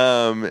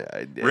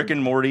 Rick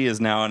and Morty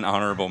is now an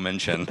honorable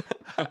mention.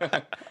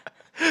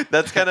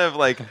 That's kind of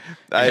like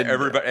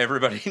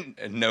Everybody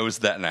knows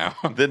that now.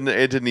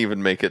 it didn't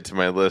even make it to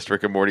my list,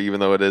 Rick and Morty, even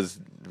though it is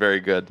very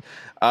good.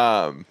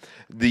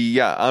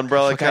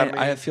 Umbrella Academy.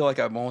 I feel like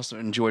I've almost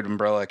enjoyed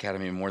Umbrella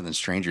Academy more than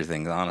Stranger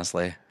Things,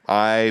 honestly.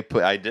 I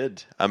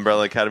did.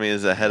 Umbrella Academy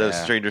is ahead of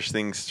Yeah. Stranger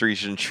Things 3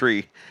 and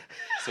Tree.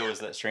 So is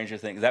that Stranger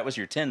Things? That was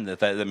your 10.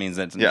 That means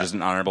that's Yeah. just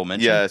an honorable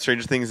mention? Yeah,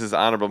 Stranger Things is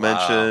honorable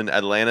mention.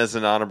 Atlanta's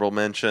an honorable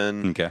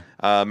mention. Okay.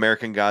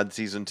 American God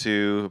season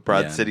 2,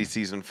 Broad Yeah. City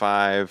season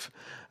 5.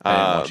 I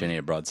didn't watch any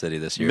of Broad City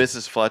this year.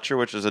 Mrs. Fletcher,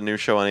 which is a new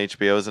show on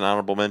HBO, is an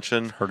honorable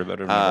mention. Heard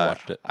about it, never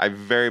watched it. I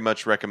very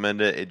much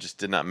recommend it. It just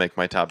did not make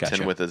my top 10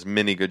 Gotcha. with as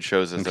many good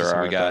shows as there So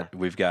are.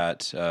 we've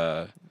got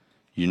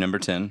you number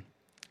 10.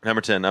 Number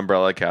 10,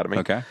 Umbrella Academy.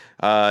 Okay.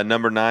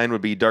 Number 9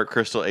 would be Dark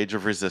Crystal: Age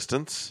of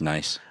Resistance.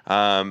 Nice.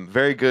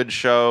 Very good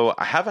show.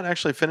 I haven't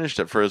actually finished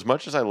it for as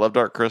much as I love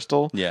Dark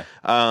Crystal. Yeah.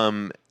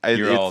 You're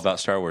You're all about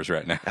Star Wars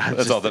right now.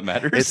 That's all that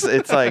matters.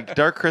 It's like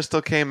Dark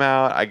Crystal came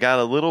out. I got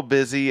a little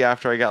busy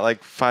after I got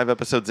like 5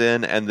 episodes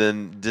in, and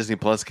then Disney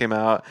Plus came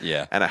out.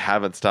 Yeah. And I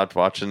haven't stopped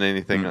watching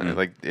anything.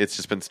 Like it's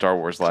just been Star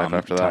Wars life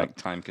after that.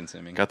 Time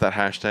consuming. Got that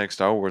hashtag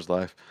Star Wars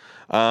life.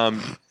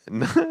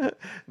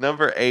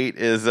 Number 8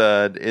 is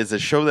a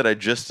show that I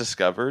just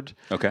discovered.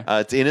 Okay.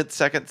 It's in its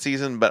 2nd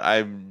season, but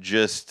I'm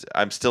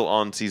still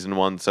on season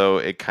 1, so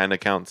it kind of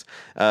counts.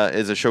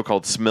 Is a show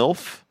called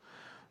Smilf,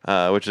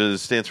 which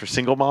stands for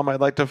Single Mom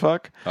I'd Like to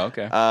Fuck.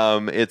 Okay.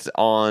 It's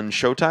on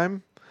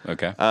Showtime.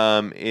 Okay.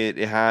 It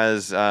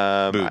has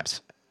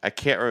Boobs. I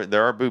can't remember.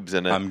 There are boobs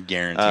in it. I'm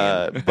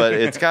guaranteeing. But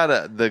it's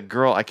got the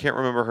girl. I can't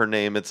remember her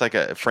name. It's like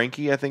a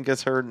Frankie, I think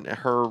is her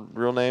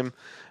real name.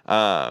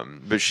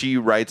 But she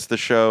writes the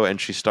show and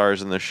she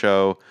stars in the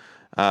show.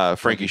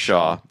 Frankie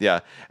Shaw. Yeah.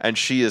 And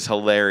she is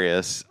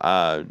hilarious.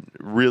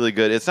 Really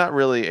good. It's not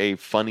really a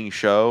funny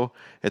show.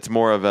 It's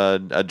more of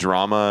a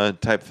drama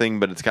type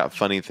thing, but it's got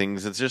funny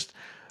things. It's just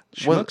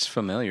She looks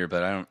familiar,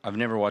 but I've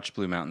never watched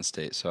Blue Mountain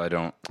State, so I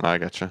don't I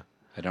gotcha.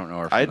 know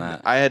her from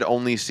that. I had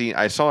only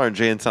I saw her in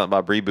Jay and Silent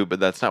Bob Reboot, but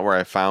that's not where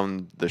I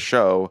found the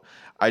show.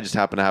 I just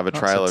happened to have a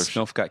trial of.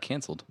 Smilf got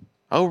canceled.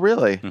 Oh,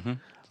 really?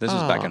 This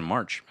was back in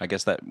March. I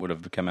guess that would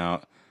have come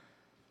out.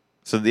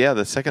 So yeah,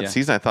 the second Yeah.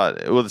 season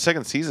the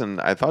second season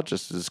I thought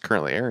just is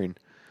currently airing,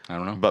 I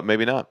don't know. but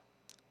maybe not.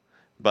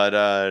 But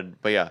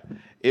yeah,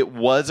 it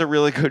was a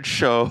really good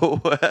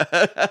show.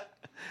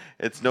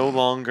 It's no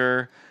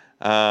longer.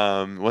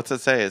 What's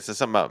it say? It says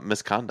something about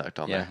misconduct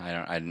on Yeah,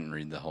 there. I didn't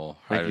read the whole.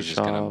 I Frankie was just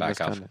Shaw, going to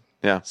back off misconduct.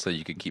 Yeah, so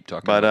you could keep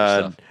talking but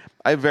about stuff.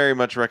 I very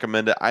much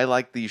recommend it. I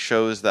like these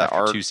shows that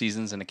After are 2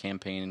 seasons in a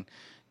campaign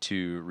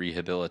to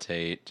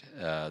rehabilitate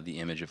the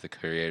image of the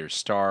creator's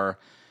star,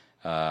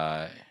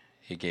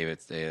 he gave it.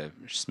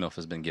 Smilf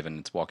has been given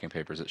its walking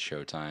papers at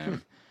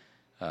Showtime.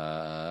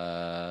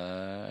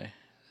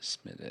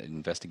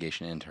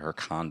 Investigation into her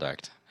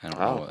conduct. I don't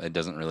know. It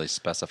doesn't really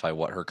specify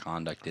what her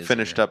conduct is.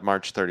 finished here. up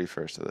March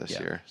 31st of this Yeah.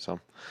 year. So,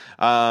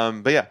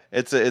 but yeah,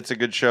 it's a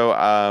good show.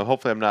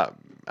 Hopefully, I'm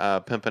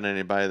not pimping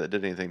anybody that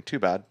did anything too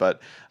bad,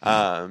 but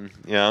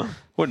you know,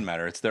 Wouldn't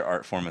matter. It's their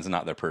art form. It's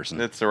not their person.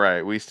 it's all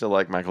right. We still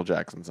like Michael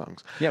Jackson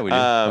songs. Yeah, we do.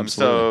 So,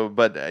 Absolutely.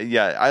 but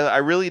yeah, I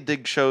really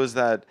dig shows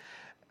that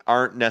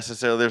aren't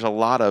necessarily. There's a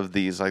lot of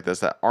these like this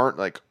that aren't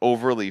like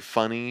overly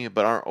funny,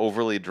 but aren't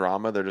overly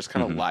drama. They're just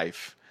kind of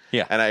life.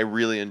 Yeah. And I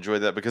really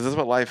enjoyed that because that's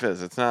what life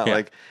is. It's not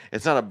like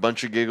it's not a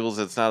bunch of giggles.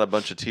 It's not a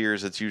bunch of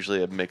tears. It's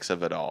usually a mix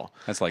of it all.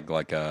 That's like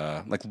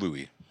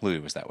Louis. Louis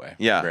was that way.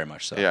 Yeah, very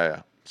much so.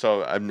 Yeah.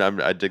 So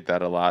I dig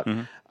that a lot.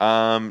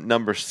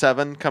 Number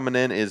 7 coming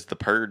in is The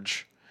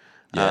Purge.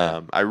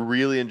 Yeah. I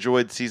really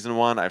enjoyed season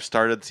 1. I've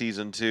started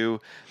season 2.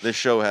 This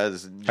show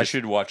has. I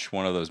should watch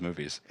one of those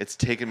movies. It's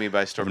taken me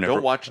by storm. I've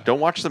never- Don't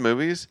watch the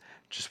movies.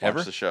 Just watch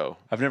Ever? the show.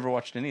 I've never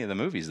watched any of the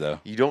movies though.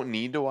 You don't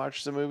need to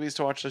watch the movies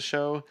to watch the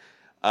show.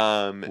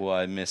 Will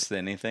I miss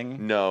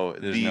anything? No,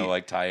 There's no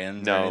like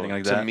tie-ins or no. anything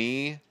like To that.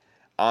 me,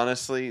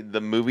 honestly, the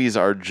movies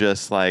are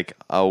just like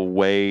a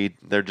way.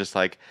 They're just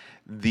like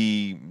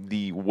the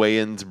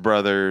Wayans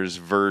brothers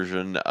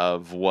version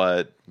of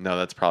what. No,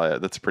 that's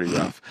pretty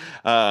rough.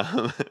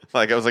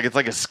 Like I was like, it's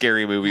like a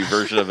scary movie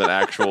version of an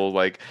actual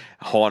like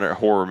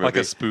horror movie, like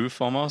a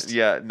spoof almost.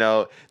 Yeah,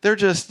 no, they're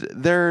just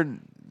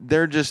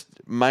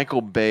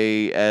Michael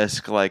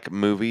Bay-esque like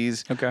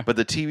movies. Okay. But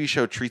the TV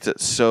show treats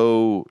it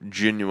so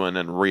genuine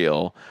and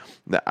real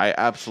that I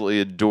absolutely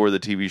adore the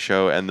TV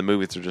show, and the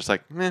movies are just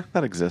like,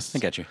 that exists. I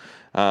get you.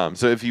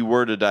 So if you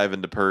were to dive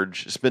into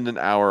Purge, spend an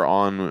hour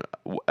on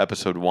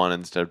episode 1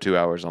 instead of 2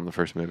 hours on the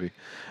first movie.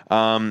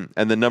 And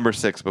then number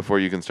 6, before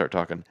you can start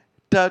talking,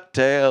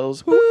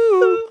 DuckTales.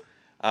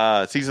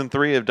 Woo! Season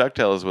 3 of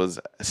DuckTales was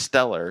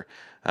stellar.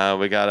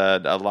 We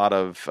got a lot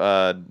of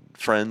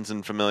friends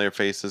and familiar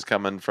faces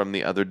coming from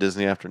the other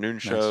Disney afternoon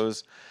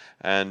shows,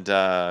 and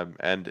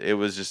it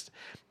was just,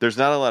 there's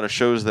not a lot of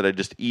shows that I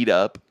just eat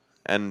up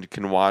and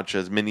can watch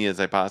as many as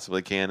I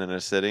possibly can in a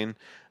sitting,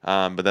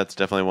 but that's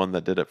definitely one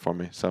that did it for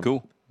me. So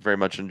Cool. Very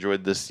much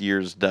enjoyed this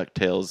year's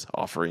DuckTales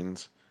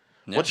offerings.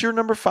 Yeah. What's your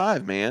number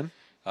 5, man?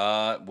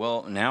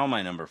 Well, now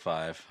my number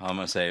 5, I'm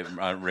gonna say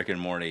Rick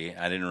and Morty.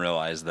 I didn't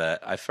realize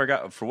that. I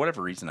forgot for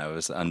whatever reason. I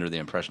was under the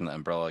impression that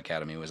Umbrella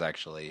Academy was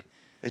actually.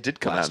 It did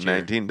come Last out in year.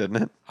 19,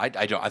 didn't it? I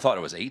don't. I thought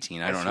it was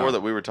 18. I don't swore know.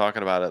 that we were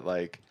talking about it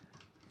like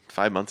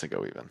 5 months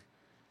ago, even.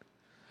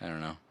 I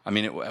don't know. I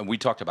mean, we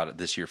talked about it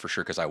this year for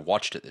sure because I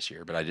watched it this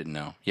year, but I didn't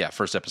know. Yeah,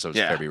 first episode's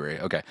February.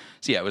 Okay,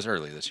 so yeah, it was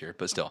early this year,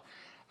 but still.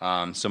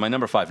 So my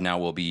number 5 now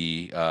will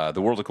be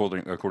The World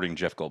According to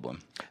Jeff Goldblum.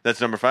 That's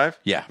number 5?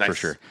 Yeah, Nice. for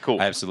sure. Cool.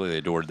 I absolutely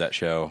adored that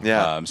show.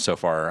 Yeah. So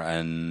far,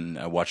 and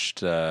I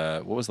watched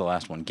what was the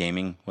last one?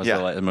 Gaming was Yeah,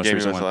 the most Gaming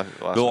recent was one.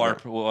 the last Bill one,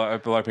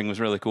 Arping was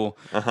really cool.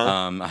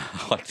 I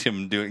liked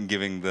him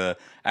giving the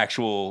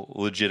actual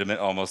legitimate,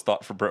 almost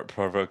thought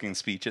provoking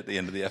speech at the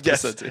end of the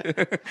episode.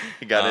 Too.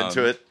 He got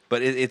into it.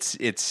 But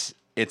it's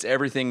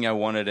everything I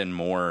wanted and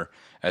more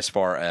as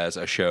far as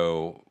a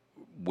show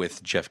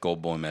with Jeff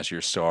Goldblum as your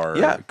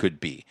star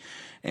could be.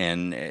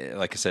 And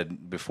like I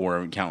said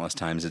before countless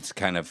times, it's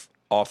kind of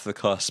off the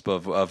cusp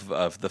of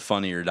the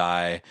Funny or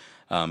Die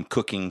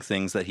cooking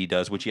things that he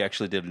does, which he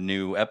actually did a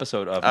new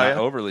episode of not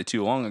overly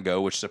too long ago,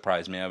 which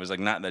surprised me. I was like,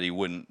 not that he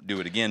wouldn't do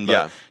it again,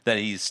 but that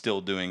he's still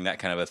doing that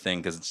kind of a thing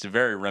because it's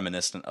very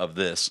reminiscent of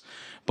this.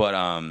 But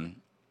I'm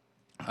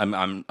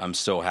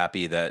so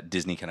happy that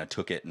Disney kind of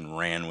took it and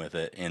ran with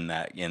it in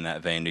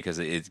that vein because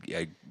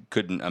I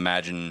couldn't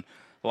imagine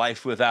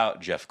life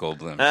without Jeff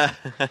Goldblum.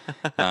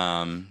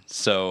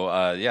 So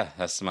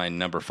that's my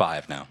number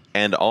 5 now.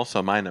 And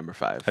also my number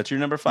 5. That's your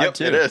number 5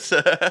 too. It is.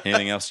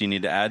 Anything else you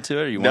need to add to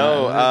it? Or you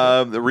No,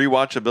 want the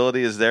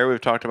rewatchability is there.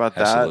 We've talked about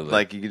that. Absolutely.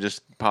 Like you can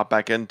just pop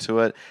back into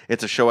it.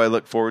 It's a show I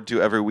look forward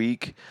to every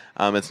week.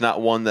 It's not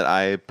one that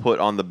I put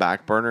on the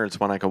back burner. It's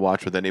one I can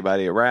watch with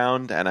anybody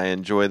around, and I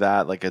enjoy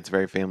that. Like it's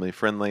very family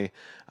friendly.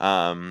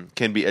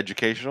 Can be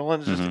educational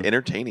and just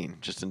entertaining,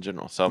 just in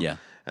general. So Yeah.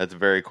 that's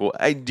very cool.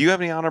 Hey, do you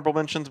have any honorable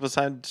mentions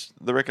besides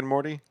the Rick and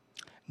Morty?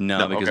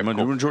 No, because okay, the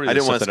cool. majority I of the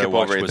didn't wanna stuff that I skip over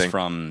watched was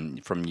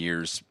anything. from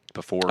years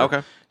before.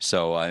 Okay.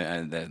 So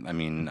I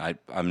mean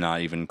I'm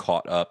not even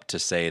caught up to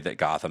say that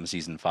Gotham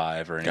season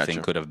 5 or anything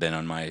Gotcha. could have been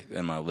on my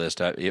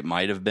list. It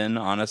might have been,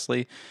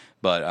 honestly,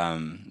 but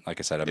like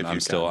I said,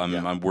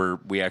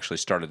 we actually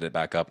started it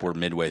back up. We're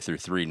midway through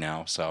 3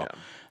 now, so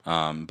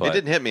but It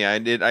didn't hit me.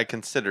 I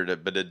considered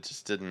it, but it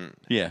just didn't.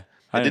 yeah,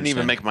 I didn't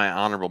even understand. make my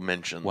honorable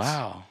mentions.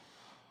 Wow.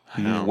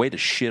 know. Way to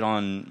shit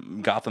on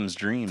Gotham's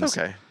dreams. It's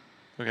okay.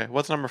 Okay.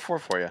 What's number 4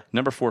 for you?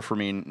 Number 4 for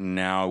me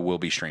now will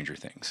be Stranger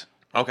Things.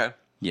 Okay.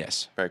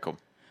 Yes. Very cool.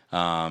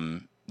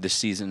 This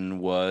season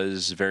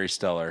was very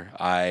stellar.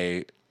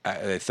 I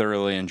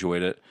thoroughly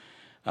enjoyed it.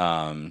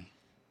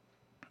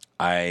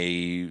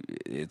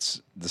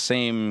 It's the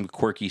same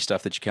quirky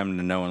stuff that you come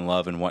to know and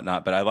love and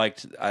whatnot, but I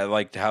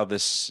liked how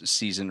this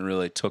season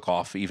really took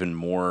off even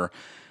more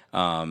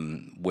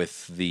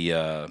with the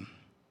I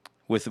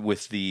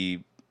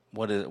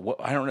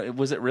don't know,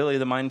 was it really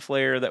the Mind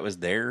Flayer that was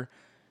there?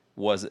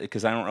 Was it,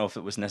 because I don't know if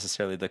it was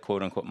necessarily the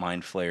quote unquote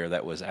Mind Flayer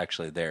that was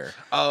actually there.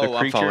 Oh, the I'm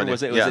creature following you.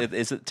 was it? Yeah.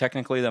 Is it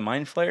technically the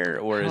Mind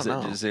Flayer, or is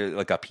don't know. it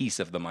like a piece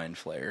of the Mind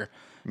Flayer?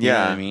 You know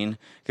Yeah. what I mean?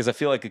 Because I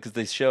feel like because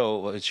they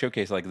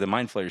showcase like the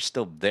Mind Flayer is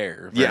still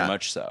there, very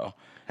much so,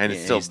 And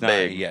it's still he's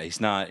big.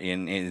 Not,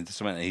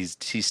 he's not he's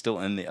still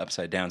in the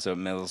Upside Down, so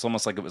it's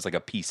almost like it was like a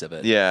piece of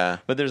it. Yeah.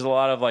 But there's a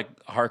lot of like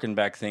harken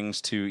back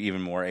things to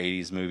even more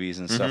 80s movies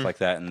and stuff like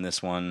that in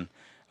this one.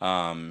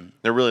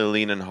 They're really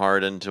leaning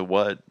hard into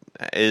what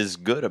is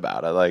good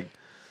about it. Like,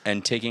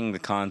 and taking the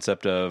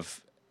concept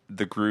of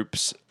the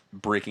groups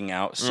breaking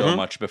out so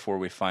much before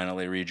we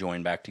finally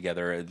rejoin back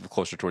together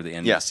closer toward the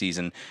end of the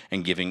season,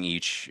 and giving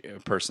each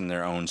person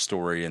their own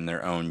story and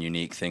their own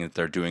unique thing that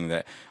they're doing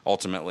that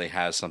ultimately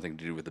has something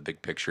to do with the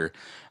big picture.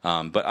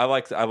 But I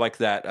like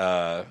that.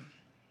 I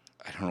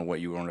don't know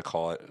what you want to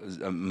call it,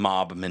 a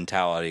mob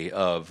mentality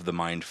of the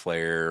Mind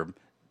Flayer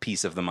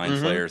piece of the Mind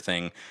Flayer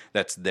thing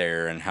that's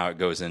there, and how it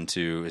goes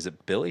into, is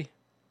it Billy?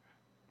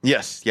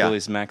 yes, yeah,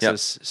 Billy's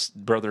Max's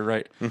brother,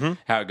 right? Mm-hmm.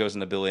 How it goes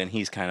into Billy, and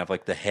he's kind of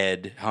like the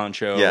head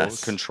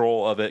honcho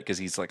control of it, because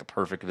he's like a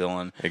perfect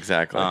villain,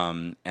 exactly.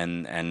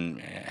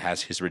 And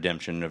has his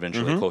redemption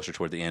eventually closer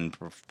toward the end,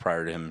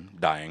 prior to him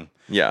dying.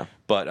 Yeah,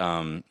 but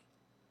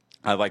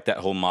I like that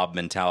whole mob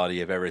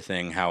mentality of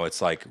everything. How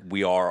it's like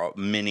we are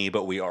many,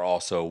 but we are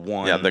also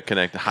one. Yeah, the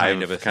connect hive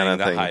kind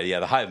of thing.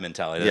 The hive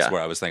mentality. That's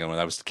where I was thinking when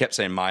I kept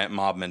saying my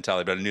mob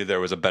mentality, but I knew there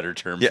was a better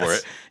term for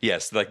it.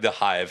 Yes, like the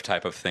hive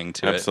type of thing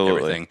to it.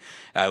 Everything.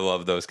 I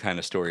love those kind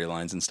of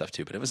storylines and stuff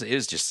too. But it was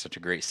just such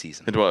a great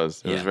season. It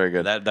was. It was very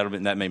good.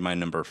 That made my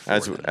number 4.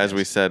 As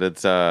we said,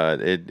 it's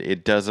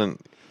it doesn't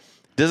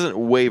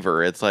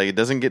waver. It's like it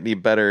doesn't get any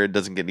better, it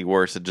doesn't get any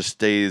worse. It just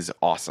stays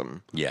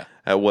awesome. Yeah.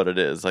 At what it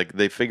is. Like,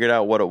 they figured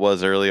out what it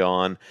was early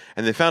on,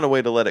 and they found a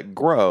way to let it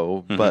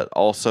grow, but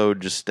also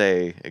just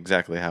stay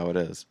exactly how it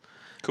is.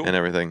 Cool. And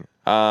everything.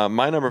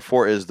 My number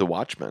 4 is The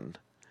Watchmen.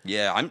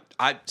 Yeah,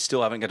 I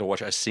still haven't got to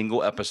watch a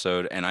single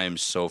episode, and I am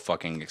so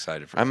fucking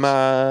excited for this.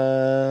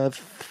 I'm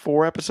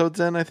 4 episodes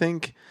in, I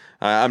think.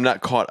 I'm not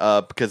caught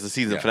up because the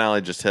season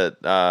finale just hit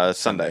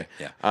Sunday.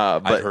 Yeah,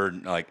 but I've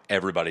heard like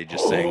everybody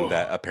just saying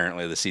that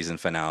apparently the season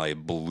finale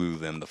blew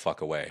them the fuck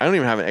away. I don't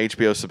even have an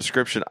HBO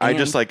subscription. I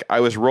just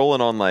I was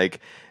rolling on like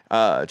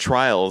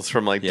trials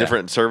from like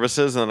different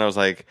services, and then I was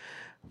like,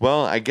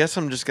 well, I guess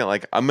I'm just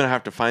gonna I'm gonna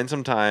have to find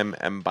some time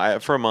and buy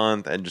it for a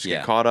month and just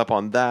get caught up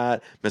on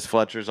that. Miss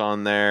Fletcher's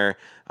on there.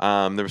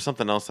 There was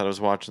something else that I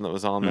was watching that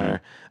was on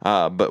there.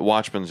 But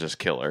Watchmen's just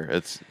killer.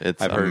 It's I've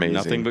amazing. heard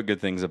nothing but good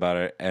things about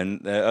it.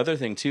 And the other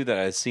thing too that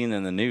I've seen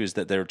in the news,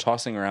 that they were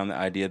tossing around the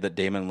idea that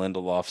Damon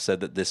Lindelof said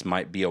that this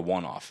might be a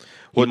one-off.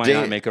 He might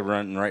not make a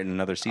run right in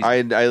another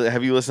season. I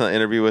have you listened to the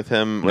interview with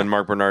him when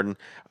Mark Bernardin?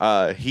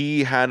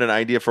 He had an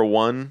idea for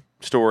one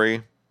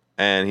story.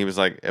 And he was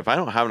like, if I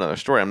don't have another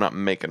story, I'm not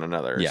making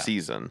another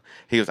season.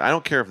 He goes, I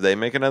don't care if they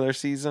make another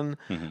season,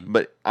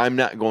 but I'm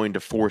not going to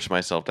force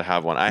myself to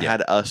have one. I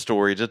had a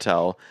story to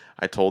tell.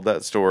 I told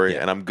that story,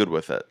 and I'm good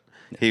with it.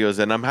 He goes,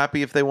 and I'm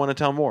happy if they want to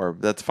tell more.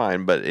 That's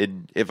fine. But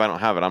if I don't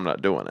have it, I'm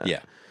not doing it. Yeah.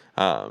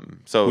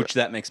 So which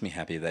that makes me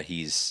happy that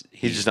he's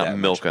just not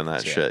milking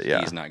that shit.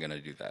 Yeah, he's not going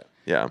to do that.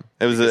 Yeah,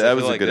 that was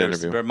a good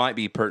interview. There might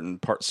be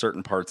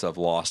certain parts of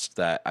Lost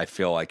that I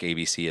feel like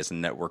ABC as a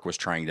network was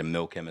trying to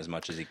milk him as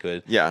much as he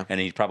could. Yeah, and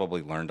he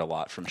probably learned a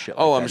lot from shit.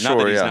 Oh, like I'm that. sure.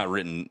 Not that he's not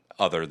written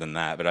other than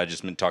that, but I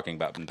just been talking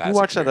about in past. You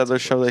watched that other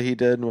show that he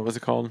did? What was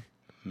it called?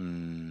 I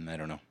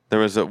don't know. There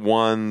was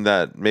one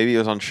that maybe it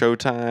was on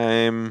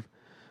Showtime,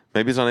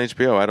 maybe it's on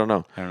HBO. I don't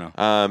know.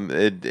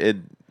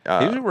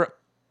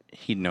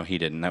 He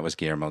didn't. That was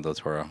Guillermo del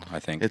Toro, I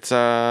think. It's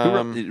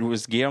it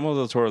was Guillermo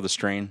del Toro, The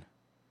Strain.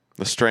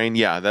 The Strain,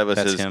 yeah,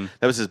 that's him.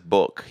 That was his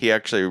book. He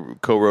actually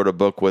co-wrote a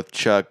book with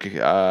Chuck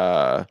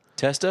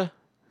Testa,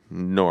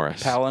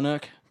 Norris,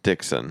 Palahniuk,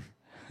 Dixon,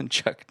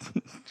 Chuck.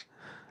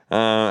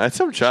 And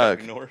some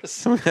Chuck Norris,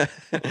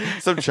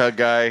 some Chuck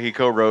guy. He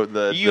co-wrote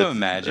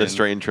the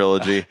Strain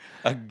trilogy.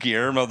 A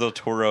Guillermo del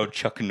Toro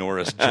Chuck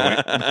Norris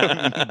joint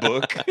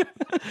book.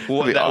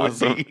 What that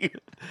awesome. Would be.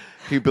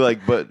 He'd be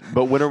like, but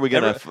when are we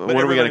gonna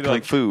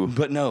kung fu?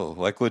 But no,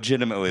 like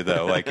legitimately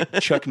though, like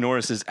Chuck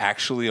Norris is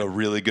actually a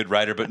really good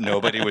writer, but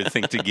nobody would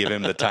think to give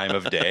him the time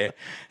of day.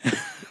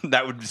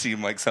 That would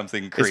seem like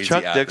something crazy. Is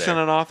Chuck out Dixon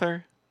there. an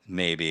author?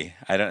 Maybe.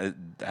 I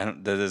don't.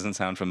 That doesn't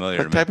sound familiar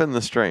to me. Type in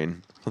The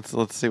Strain.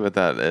 Let's see what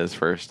that is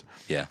first.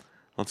 Yeah.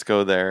 Let's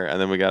go there,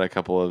 and then we got a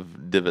couple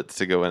of divots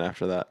to go in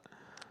after that.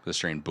 The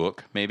Strain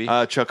book, maybe.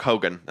 Chuck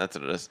Hogan. That's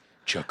what it is.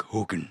 Chuck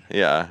Hogan.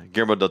 Yeah,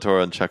 Guillermo del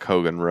Toro and Chuck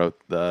Hogan wrote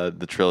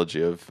the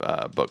trilogy of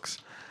books,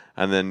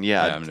 and then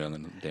I'm doing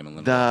the Damon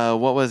Lindelof.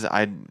 What was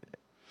that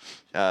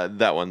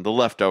one, The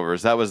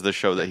Leftovers. That was the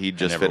show that he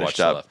just finished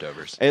up. The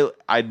Leftovers.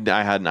 I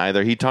hadn't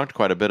either. He talked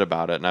quite a bit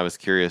about it, and I was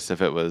curious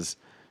if it was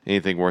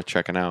anything worth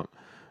checking out.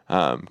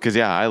 Because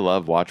I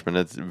love Watchmen.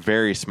 It's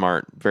very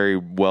smart, very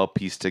well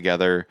pieced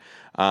together.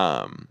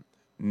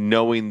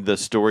 Knowing the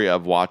story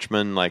of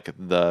Watchmen, like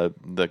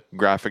the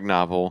graphic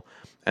novel,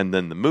 and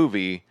then the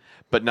movie.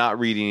 But not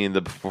reading the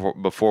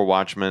before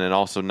Watchmen, and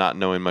also not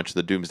knowing much of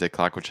the Doomsday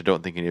Clock, which I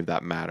don't think any of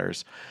that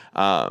matters.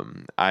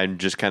 I'm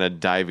just kind of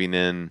diving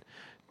in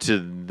to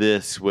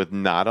this with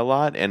not a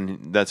lot,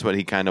 and that's what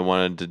he kind of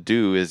wanted to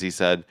do. Is he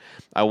said,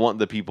 I want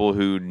the people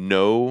who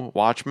know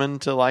Watchmen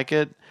to like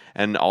it,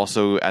 and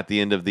also at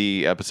the end of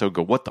the episode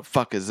go, what the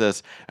fuck is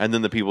this? And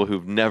then the people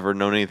who've never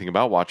known anything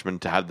about Watchmen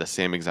to have the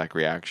same exact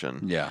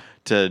reaction. Yeah,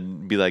 to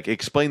be like,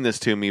 explain this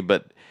to me,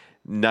 but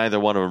neither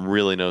one of them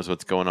really knows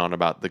what's going on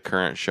about the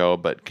current show,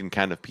 but can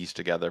kind of piece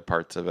together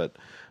parts of it.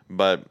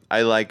 But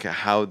I like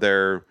how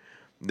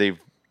they've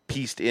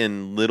pieced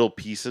in little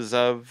pieces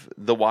of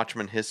the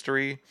Watchmen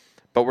history,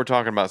 but we're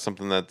talking about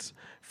something that's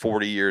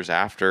 40 years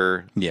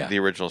after the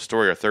original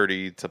story, or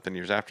 30 something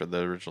years after the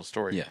original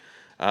story.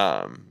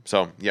 Yeah.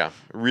 So yeah,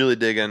 really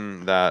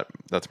digging that.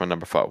 That's my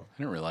number 4. I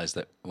didn't realize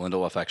that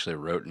Lindelof actually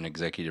wrote and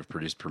executive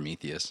produced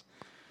Prometheus.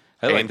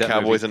 And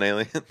Cowboys and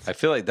Aliens. I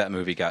feel like that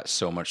movie got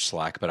so much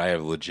slack, but I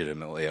have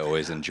legitimately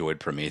always enjoyed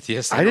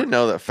Prometheus. I didn't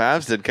know that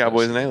Favs did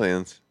Cowboys and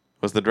Aliens.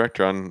 Was the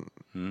director on?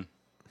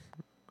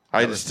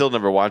 I still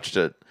never watched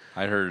it.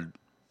 I heard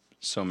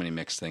so many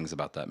mixed things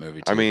about that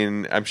movie, too. I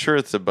mean, I'm sure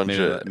it's a bunch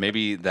of...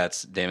 Maybe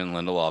that's Damon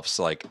Lindelof's,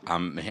 like,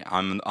 I'm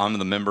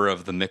the member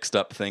of the mixed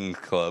up thing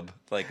club.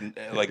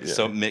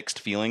 So mixed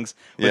feelings.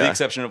 With the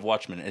exception of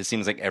Watchmen. It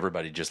seems like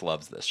everybody just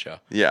loves this show.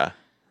 Yeah.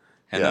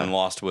 And then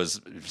Lost was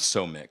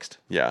so mixed.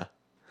 Yeah.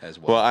 As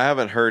well. Well, I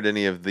haven't heard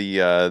any of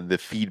the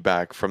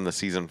feedback from the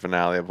season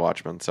finale of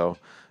Watchmen, so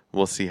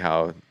we'll see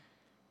how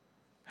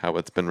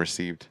it's been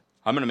received.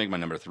 I'm going to make my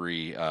number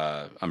 3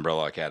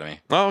 Umbrella Academy.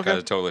 Oh, okay. I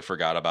totally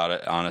forgot about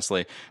it,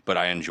 honestly, but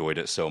I enjoyed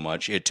it so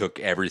much. It took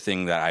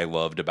everything that I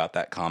loved about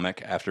that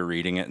comic after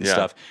reading it and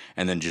stuff,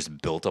 and then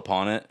just built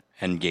upon it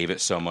and gave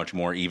it so much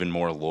more, even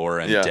more lore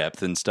and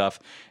depth and stuff.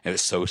 It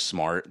was so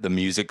smart. The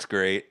music's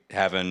great,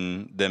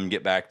 having them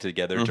get back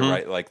together to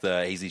write like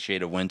the Hazy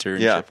Shade of Winter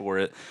and shit for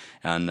it.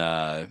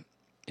 And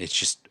it's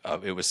just,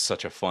 it was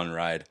such a fun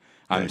ride.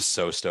 I'm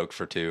so stoked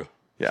for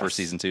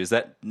season 2. Is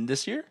that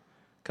this year?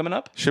 Coming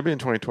up? Should be in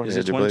 2020. Is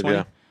it 2020?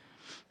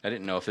 I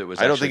didn't know if it was.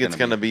 I don't think it's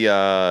going to be.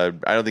 I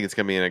don't think it's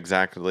going to be in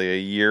exactly a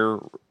year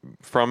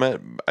from it.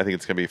 I think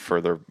it's going to be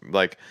further,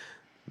 like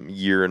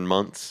year and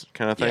months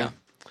kind of thing. Yeah.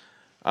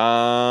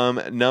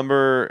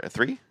 Number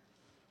 3.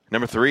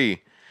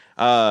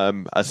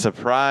 A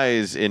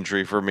surprise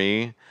entry for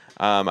me.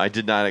 I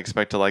did not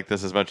expect to like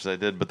this as much as I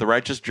did, but the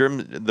Righteous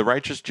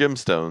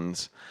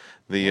Gemstones.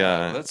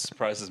 That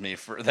surprises me.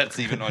 That's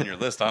even on your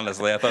list.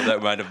 Honestly, I thought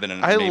that might have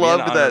been. I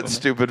loved that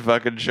stupid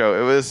fucking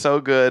show. It was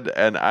so good,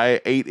 and I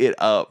ate it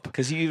up.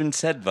 Because you even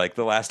said, like,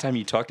 the last time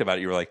you talked about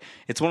it, you were like,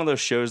 "It's one of those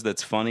shows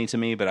that's funny to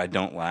me, but I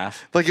don't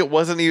laugh." Like it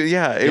wasn't even.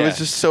 Yeah, it was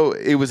just so.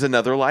 It was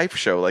another life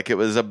show. Like it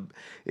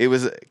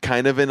was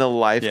kind of in a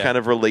life, kind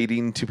of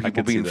relating to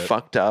people being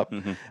fucked up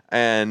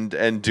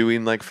and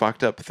doing like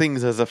fucked up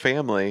things as a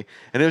family,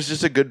 and it was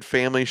just a good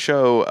family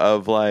show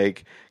of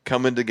like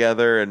coming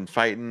together and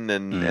fighting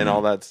and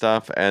all that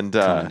stuff. And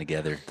coming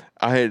together.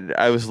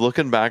 I was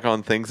looking back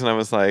on things and I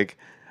was like,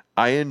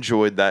 I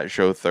enjoyed that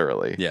show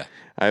thoroughly. Yeah.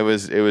 It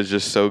was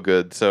just so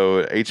good.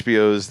 So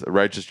HBO's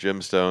Righteous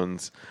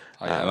Gemstones.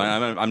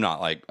 I'm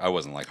not like, I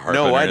wasn't like hard.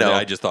 No, I know.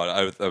 I just thought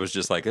I was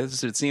just like,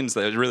 it seems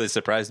that it really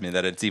surprised me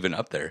that it's even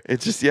up there.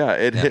 It's just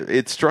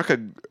it struck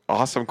an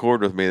awesome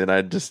chord with me that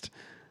I just.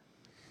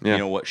 Yeah. You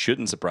know what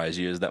shouldn't surprise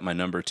you is that my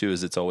number 2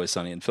 is It's Always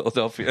Sunny in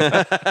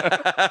Philadelphia.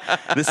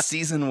 This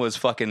season was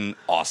fucking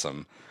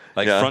awesome.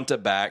 Like front to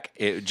back,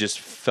 it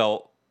just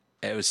felt,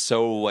 it was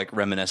so like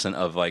reminiscent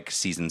of like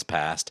seasons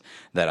past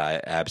that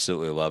I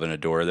absolutely love and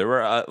adore. There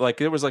were an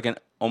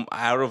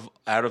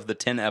out of the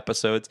 10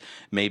 episodes,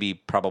 maybe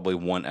probably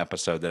one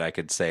episode that I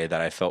could say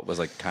that I felt was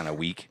like kind of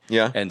weak.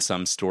 Yeah. And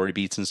some story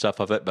beats and stuff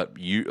of it, but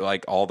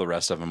all the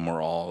rest of them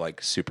were all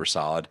like super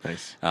solid.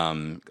 Nice.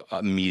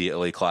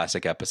 Immediately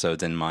classic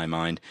episodes in my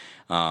mind.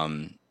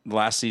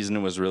 Last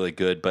season was really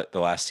good, but the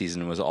last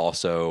season was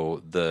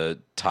also the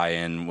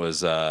tie-in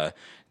was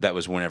that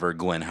was whenever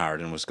Glenn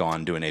Howerton was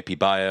gone doing AP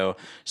Bio.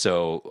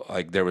 So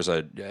like there was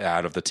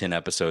out of the 10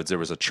 episodes, there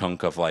was a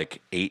chunk of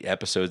like 8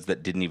 episodes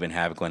that didn't even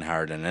have Glenn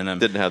Howerton in them.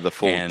 Didn't have the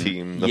full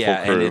team, the full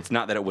crew. And it's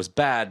not that it was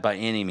bad by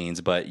any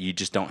means, but you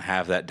just don't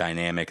have that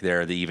dynamic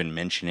there. They even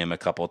mention him a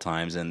couple of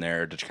times in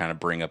there to kind of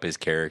bring up his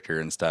character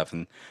and stuff.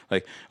 And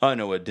like, oh, I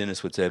know what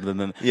Dennis would say,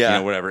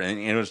 whatever. And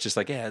it was just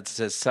like, it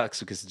sucks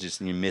because it's just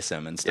you miss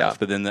him and stuff. Yeah.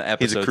 But then the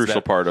episodes, he's a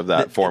crucial part of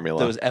that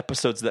formula. Those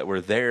episodes that were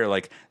there,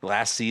 like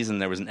last season,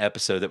 there was an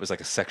episode that was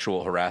like a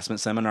sexual harassment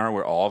seminar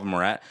where all of them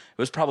were at.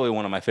 It was probably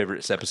one of my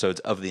favorite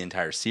episodes of the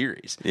entire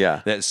series.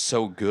 Yeah, that's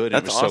so good.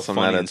 That's it was awesome,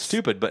 so funny and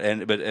stupid, but I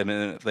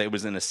mean, it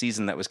was in a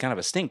season that was kind of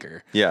a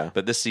stinker. Yeah,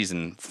 but this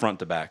season, front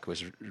to back,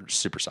 was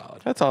super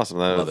solid. That's awesome.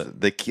 Love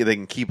it. They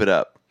can keep it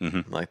up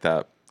like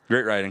that.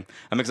 Great writing.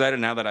 I'm excited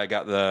now that I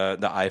got the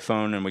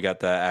iPhone and we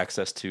got the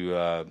access to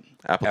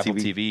Apple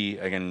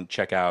TV. I can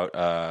check out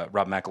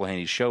Rob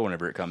McElhenney's show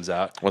whenever it comes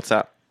out. What's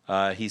that?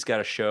 He's got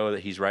a show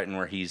that he's writing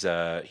where he's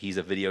a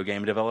video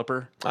game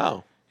developer.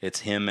 Oh.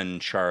 It's him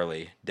and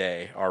Charlie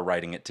Day are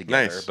writing it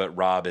together, nice. But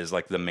Rob is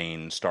like the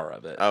main star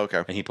of it. Oh,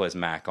 okay. And he plays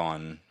Mac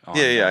on I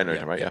know what you're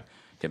talking about, yeah.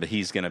 Okay, but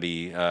he's going to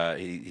be,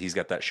 he's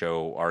got that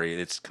show already.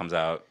 It comes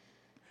out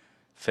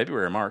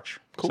February or March,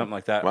 something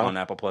like that on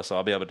Apple Plus. So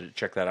I'll be able to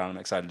check that out. I'm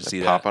excited to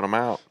see that. Popping them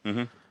out.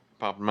 Mm-hmm.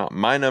 Popping them out.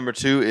 My number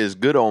 2 is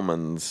Good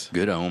Omens.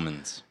 Good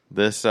Omens.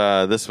 This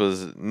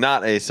was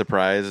not a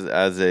surprise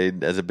as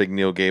a big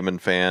Neil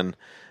Gaiman fan.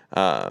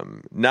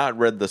 Not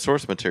read the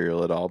source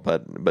material at all,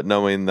 but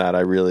knowing that I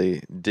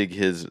really dig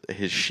his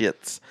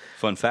shits.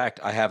 Fun fact: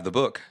 I have the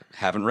book.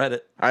 Haven't read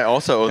it. I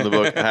also own the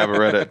book. I haven't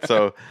read it.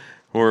 So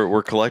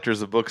we're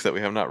collectors of books that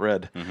we have not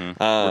read.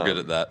 We're good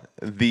at that.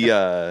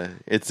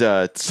 It's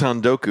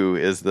Sandoku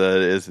is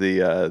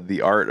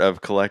the art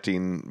of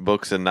collecting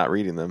books and not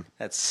reading them.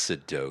 That's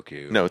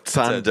Sudoku. No,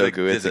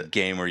 Sandoku. It's a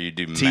game where you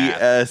do math.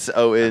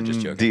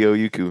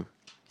 Tsondouku.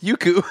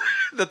 Yuku.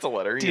 That's a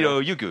letter.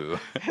 Tito Yuku.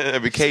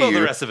 It'd be Spell the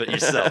KU. rest of it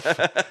yourself.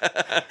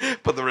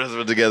 Put the rest of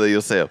it together,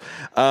 you'll see it.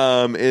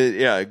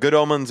 Good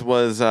Omens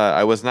was.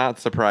 I was not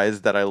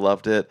surprised that I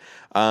loved it.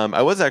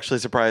 I was actually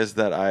surprised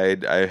that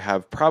I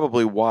have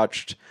probably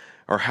watched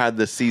or had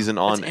this season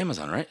on It's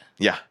Amazon, right?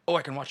 Yeah. Oh,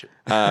 I can watch it.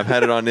 I've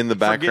had it on in the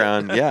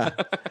background. Yeah,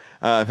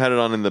 I've had it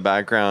on in the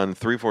background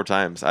 3-4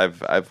 times.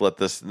 I've let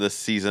this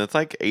season. It's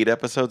like 8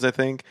 episodes, I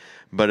think.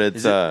 But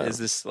it's Is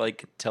this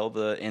like tell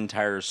the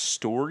entire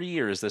story,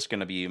 or is this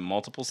going to be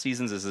multiple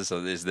seasons? Is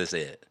this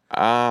it?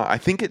 I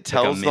think it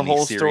tells the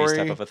whole story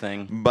type of a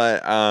thing.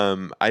 But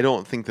I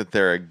don't think that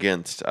they're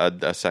against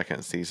a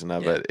second season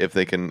of it if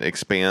they can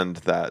expand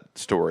that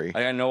story.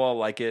 I know I'll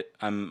like it.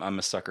 I'm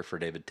a sucker for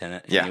David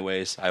Tennant. Yeah.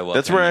 Anyways, I love.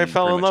 That's him where I in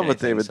fell pretty in much love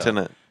with anything, David so.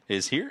 Tennant.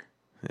 Is here?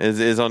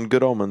 Is on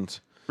Good Omens.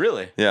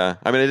 Really? Yeah.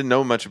 I mean, I didn't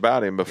know much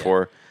about him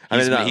before.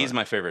 Yeah. He's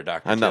my favorite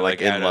Doctor. I'm too. not like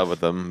in out love of,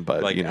 with him,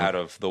 but like you know. out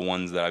of the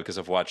ones that because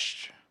I've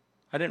watched,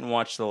 I didn't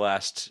watch the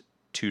last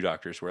 2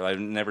 Doctors. Where I've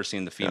never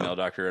seen the female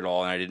Doctor at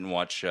all, and I didn't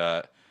watch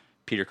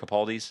Peter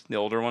Capaldi's, the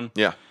older one.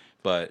 Yeah.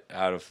 But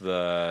out of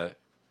the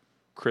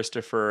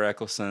Christopher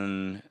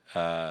Eccleston,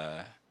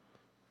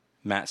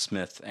 Matt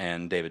Smith,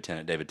 and David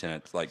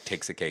Tennant like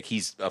takes the cake.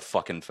 He's a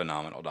fucking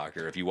phenomenal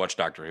Doctor. If you watch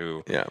Doctor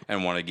Who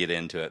and want to get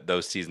into it,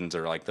 those seasons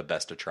are like the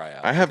best to try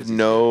out. I have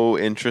no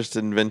interest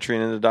in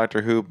venturing into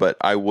Doctor Who, but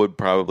I would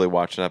probably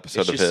watch an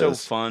episode It's of just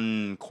his. so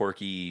fun,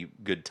 quirky,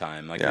 good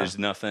time. Like there's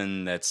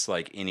nothing that's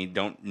like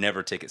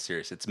never take it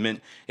serious. It's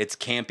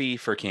campy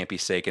for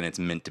campy's sake, and it's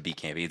meant to be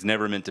campy. It's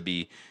never meant to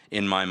be,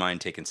 in my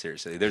mind, taken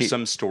seriously. There's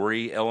some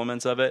story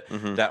elements of it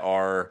that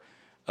are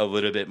a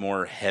little bit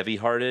more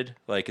heavy-hearted.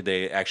 Like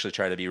they actually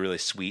try to be really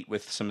sweet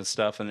with some of the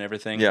stuff and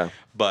everything. Yeah.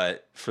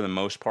 But for the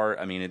most part,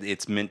 I mean,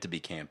 it's meant to be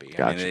campy.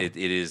 Gotcha. I mean, it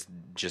is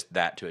just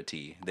that to a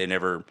T. They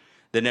never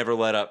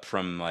let up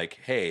from like,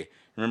 hey,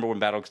 remember when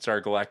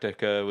Battlestar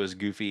Galactica was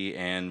goofy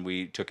and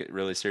we took it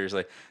really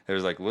seriously? It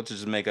was like, let's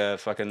just make a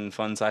fucking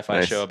fun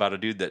sci-fi show about a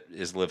dude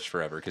that lives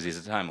forever because he's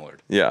a Time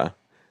Lord. Yeah.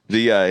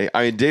 I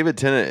mean, David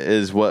Tennant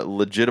is what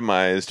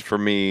legitimized for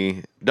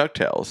me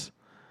DuckTales.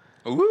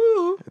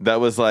 Ooh. That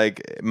was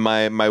like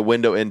my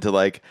window into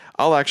like,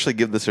 I'll actually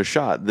give this a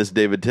shot. This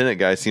David Tennant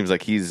guy seems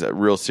like he's a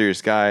real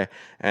serious guy,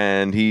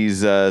 and he's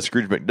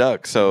Scrooge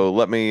McDuck. So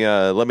let me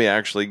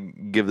actually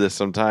give this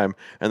some time,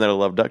 and then I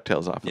love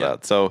DuckTales off of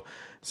that.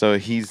 So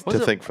he's to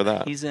thank for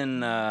that. He's in.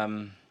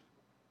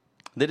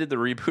 They did the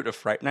reboot of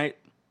Fright Night.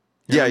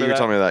 Yeah, you were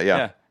telling me that.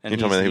 Yeah. And you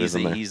told me that he was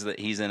in there.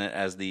 He's in it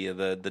as the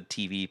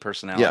TV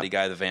personality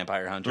guy, the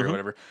vampire hunter or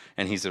whatever,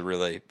 and he's a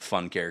really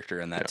fun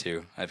character in that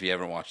too. If you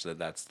haven't watched it,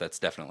 that's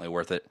definitely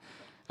worth it.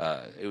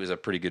 It was a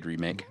pretty good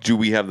remake. Do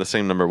we have the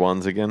same number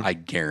ones again? I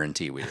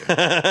guarantee we do.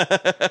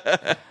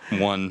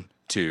 1,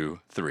 2,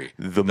 3.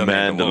 The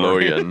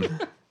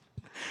Mandalorian.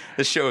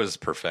 This show is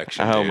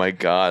perfection. Oh dude. my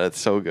god, it's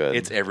so good.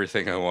 It's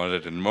everything I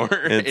wanted and more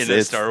in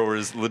a Star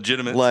Wars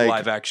legitimate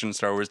live action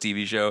Star Wars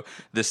TV show.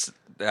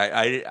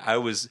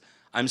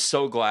 I'm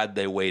so glad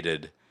they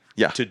waited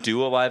to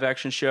do a live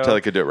action show until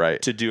they could do it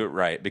right. To do it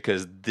right,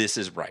 because this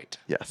is right.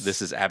 Yes.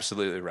 This is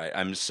absolutely right.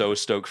 I'm so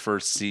stoked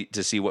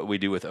to see what we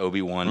do with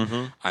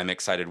Obi-Wan. I'm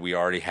excited. We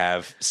already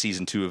have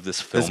season 2 of this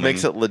filming. This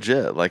makes it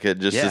legit. Like it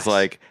just is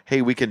like,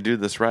 hey, we can do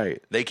this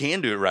right. They can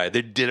do it right.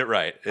 They did it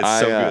right. It's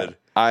so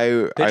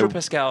good. Pedro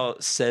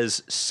Pascal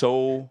says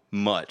so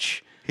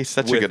much. He's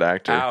such a good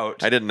actor. I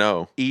didn't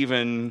know.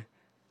 Even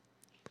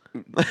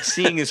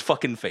seeing his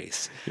fucking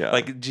face,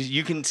 like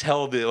you can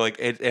tell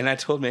and I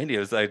told Mandy, I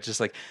was like,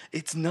 just like,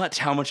 it's nuts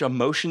how much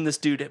emotion this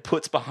dude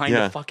puts behind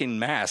a fucking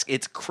mask.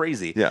 It's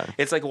crazy. Yeah,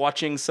 it's like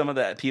watching some of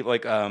that people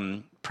like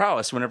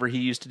Prowse whenever he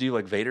used to do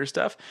like Vader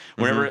stuff.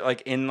 Whenever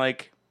like in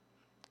like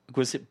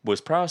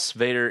was Prowse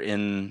Vader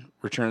in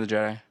Return of the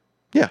Jedi?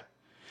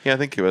 Yeah, I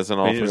think he was in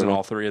all. He was in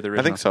all 3 of the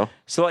originals. I think so.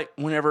 So like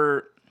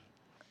whenever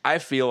I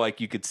feel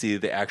like you could see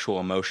the actual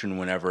emotion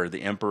whenever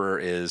the Emperor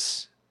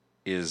is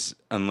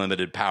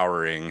unlimited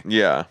powering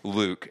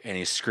Luke, and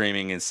he's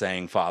screaming and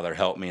saying, "Father,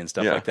 help me," and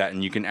stuff like that,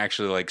 and you can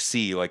actually like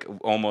see like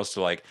almost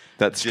like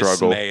that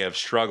struggle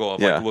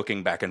of like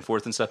looking back and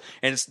forth and stuff,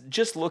 and it's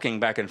just looking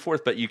back and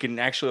forth, but you can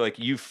actually like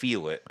you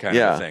feel it kind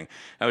of a thing.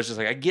 I was just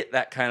like, I get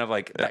that kind of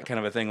like that kind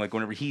of a thing, like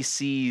whenever he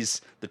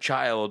sees the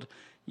child.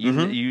 You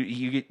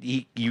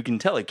can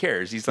tell he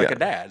cares. He's like a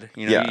dad.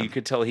 You know, you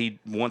could tell he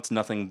wants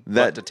nothing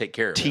but to take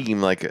care of team.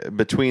 Him. Like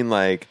between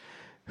like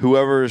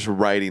whoever's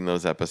writing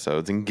those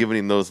episodes and giving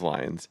him those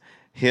lines,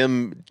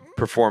 him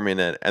performing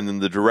it, and then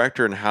the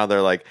director and how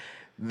they're like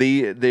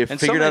They And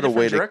figured out a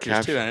way to directors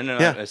capture. too. And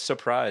I was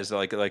surprised.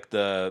 Like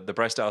the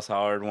Bryce Dallas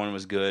Howard one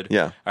was good.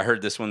 Yeah. I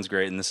heard this one's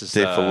great. And this is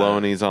Dave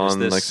Filoni's is on,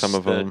 this like, some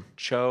of the them.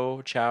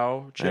 Chow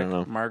chick, don't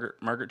know.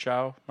 Margaret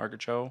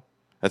Cho.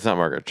 That's not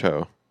Margaret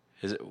Cho.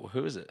 Is it?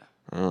 Who is it?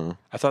 Oh.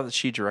 I thought that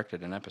she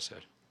directed an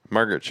episode.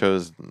 Margaret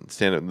Cho's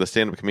the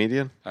stand-up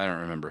comedian. I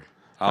don't remember.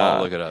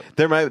 I'll look it up.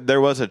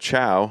 There was a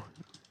Chow,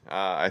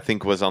 I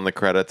think was on the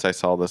credits I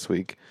saw this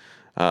week.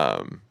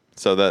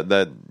 So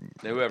that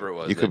Whoever it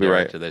was, you the be right.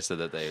 director, they said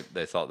that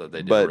they thought that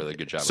they did a really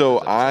good job. So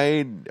with this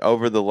episode.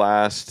 over the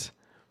last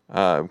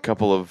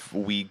couple of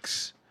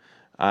weeks,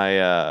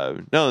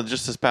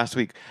 just this past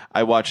week,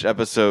 I watched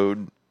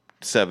episode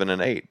 7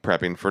 and 8,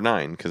 prepping for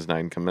 9 because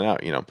 9 coming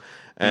out,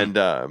 And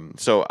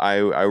so I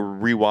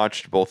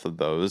rewatched both of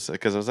those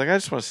because I was like, I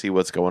just want to see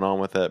what's going on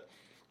with it.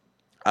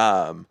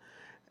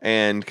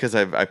 And because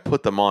I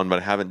put them on, but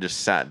I haven't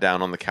just sat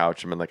down on the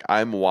couch and been like,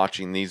 I'm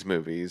watching these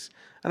movies,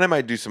 and I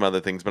might do some other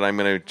things, but I'm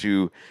going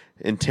to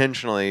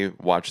intentionally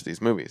watch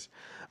these movies.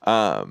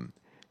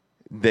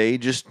 They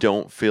just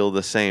don't feel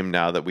the same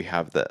now that we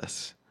have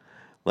this.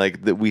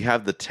 Like that, we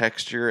have the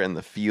texture and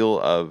the feel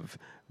of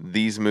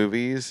these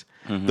movies.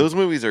 Mm-hmm. Those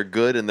movies are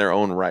good in their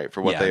own right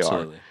for what they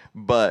absolutely. are,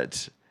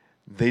 but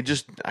they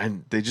just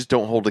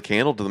don't hold a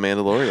candle to the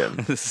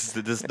Mandalorian.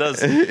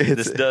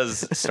 this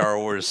does Star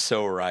Wars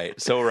so right.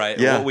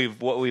 Yeah.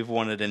 What we've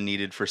wanted and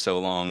needed for so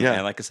long. Yeah.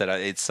 And like I said,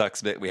 it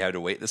sucks that we had to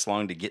wait this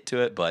long to get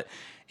to it, but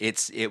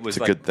it was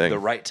a like good thing. the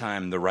right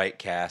time, the right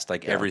cast.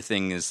 Like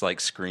everything is like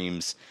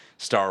screams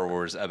Star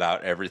Wars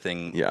about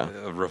everything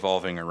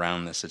revolving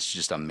around this. It's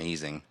just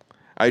amazing.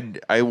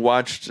 I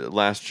watched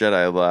Last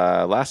Jedi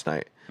last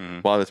night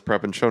while I was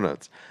prepping show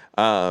notes.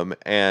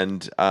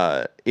 And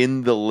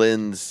in the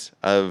lens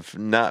of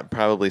not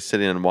probably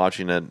sitting and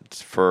watching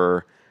it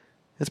for,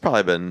 it's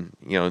probably been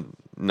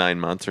 9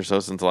 months or so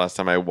since the last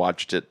time I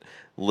watched it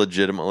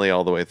legitimately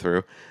all the way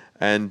through,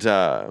 and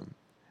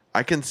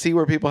I can see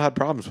where people had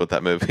problems with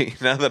that movie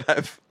now that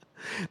I've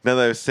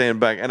stand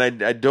back, and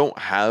I don't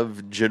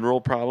have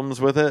general problems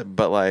with it,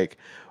 but like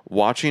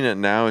watching it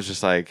now is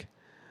just like,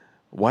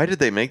 why did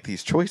they make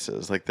these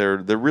choices? Like they're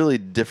really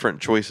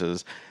different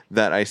choices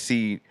that I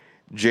see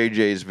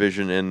JJ's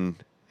vision in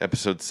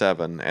episode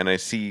 7, and I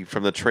see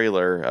from the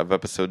trailer of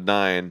episode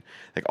 9,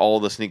 like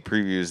all the sneak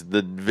previews,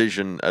 the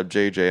vision of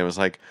JJ. I was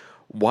like,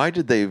 why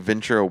did they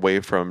venture away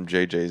from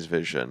JJ's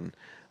vision?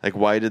 Like,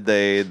 why did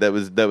they? That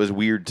was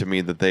weird to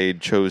me that they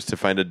chose to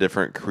find a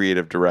different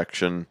creative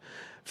direction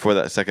for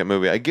that second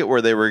movie. I get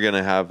where they were going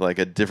to have like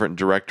a different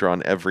director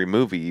on every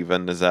movie,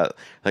 even is that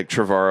like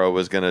Trevorrow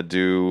was going to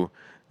do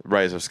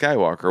Rise of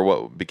Skywalker,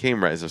 what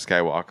became Rise of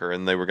Skywalker,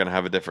 and they were going to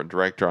have a different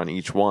director on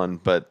each one.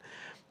 But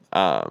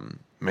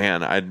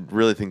man, I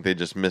really think they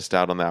just missed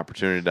out on the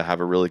opportunity to have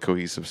a really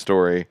cohesive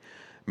story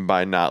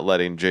by not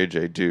letting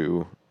JJ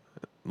do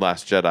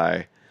Last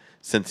Jedi,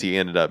 since he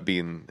ended up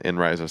being in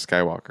Rise of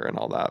Skywalker and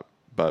all that.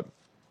 But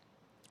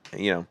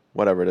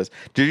whatever it is.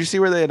 Did you see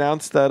where they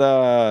announced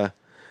that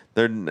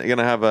they're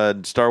gonna have a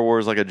Star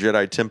Wars like a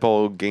Jedi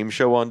Temple game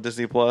show on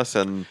Disney Plus?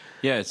 And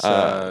yeah,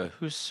 it's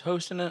who's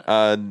hosting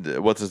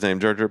it? What's his name?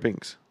 Jar Jar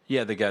Binks.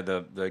 Yeah, the guy,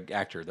 the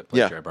actor that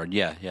plays Jar Bard.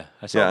 Yeah,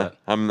 I saw that.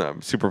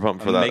 I'm super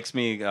pumped for that. It makes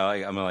me.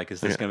 I'm like,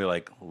 is this gonna be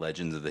like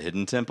Legends of the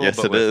Hidden Temple, Yes,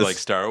 but it with is. like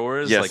Star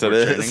Wars? Yes, like it we're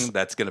is. training?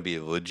 That's gonna be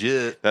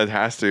legit. That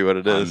has to be what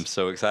it is. I'm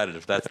so excited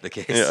if that's the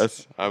case.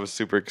 Yes, I was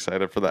super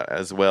excited for that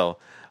as well.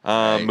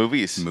 Right.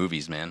 Movies,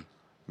 man.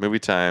 movie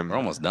time. We're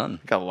almost done.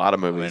 Got a lot of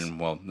movies. I mean,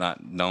 well, not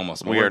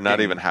almost. We are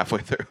not even halfway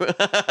through.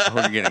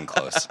 We're getting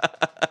close.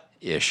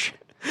 Ish.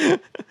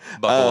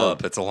 Buckle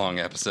up. It's a long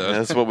episode.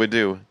 That's what we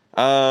do.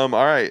 All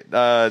right.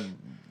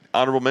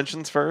 Honorable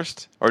mentions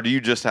first, or do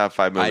you just have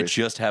 5 movies? I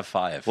just have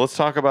 5. Let's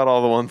talk about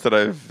all the ones that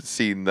I've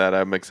seen that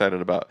I'm excited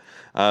about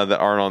that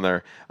aren't on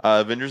there.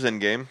 Avengers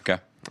Endgame. Okay.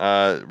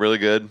 Really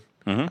good.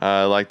 Mm-hmm.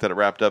 I like that it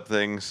wrapped up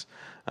things.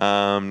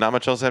 Not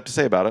much else I have to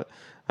say about it.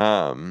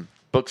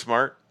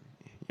 Booksmart.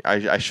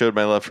 I showed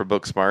my love for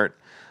Booksmart.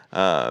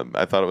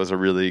 I thought it was a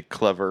really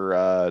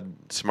clever,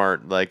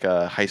 smart, like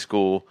high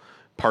school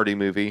party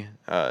movie.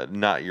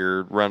 Not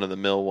your run of the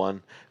mill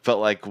one. Felt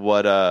like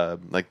what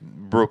like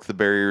broke the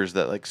barriers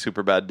that like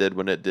Superbad did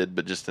when it did,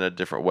 but just in a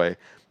different way.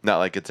 Not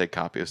like it's a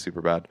copy of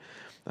Superbad.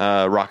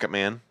 Rocket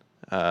Man,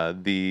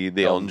 the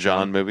Elton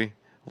John movie.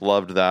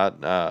 Loved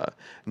that.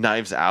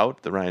 Knives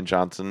Out, the Rian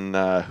Johnson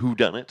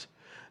whodunit.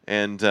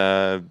 And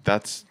I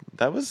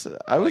was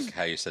like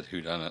how you said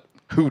whodunit.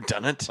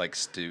 Whodunit. It's like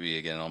Stewie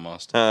again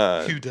almost.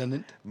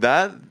 Whodunit.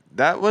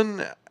 That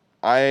one,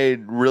 I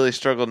really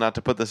struggled not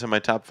to put this in my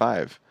top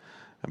 5.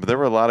 But there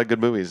were a lot of good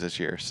movies this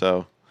year,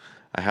 so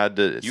I had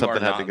to. You something are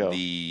not had to go.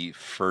 the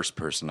first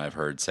person I've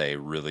heard say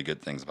really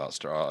good things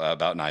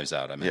about Knives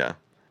Out. I mean, Yeah,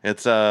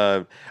 it's.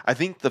 I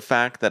think the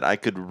fact that I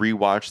could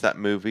rewatch that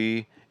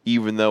movie,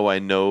 even though I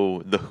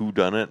know the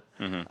whodunit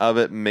of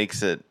it,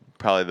 makes it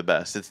probably the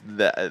best. It's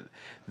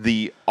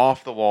the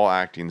off the wall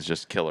acting is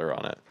just killer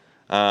on it.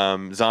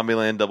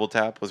 Zombieland Double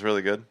Tap was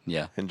really good.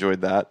 Yeah.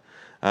 Enjoyed that.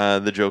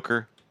 The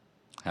Joker.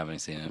 Haven't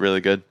seen it.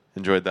 Really good.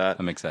 Enjoyed that.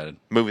 I'm excited.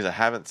 Movies I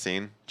haven't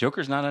seen.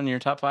 Joker's not on your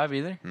top 5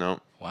 either? No.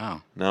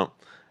 Wow. No.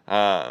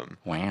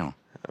 Wow.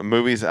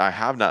 Movies I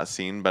have not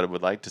seen, but I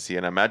would like to see,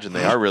 and I imagine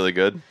they are really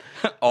good.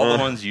 All the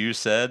ones you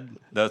said,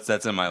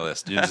 that's in my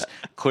list. You just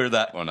clear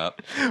that one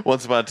up.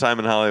 Once Upon a Time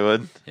in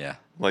Hollywood. Yeah.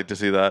 Like to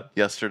see that.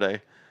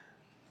 Yesterday.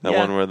 That Yeah.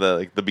 one where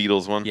the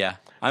Beatles one. Yeah.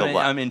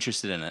 I'm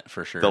interested in it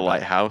for sure. The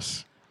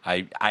Lighthouse.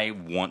 I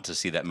want to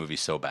see that movie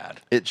so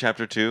bad. It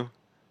Chapter 2.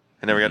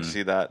 I never got to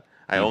see that.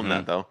 I own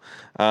that though.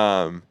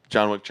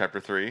 John Wick Chapter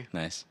 3.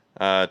 Nice.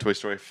 Toy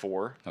Story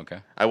 4. Okay.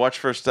 I watched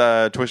first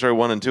Toy Story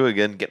 1 and 2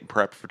 again, getting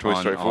prepped for Toy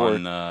Story 4.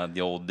 On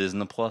the old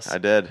Disney Plus. I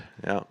did.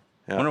 Yeah.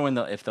 I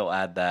wonder if they'll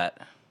add that.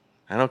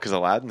 I know, because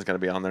Aladdin's going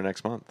to be on there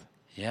next month.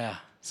 Yeah.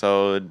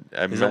 So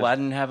Does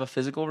Aladdin have a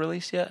physical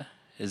release yet?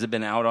 Has it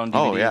been out on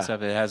DVD and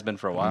stuff? It has been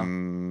for a while.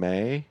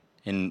 May?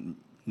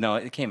 No,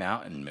 it came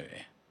out in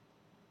May.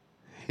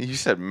 You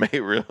said May,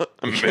 really?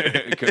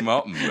 It came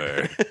out in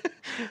May. It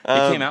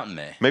came out in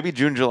May. Maybe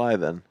June, July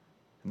then.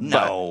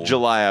 No. But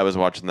July I was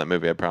watching that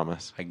movie, I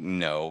promise.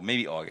 No,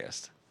 maybe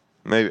August.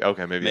 Maybe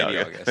August.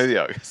 Maybe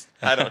August.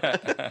 I don't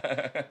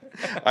know.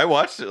 I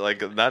watched it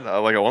like a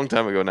long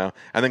time ago now.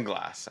 And then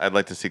Glass. I'd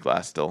like to see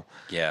Glass still.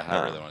 Yeah,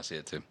 I really want to see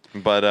it too.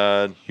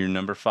 But Your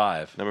number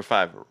 5. number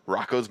 5,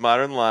 Rocko's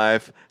Modern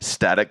Life,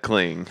 Static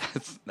Cling.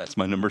 That's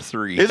my number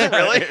 3. Is it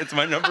really? It's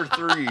my number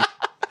 3.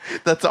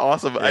 That's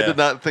awesome. I Yeah. did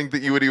not think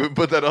that you would even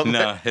put that on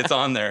there. No, it's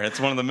on there. It's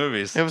one of the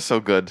movies. It was so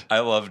good. I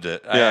loved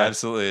it. I Yeah.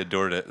 absolutely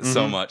adored it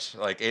so much.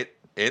 Like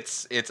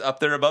it's up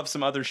there above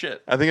some other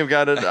shit. I think I've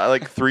got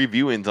like 3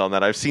 viewings on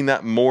that. I've seen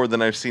that more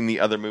than I've seen the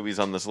other movies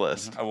on this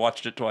list. I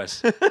watched it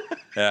twice.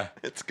 Yeah.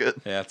 It's good.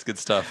 Yeah, it's good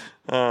stuff.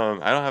 I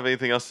don't have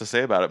anything else to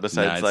say about it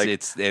besides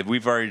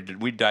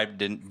we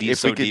dived in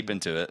deep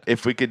into it.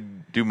 If we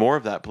could do more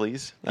of that,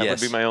 please. That Yes.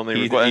 would be my only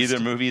request. Either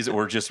movies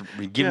or just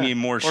give me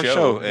more Or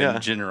show in yeah.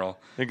 general.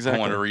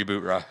 Exactly. I want to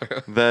reboot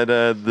Rock. That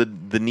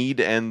the need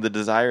and the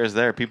desire is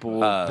there. People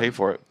will pay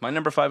for it. My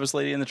number 5 was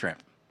Lady and the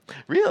Tramp.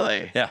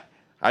 Really? Yeah,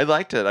 I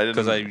liked it. I didn't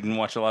because I didn't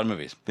watch a lot of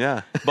movies.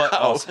 Yeah. But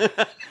also,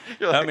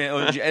 You're I like, mean,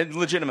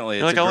 legitimately,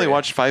 you're it's like I only great-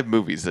 watched 5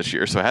 movies this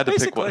year, so I had to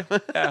pick basically.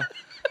 one. Yeah.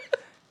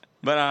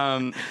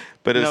 But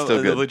But it's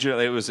still good.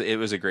 Legitimately, it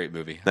was a great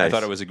movie. I Nice.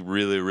 thought it was a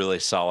really, really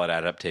solid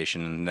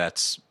adaptation, and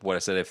that's what I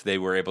said. If they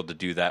were able to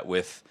do that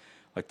with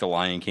like The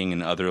Lion King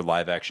and other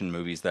live action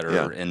movies that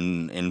are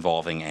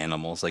involving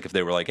animals, like if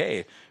they were like,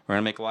 "Hey, we're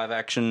gonna make live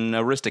action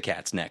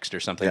Aristocats next" or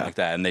something Yeah. like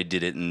that, and they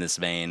did it in this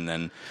vein,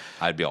 then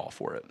I'd be all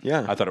for it.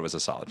 Yeah. I thought it was a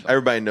solid film.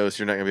 Everybody knows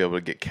you're not gonna be able to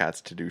get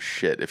cats to do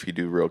shit if you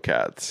do real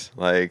cats.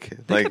 They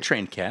could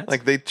train cats.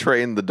 Like they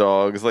train the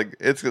dogs. Like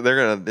it's gonna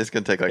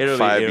take like It'll be-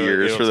 5 it'll-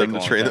 years it'll for them take a to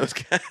long train time. those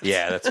cats.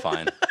 Yeah, that's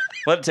fine.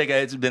 Let it take.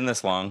 It's been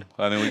this long.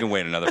 I mean, we can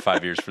wait another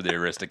 5 years for the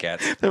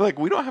Aristocats. They're like,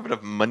 we don't have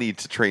enough money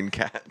to train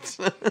cats.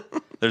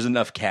 There's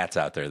enough cats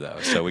out there though,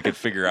 so we could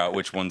figure out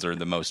which ones are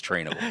the most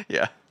trainable.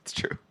 Yeah, it's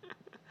true.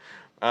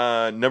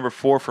 Number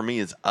 4 for me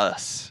is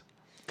Us.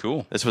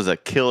 Cool. This was a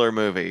killer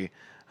movie.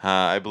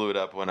 I blew it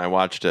up when I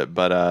watched it,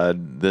 but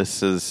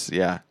this is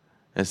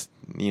it's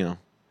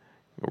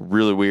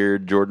really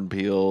weird. Jordan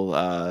Peele.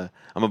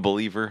 I'm a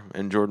believer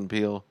in Jordan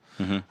Peele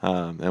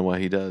and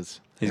what he does.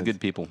 He's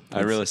good people. I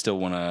really still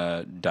want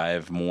to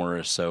dive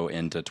more so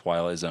into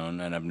Twilight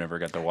Zone, and I've never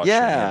got to watch.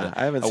 Yeah, any of it.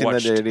 I haven't seen that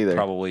watched yet either.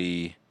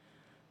 Probably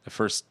the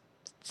first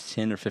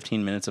 10 or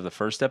 15 minutes of the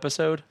first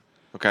episode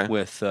Okay.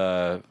 with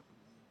Kumail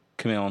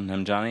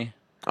Nanjiani. Is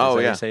Oh, that how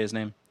yeah. you say his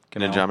name?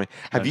 Kumail Ninjami.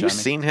 Have you Nanjiani?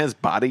 seen his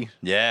body?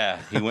 Yeah,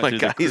 he went my through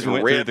God, he's he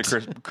went through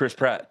the ripped. Chris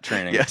Pratt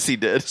training. Yes, he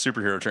did.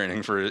 Superhero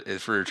training for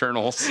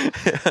Eternals.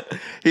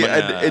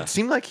 It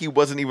seemed like he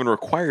wasn't even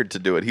required to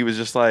do it. He was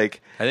just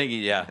like, I think,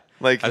 yeah.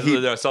 Like,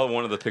 I saw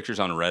one of the pictures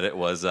on Reddit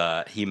was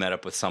he met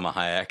up with Salma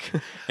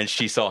Hayek, and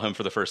she saw him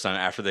for the first time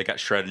after they got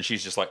shredded, and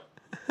she's just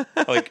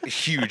like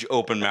huge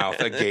open mouth,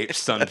 agape,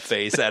 stunned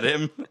face at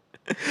him.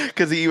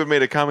 because he even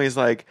made a comment. He's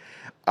like,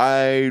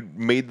 I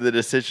made the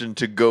decision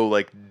to go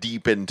like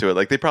deep into it.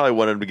 Like they probably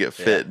wanted him to get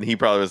fit, Yeah. and he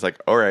probably was like,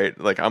 all right,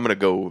 like I'm gonna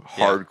go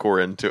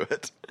hardcore into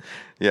it.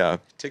 Yeah,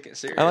 Took it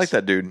serious. I like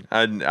that dude.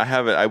 I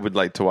have it. I would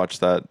like to watch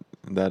that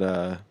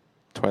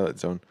Twilight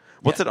Zone.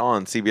 What's Yeah. it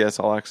on? CBS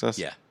All Access?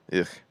 Yeah.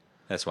 Ugh.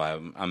 That's why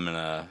I'm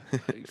gonna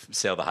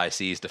sail the high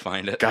seas to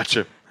find it.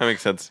 Gotcha. That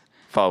makes sense.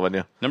 Following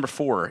you. Number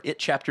 4, It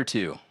Chapter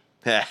 2.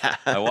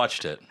 I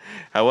watched it.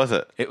 How was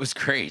it? It was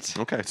great.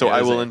 Okay, so Yeah,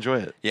 I was will enjoy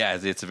it. Yeah,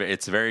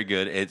 it's very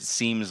good. It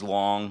seems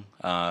long,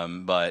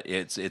 but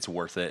it's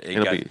worth it.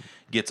 It'll be-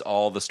 Gets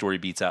all the story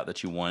beats out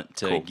that you want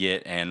to Cool.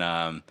 get,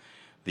 and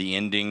the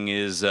ending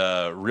is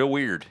real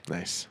weird.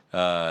 Nice.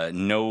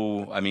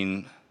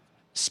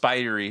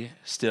 Spidery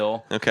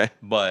still. Okay.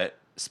 But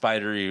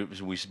Spidery,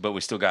 but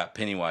we still got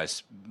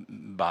Pennywise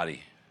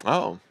body.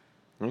 Oh.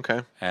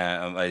 Okay.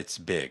 It's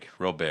big,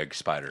 real big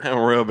spider. A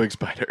real big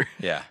spider.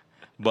 Yeah,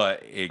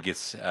 but it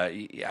gets.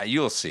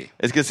 You'll see.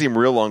 It's gonna seem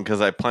real long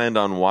because I planned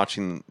on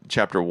watching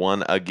chapter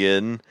 1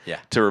 again. Yeah.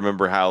 To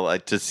remember how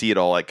to see it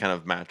all kind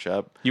of match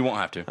up. You won't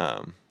have to.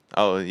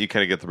 You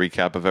kind of get the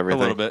recap of A everything.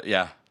 little bit,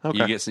 yeah.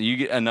 Okay. You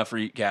get enough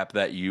recap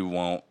that you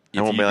won't.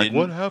 I won't be like,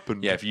 what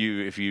happened? Yeah, if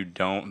you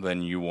don't,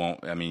 then you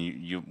won't. I mean,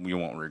 you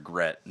won't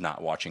regret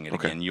not watching it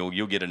again.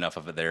 You'll get enough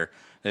of it there.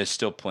 There's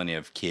still plenty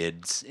of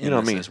kids in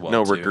this as well.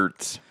 No too.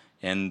 regrets.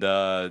 And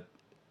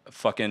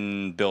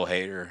fucking Bill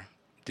Hader,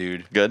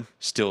 dude, Good.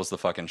 steals the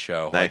fucking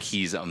show. Nice. Like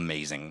he's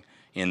amazing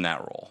in that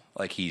role.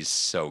 Like he's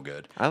so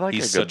good. I like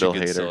he's a good such Bill a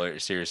good Hader.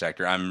 serious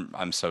actor.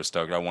 I'm so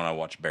stoked. I want to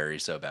watch Barry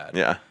so bad.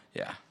 Yeah.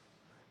 Yeah.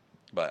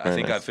 But Very I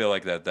think nice. I feel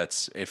like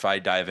that's if I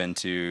dive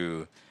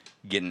into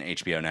getting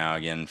HBO Now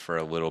again for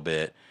a little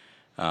bit,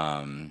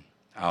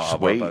 Just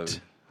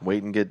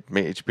wait and get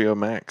HBO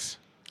Max.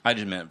 I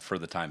just meant for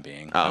the time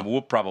being. Oh.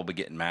 We'll probably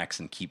get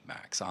Max and keep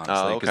Max, honestly,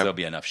 because okay. there'll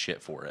be enough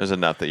shit for it. There's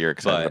enough that you're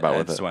excited about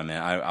with that's it. what I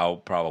meant. I'll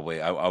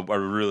probably. I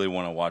really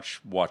want to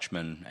watch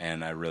Watchmen,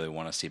 and I really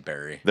want to see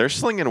Barry. They're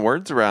slinging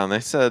words around.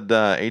 They said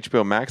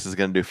HBO Max is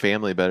going to do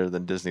family better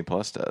than Disney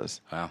Plus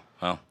does. Wow.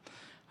 Well,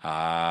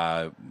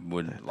 I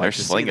would like They're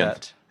to slinging. see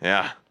that.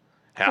 Yeah.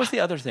 What was the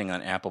other thing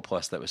on Apple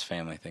Plus that was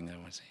family thing that I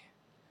want to see?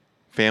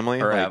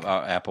 Family? Or Like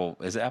Apple?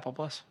 Is it Apple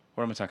Plus?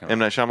 What am I talking about? M.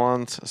 Night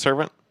Shyamalan's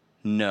Servant?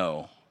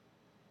 No.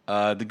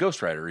 The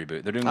Ghost Rider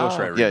reboot. They're doing Ghost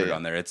Rider yeah, reboot yeah.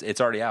 on there.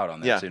 It's already out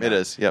on there. Yeah, so it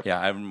is. Yep. Yeah,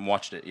 I haven't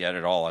watched it yet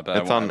at all. But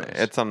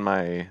It's on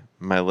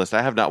my list.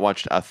 I have not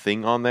watched a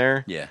thing on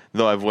there. Yeah.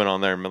 Though I've went on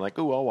there and been like,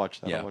 "Ooh, I'll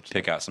watch that." Yeah, I'll watch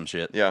pick that. out some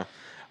shit. Yeah.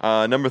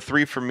 Number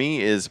 3 for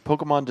me is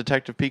Pokemon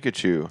Detective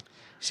Pikachu.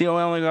 See,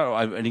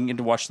 I didn't get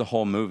to watch the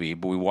whole movie,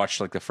 but we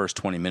watched like the first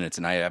 20 minutes,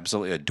 and I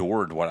absolutely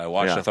adored what I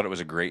watched. Yeah. I thought it was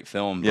a great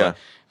film. Yeah.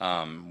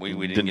 But, we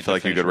didn't Didn't get feel to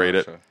like you finish could rate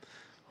it so-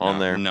 on No,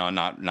 there. No,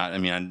 not. I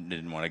mean, I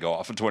didn't want to go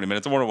off in 20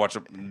 minutes. I want to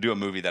do a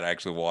movie that I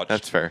actually watched.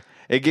 That's fair.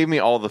 It gave me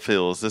all the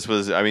feels. This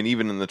was, I mean,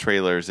 even in the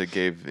trailers, it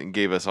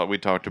gave us all. We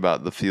talked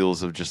about the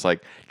feels of just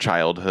like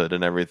childhood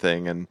and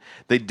everything, and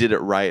they did it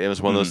right. It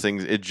was one of those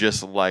things. It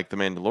just like The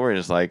Mandalorian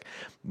is like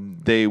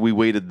we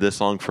waited this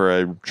long for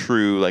a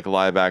true like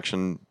live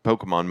action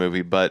Pokemon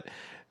movie, but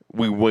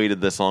we waited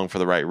this long for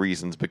the right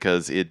reasons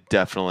because it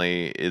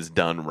definitely is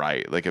done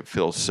right. Like it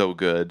feels so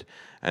good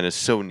and it's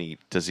so neat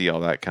to see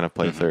all that kind of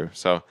play through.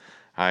 So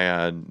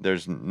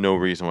there's no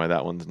reason why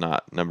that one's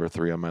not number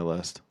 3 on my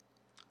list.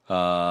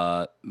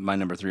 My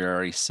number 3 I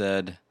already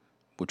said,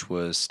 which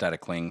was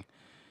Static Cling.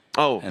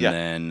 Oh, And yeah.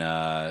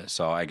 then,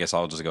 so I guess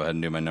I'll just go ahead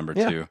and do my number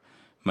Yeah. 2.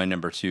 My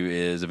number 2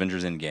 is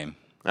Avengers Endgame.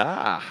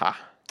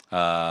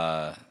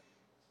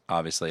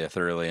 Obviously, I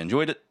thoroughly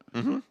enjoyed it.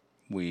 Mm-hmm.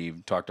 We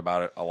talked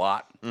about it a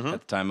lot at the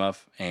time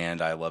of,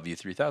 and I Love You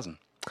 3000.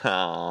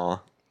 Aw.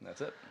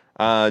 That's it.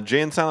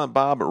 Jay and Silent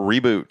Bob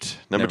reboot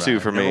number 2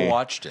 for me. Never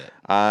watched it.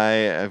 I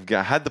have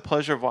had the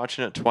pleasure of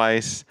watching it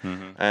twice,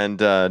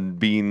 and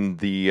being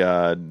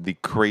the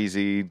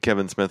crazy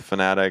Kevin Smith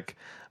fanatic,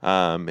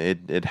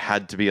 it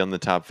had to be on the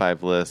top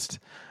 5 list.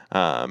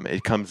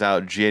 It comes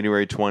out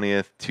January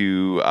 20th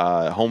to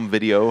home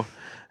video,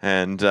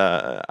 and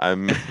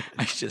I'm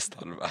I just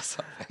thought about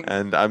something.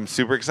 and I'm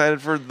super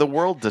excited for the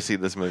world to see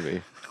this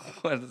movie.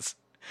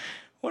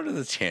 What are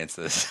the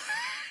chances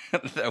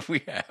that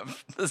we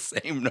have the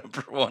same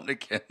number 1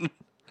 again?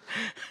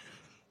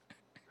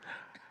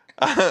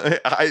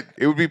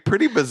 It would be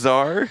pretty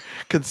bizarre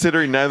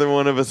considering neither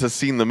one of us has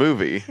seen the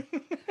movie.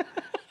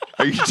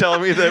 Are you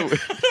telling me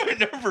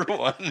that Number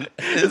 1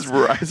 is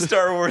Rise-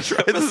 Star Wars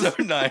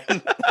Episode 9,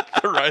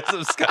 The Rise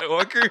of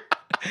Skywalker.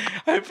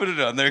 I put it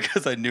on there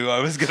because I knew I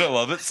was going to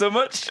love it so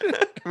much.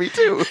 me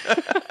too?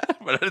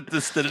 But I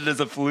just did it as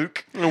a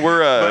fluke. We're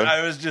But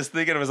I was just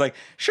thinking, I was like,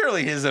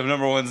 surely his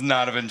number 1's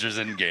not Avengers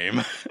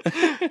Endgame.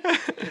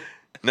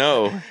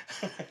 no,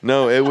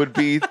 it would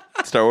be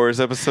Star Wars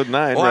Episode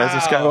 9, Rise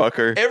of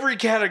Skywalker. Every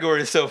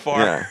category so far.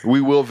 Yeah,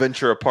 we will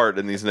venture apart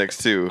in these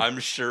next 2. I'm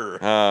sure.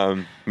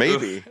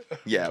 Maybe.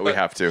 Yeah, we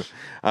have to.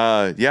 We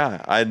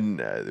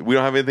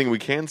don't have anything we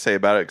can say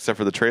about it except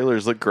for the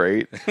trailers look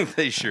great.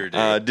 They sure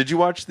do. Did you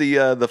watch the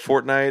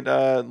Fortnite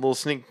little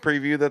sneak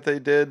preview that they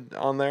did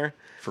on there?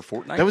 For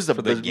Fortnite? That was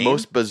For the game?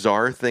 most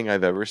bizarre thing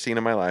I've ever seen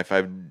in my life.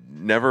 I've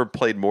never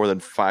played more than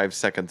 5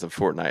 seconds of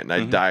Fortnite, and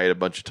I died a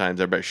bunch of times.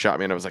 Everybody shot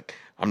me, and I was like,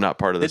 I'm not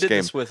part of They this did game.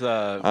 this with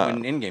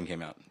when Endgame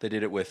came out. They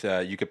did it with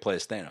you could play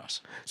as Thanos.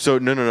 So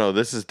no,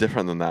 this is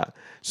different than that.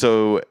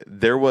 So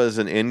there was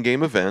an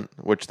in-game event,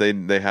 which they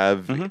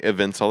have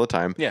events all the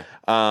time. Yeah.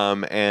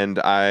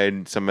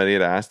 And somebody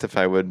had asked if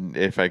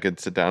I could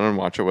sit down and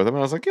watch it with them, and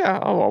I was like, yeah,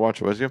 I'll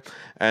watch it with you.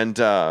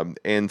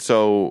 And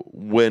so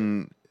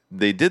when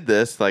they did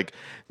this, like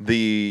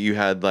you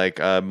had like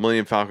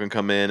Millennium Falcon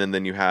come in, and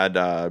then you had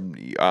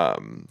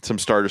some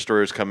Star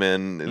Destroyers come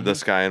in the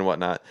sky and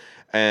whatnot,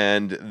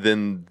 and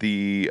then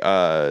the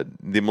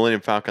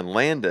Millennium Falcon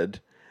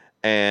landed.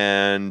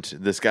 And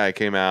this guy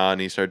came out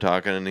and he started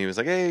talking and he was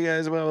like, "Hey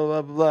guys, blah blah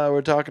blah blah, blah.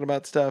 We're talking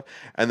about stuff."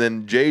 And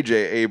then J.J.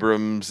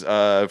 Abrams'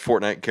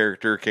 Fortnite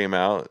character came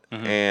out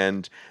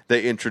and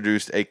they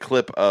introduced a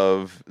clip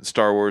of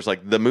Star Wars,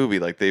 like the movie.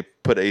 Like they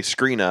put a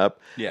screen up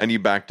and you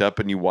backed up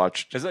and you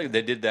watched. It's like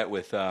they did that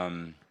with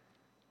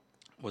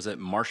was it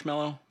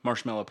Marshmello?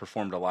 Marshmello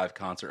performed a live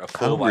concert, a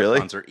full live really?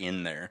 concert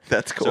in there.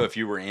 That's cool. So if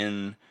you were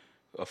in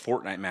a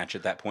Fortnite match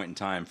at that point in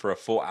time for a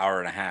full hour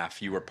and a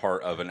half. You were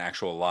part of an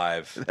actual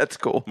live That's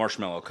cool.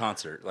 Marshmallow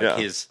concert. Like Yeah.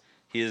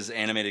 his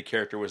animated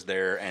character was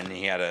there, and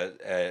he had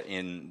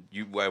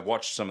I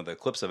watched some of the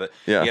clips of it.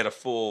 Yeah. He had a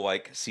full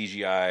like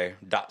CGI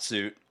dot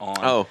suit on.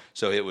 Oh.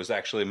 So it was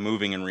actually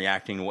moving and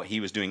reacting to what he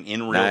was doing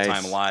in real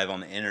time live on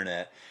the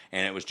internet,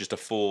 and it was just a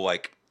full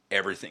like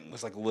everything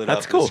was like lit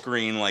That's up. cool. The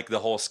screen, like the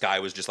whole sky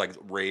was just like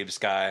rave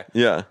sky.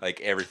 Yeah. Like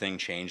everything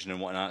changed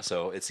and whatnot.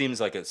 So it seems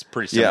like it's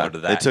pretty similar to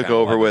that. They took kind of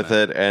over live with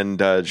event. it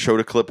and showed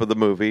a clip of the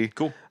movie.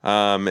 Cool.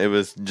 It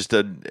was just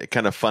a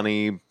kind of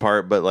funny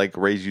part, but like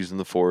Ray's using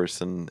the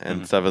Force and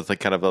stuff. It's like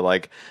kind of a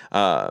like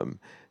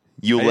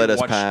you'll I let didn't us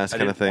watch- pass I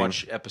kind of didn't thing.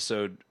 watch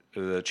episode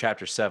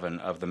chapter 7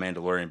 of The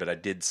Mandalorian, but I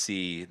did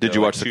see. Did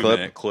you watch the clip?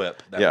 2-minute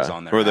clip that Yeah, was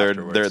on there? where they're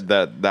afterwards.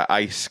 that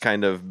ice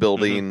kind of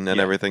building and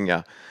Yeah. everything.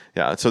 Yeah.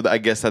 So I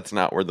guess that's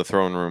not where the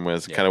throne room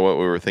was. Yeah. Kind of what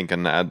we were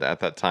thinking at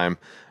that time.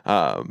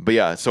 But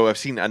yeah, so I've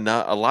seen a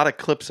lot of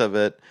clips of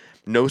it.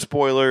 No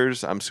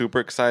spoilers. I'm super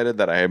excited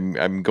that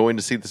I'm going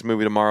to see this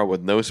movie tomorrow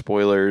with no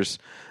spoilers,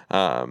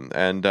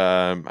 and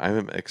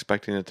I'm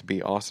expecting it to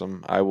be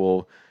awesome. I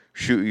will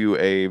shoot you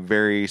a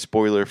very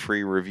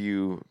spoiler-free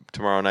review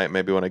tomorrow night,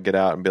 maybe when I get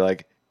out, and be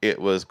like, it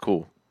was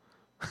cool.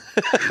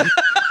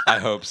 I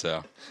hope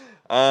so.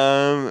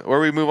 Where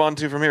we move on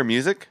to from here?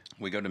 Music.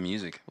 We go to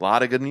music. A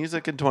lot of good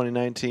music in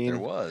 2019. There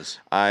was.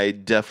 I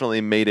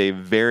definitely made a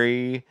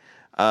very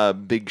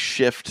big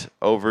shift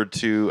over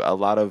to a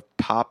lot of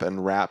pop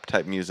and rap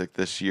type music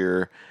this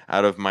year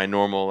out of my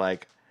normal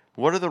like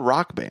what are the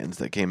rock bands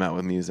that came out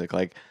with music?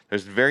 Like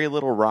there's very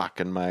little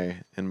rock in my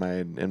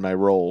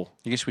role.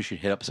 I guess we should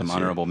hit up some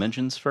honorable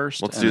mentions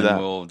first. Let's and do then that.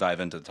 We'll dive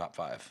into the top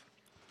 5.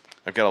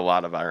 I've got a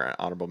lot of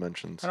honorable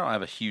mentions. I don't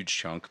have a huge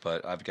chunk,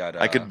 but I've got.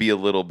 I could be a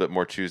little bit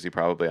more choosy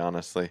probably,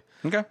 honestly.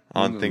 okay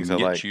on We things can I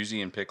get like.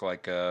 choosy and pick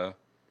like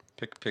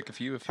pick a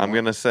few. If you I'm want.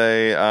 going to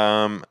say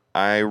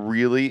I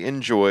really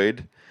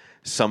enjoyed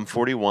Sum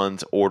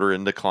 41's Order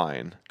in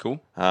Decline.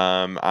 Cool.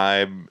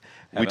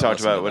 We Haven't talked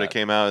listened about to when that. it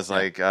came out. It's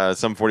like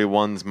Sum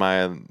 41's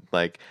my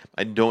like.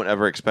 I don't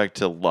ever expect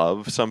to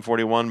love Sum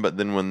 41, but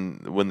then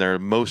when their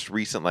most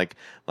recent like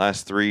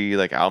last 3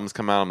 like albums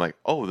come out, I'm like,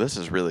 oh, this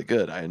is really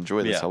good. I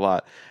enjoy this Yeah. a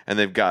lot, and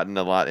they've gotten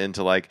a lot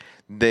into like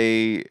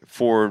they're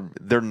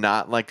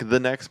not like the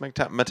next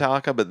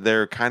Metallica, but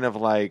they're kind of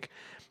like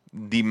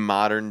the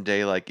modern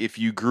day, like if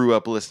you grew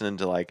up listening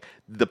to like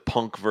the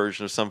punk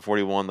version of Sum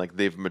 41, like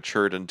they've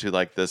matured into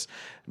like this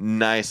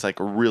nice, like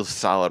real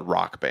solid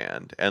rock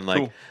band, and like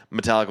Cool.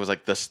 Metallica was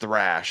like this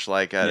thrash,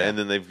 like, Yeah. and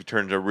then they've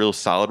turned into a real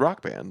solid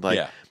rock band, like,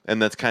 Yeah. and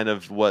that's kind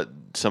of what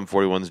Sum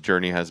 41's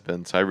journey has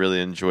been. So I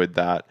really enjoyed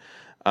that.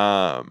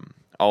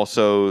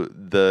 Also,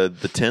 the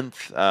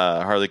 10th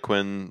Harley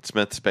Quinn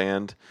Smith's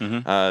band,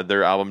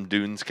 their album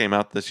Dunes came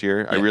out this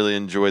year. I Yeah. really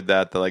enjoyed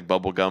that. The like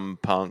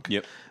bubblegum punk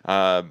Yep.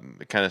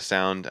 kind of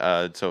sound.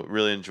 So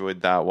really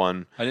enjoyed that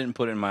one. I didn't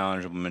put it in my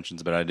honorable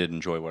mentions, but I did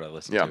enjoy what I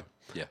listened Yeah. to.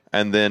 Yeah.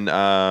 And then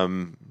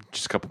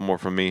just a couple more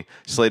from me.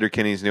 Slater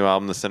Kinney's new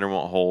album, The Center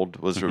Won't Hold,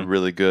 was a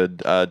really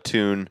good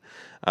tune.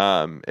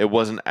 It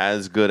wasn't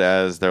as good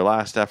as their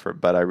last effort,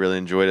 but I really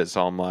enjoyed it.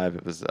 Saw them live.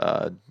 It was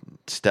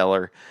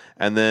stellar.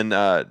 And then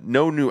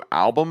no new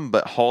album,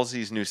 but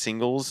Halsey's new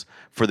singles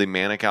for the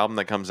Manic album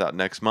that comes out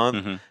next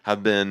month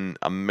have been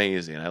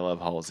amazing. I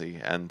love Halsey.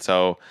 And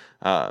so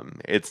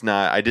it's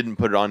not, I didn't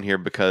put it on here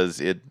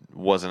because it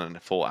wasn't a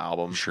full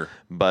album. Sure.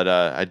 But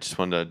I just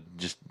wanted to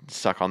just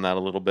suck on that a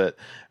little bit.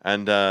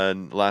 And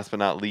last but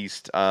not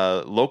least,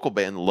 local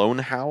band Lone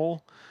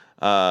Howl.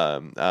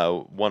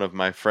 One of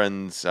my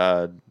friends,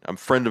 I'm a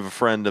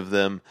friend of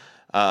them,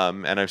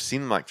 and I've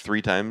seen them like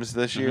 3 times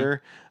this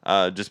year.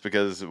 Just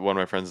because one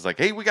of my friends is like,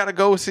 "Hey, we gotta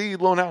go see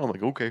Lone Owl." I'm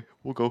like, "Okay,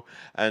 we'll go."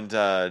 And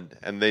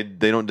they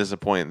don't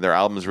disappoint. Their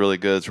album is really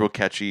good. It's real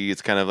catchy.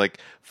 It's kind of like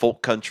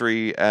folk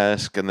country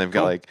esque, and they've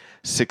got like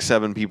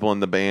 6-7 people in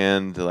the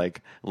band,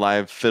 like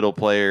live fiddle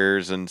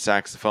players and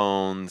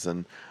saxophones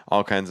and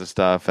all kinds of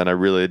stuff. And I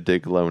really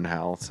dig Lone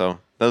Owl. So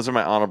those are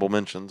my honorable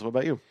mentions. What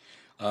about you?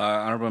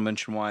 Honorable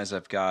mention wise,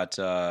 I've got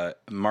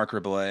Mark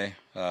Riblet,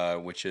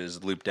 which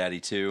is Loop Daddy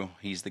 2.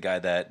 He's the guy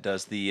that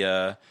does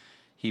the.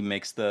 He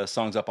makes the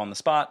songs up on the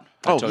spot.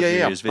 I told you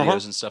his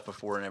videos and stuff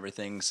before and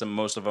everything.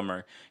 Most of them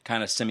are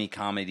kind of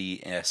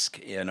semi-comedy-esque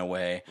in a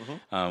way.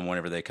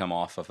 Whenever they come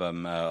off of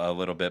him a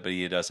little bit, but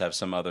he does have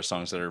some other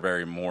songs that are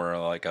very more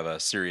like of a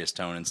serious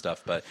tone and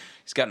stuff. But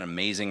he's got an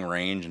amazing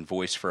range and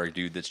voice for a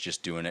dude that's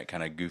just doing it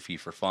kind of goofy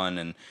for fun.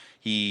 And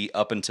he,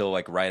 up until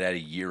like right at a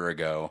year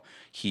ago,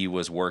 he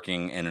was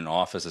working in an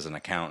office as an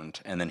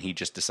accountant, and then he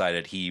just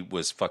decided he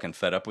was fucking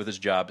fed up with his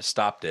job,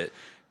 stopped it,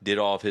 did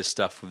all of his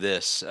stuff with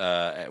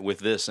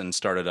this, and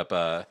started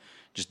up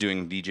just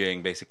doing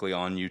DJing basically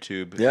on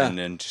YouTube, Yeah. and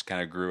then just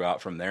kind of grew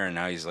out from there. And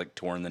now he's like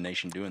touring the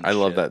nation doing. This I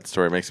love shit. that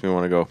story. It makes me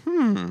want to go,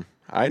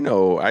 I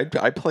know. I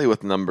play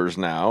with numbers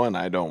now, and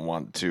I don't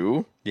want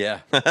to. Yeah,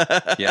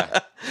 yeah.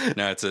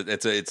 No,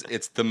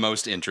 it's the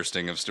most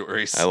interesting of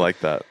stories. I like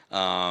that.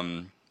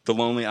 The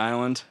Lonely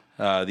Island.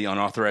 the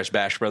Unauthorized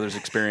Bash Brothers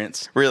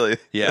Experience. Really?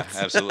 Yeah,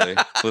 absolutely.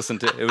 Listen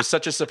to it. Was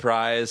such a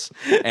surprise,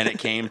 and it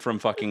came from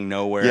fucking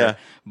nowhere. Yeah.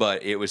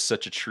 But it was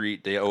such a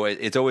treat.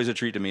 It's always a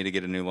treat to me to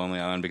get a new Lonely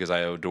Island because I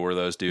adore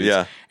those dudes.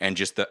 Yeah. And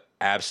just the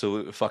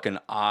absolute fucking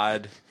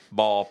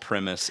oddball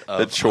premise The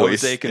of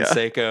choice, Jose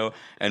Canseco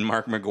and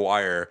Mark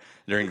McGuire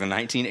during the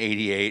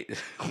 1988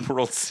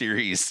 World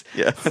Series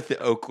Yes. with the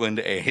Oakland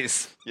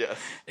A's. Yes.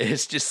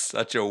 It's just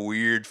such a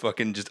weird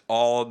fucking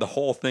the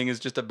whole thing is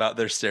just about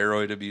their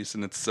steroid abuse,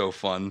 and it's so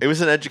fun. It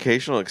was an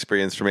educational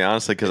experience for me,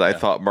 honestly, because I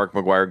thought Mark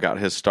McGuire got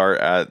his start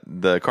at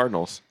the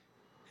Cardinals.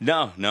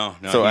 No.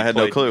 So I had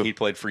no clue. He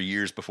played for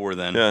years before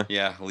then.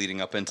 Yeah. Leading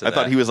up into I that.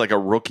 thought he was like a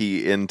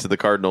rookie into the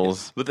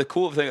Cardinals. But the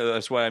cool thing,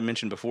 that's why I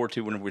mentioned before,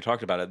 too, whenever we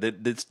talked about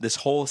it, that this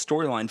whole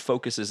storyline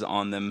focuses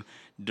on them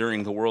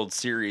during the World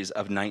Series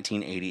of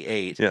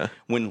 1988,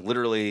 when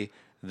literally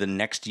the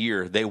next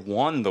year they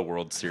won the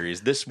World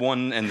Series. This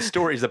one, and the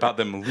story is about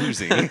them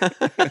losing.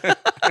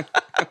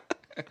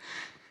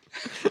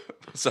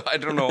 So I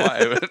don't know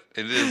why, but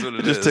it is what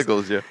it is. Just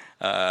tickles you.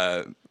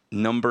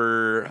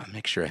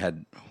 Make sure I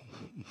had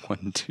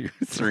 1, 2,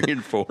 3,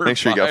 and 4. Make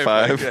sure you got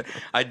 5.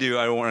 I do.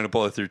 I don't want to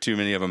blow through too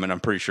many of them, and I'm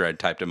pretty sure I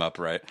typed them up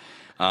right.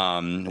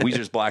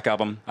 Weezer's Black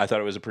Album. I thought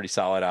it was a pretty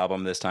solid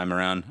album this time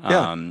around.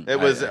 Yeah, it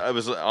was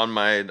on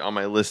my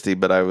listy,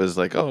 but I was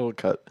like, oh,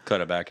 cut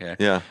it back. Hey.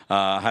 Yeah.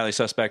 Highly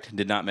Suspect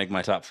did not make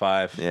my top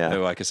 5. Yeah.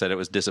 Though, like I said, it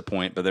was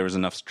disappointing, but there was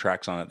enough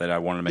tracks on it that I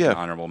wanted to make an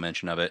honorable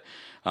mention of it.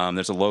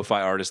 There's a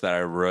lo-fi artist that I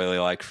really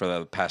like for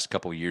the past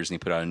couple of years, and he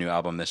put out a new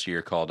album this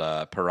year called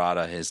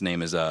Parada. His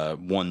name is 12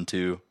 WUN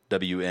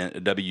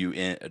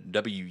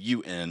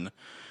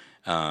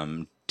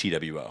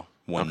TWO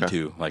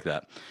 12 like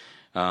that.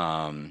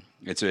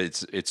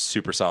 It's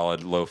super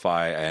solid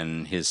lo-fi,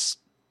 and his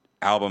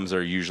albums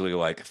are usually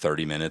like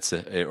 30 minutes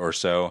or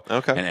so.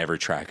 Okay. And every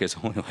track is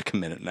only like a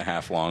minute and a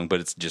half long, but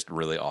it's just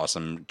really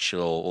awesome,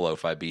 chill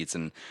lo-fi beats,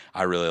 and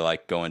I really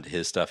like going to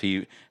his stuff.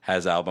 He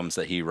has albums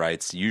that he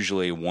writes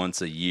usually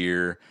once a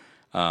year.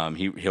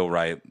 He'll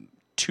write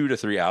 2 to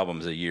 3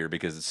 albums a year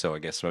because it's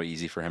so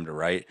easy for him to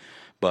write.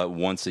 But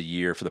once a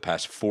year for the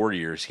past 4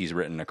 years, he's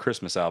written a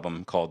Christmas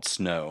album called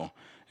Snow.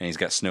 And he's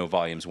got Snow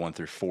Volumes 1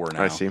 through 4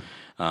 now. I see.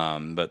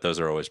 But those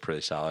are always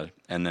pretty solid.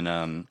 And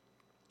then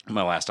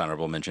my last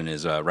honorable mention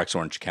is Rex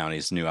Orange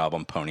County's new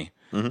album, Pony,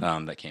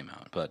 that came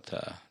out. But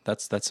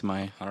that's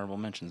my honorable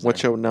mentions.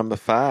 What's your number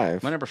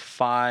 5? My number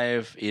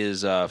 5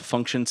 is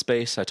Function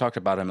Space. I talked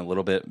about him a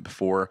little bit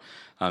before.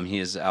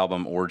 His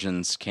album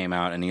Origins came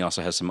out, and he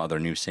also has some other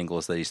new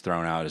singles that he's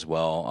thrown out as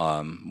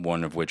well.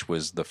 One of which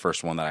was the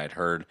first one that I had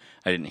heard.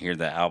 I didn't hear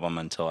the album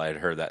until I had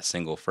heard that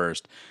single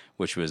first,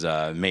 which was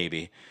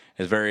Maybe.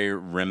 It's very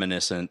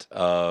reminiscent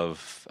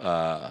of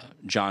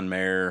John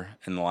Mayer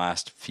in the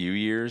last few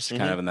years,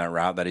 kind of in that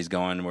route that he's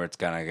going, where it's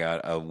kind of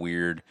got a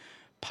weird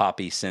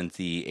poppy,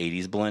 synthy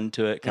 80s blend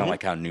to it, kind of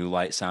like how New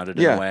Light sounded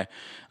in a way.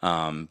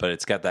 But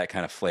it's got that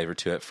kind of flavor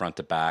to it front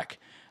to back.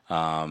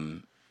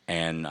 And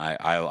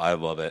I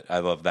love it. I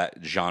love that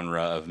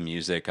genre of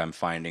music. I'm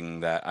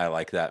finding that I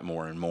like that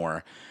more and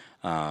more.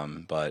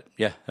 But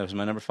yeah, that was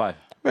my number 5.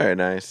 Very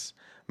nice.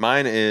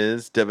 Mine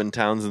is Devin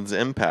Townsend's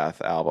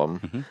Empath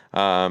album.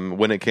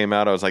 When it came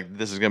out, I was like,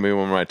 this is going to be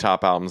one of my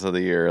top albums of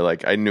the year.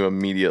 Like, I knew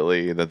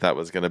immediately that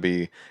was going to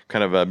be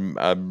kind of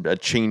a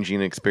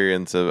changing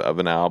experience of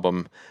an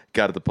album.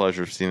 Got the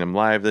pleasure of seeing him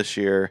live this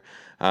year,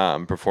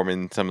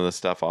 performing some of the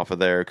stuff off of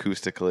there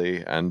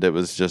acoustically. And it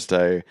was just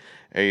a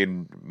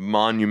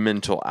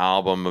monumental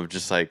album of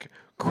just like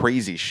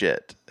crazy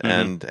shit.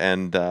 And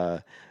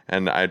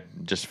I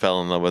just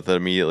fell in love with it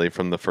immediately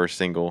from the first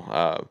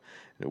single.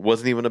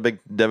 Wasn't even a big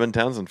Devin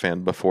Townsend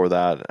fan before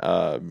that,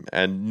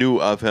 and knew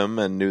of him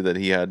and knew that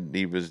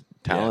he was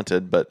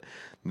talented, but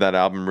that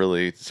album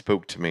really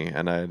spoke to me,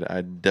 and I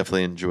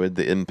definitely enjoyed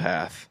the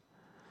Empath.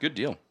 Good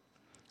deal.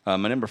 My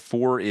number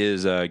 4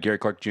 is Gary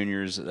Clark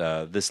Jr.'s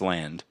This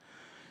Land.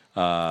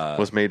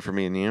 Was made for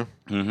me and you.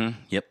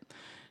 Yep.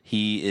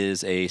 He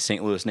is a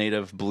St. Louis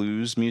native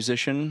blues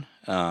musician,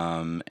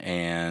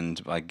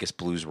 and I guess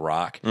blues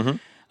rock.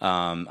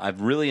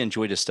 I've really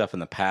enjoyed his stuff in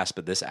the past,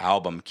 but this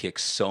album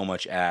kicks so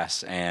much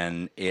ass,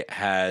 and it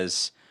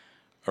has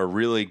a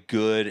really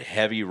good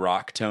heavy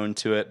rock tone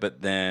to it,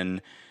 but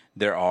then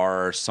there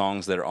are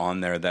songs that are on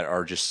there that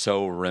are just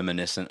so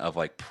reminiscent of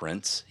like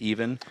Prince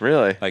even.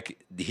 Really?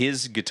 Like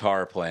his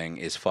guitar playing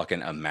is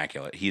fucking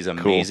immaculate. He's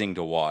amazing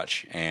to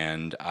watch,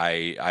 and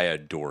I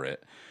adore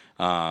it.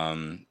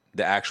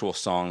 The actual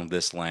song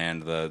This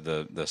Land,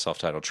 the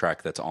self-titled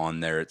track that's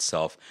on there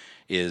itself,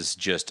 is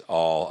just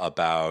all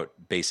about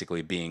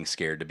basically being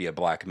scared to be a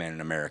black man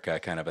in America,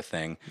 kind of a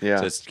thing. Yeah.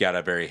 So it's got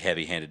a very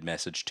heavy-handed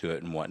message to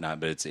it and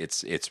whatnot, but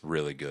it's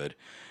really good.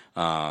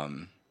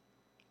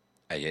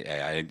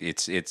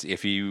 It's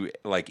if you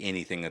like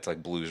anything that's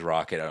like blues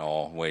rock at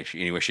all,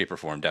 any way, shape, or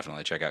form,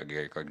 definitely check out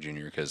Gary Clark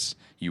Jr. because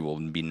you will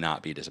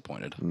not be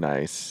disappointed.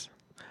 Nice.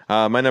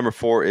 My number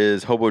 4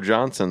 is Hobo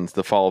Johnson's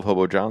The Fall of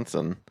Hobo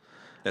Johnson.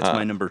 That's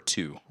my number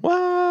 2.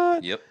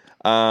 What? Yep.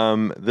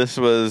 This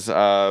was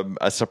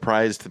a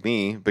surprise to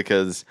me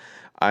because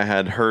I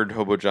had heard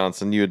Hobo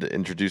Johnson. You had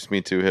introduced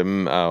me to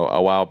him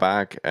a while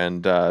back,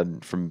 and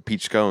from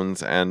Peach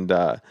Scones, and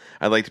I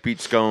liked Peach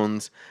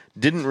Scones.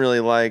 Didn't really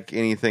like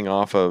anything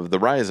off of The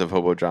Rise of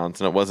Hobo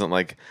Johnson. It wasn't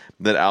like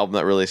that album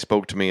that really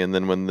spoke to me. And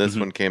then when this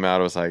one came out,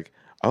 I was like,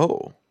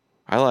 oh,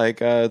 I like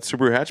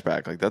Subaru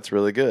Hatchback. Like, that's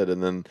really good.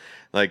 And then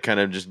like kind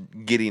of just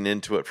getting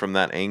into it from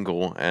that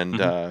angle,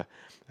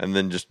 and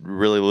then just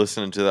really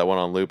listening to that one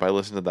on loop. I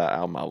listened to that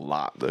album a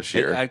lot this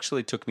year. It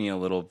actually took me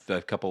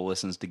a couple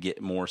listens to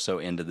get more so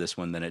into this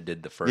one than it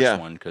did the first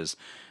one, because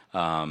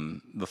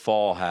the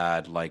fall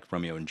had like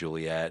Romeo and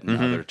Juliet and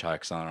other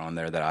tracks on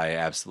there that I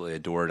absolutely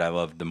adored. I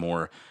loved the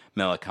more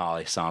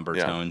melancholy, somber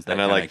tones that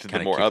kind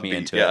of kicked me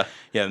into it.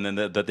 Yeah, and then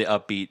the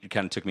upbeat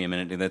kind of took me a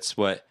minute, and that's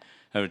what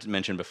I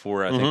mentioned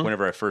before. I think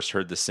whenever I first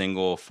heard the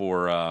single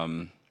for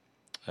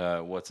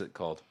what's it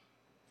called,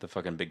 the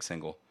fucking big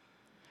single.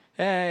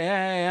 Hey,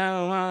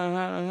 I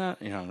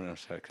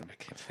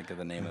can't think of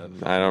the name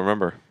of it. I don't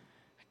remember.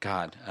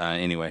 God.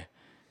 Anyway,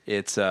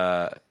 it's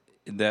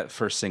that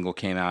first single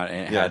came out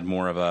and it had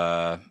more of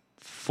a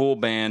full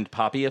band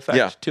poppy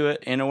effect to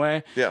it in a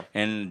way. Yeah.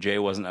 And Jay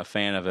wasn't a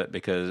fan of it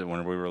because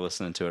when we were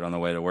listening to it on the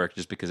way to work,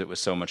 just because it was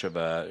so much of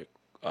a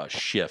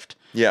shift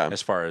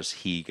as far as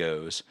he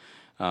goes.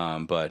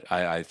 But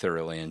I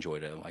thoroughly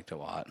enjoyed it. I liked it a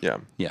lot. Yeah.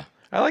 Yeah.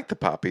 I like the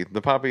poppy. The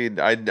poppy,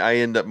 I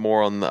end up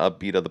more on the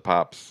upbeat of the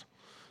pops.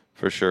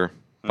 For sure.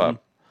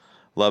 But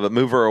love it.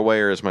 Move Her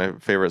Awayer is my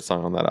favorite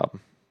song on that album.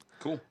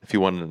 Cool. If you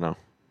wanted to know.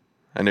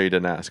 I know you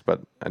didn't ask,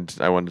 but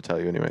I wanted to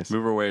tell you anyways.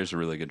 Move Her Awayer is a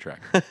really good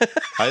track.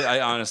 I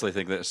honestly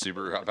think that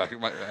Super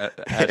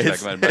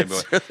Hatchback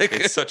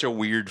it's such a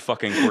weird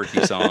fucking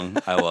quirky song.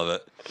 I love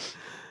it.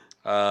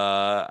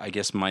 I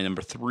guess my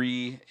number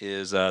 3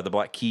 is the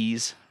Black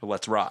Keys,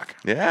 Let's Rock.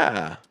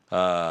 Yeah.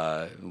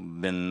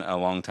 Been a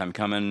long time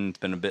coming. It's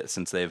been a bit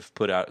since they've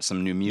put out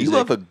some new music. You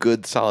love a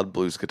good, solid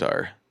blues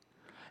guitar.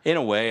 In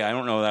a way, I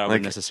don't know that I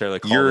would necessarily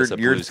call this a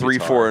blues Your 3,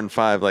 guitar. 4, and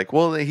 5. Like,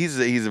 well, he's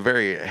a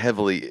very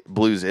heavily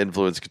blues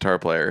influenced guitar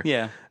player.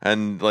 Yeah,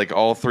 and like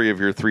all 3 of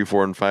your 3,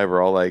 4, and 5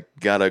 are all like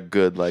got a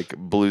good like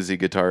bluesy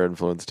guitar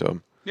influence to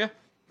them. Yeah,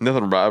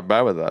 nothing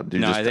bad with that.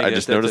 I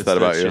just noticed that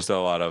about you. Just a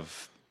lot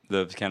of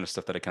the kind of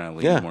stuff that I kind of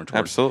lean more towards.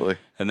 Absolutely.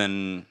 And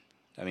then,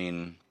 I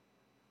mean,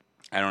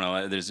 I don't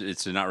know.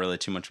 It's not really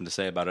too much to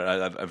say about it.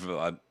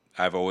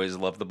 I've always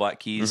loved the Black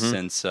Keys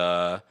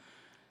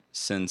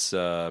since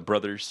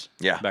Brothers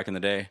back in the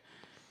day,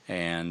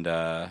 and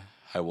I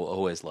will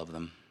always love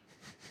them.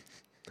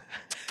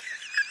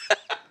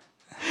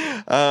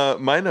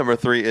 My number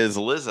 3 is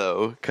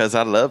Lizzo, 'Cause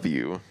I Love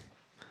You.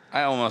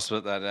 I almost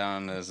put that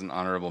down as an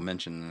honorable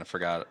mention, and I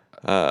forgot.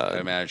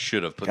 I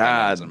should have put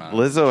that down.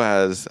 Lizzo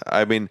has,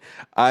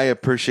 I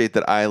appreciate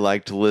that I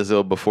liked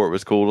Lizzo before it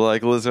was cool to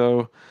like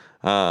Lizzo,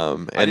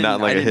 and not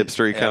like a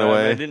hipstery kind of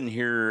way. I didn't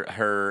hear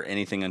her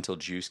anything until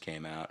Juice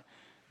came out.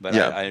 But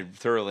I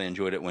thoroughly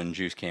enjoyed it when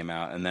Juice came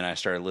out, and then I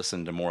started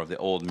listening to more of the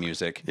old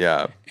music.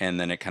 Yeah. And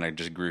then it kind of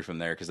just grew from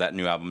there, because that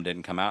new album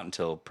didn't come out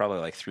until probably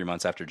like 3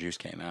 months after Juice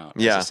came out.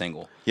 Yeah. As a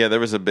single. Yeah,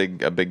 there was a big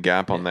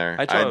gap on there.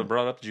 I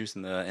brought up Juice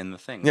in the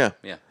thing. Yeah.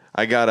 Yeah.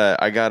 I got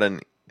an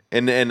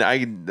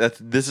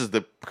this is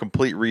the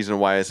complete reason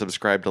why I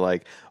subscribe to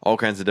like all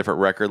kinds of different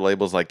record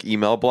labels, like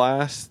Email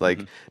Blast,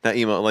 like not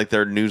email, like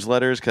their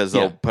newsletters, because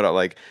they'll put out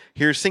like,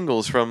 here's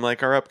singles from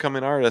like our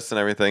upcoming artists and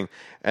everything.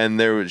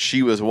 And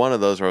she was one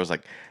of those where I was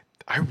like,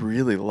 I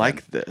really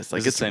like this.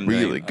 Like, it's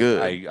really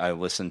good. I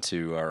listened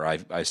to, or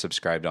I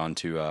subscribed on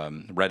to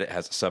Reddit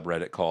has a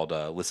subreddit called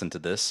Listen to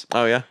This.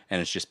 Oh, yeah?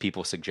 And it's just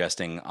people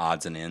suggesting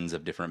odds and ends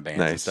of different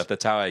bands and stuff.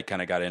 That's how I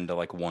kind of got into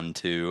like 1,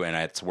 2, and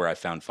that's where I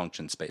found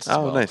Function Space as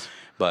well. Oh, nice.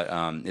 But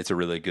it's a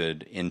really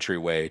good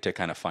entryway to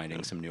kind of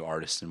finding some new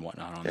artists and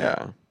whatnot on there.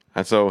 Yeah.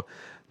 And so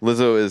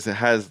Lizzo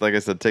has, like I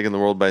said, taken the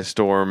world by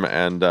storm,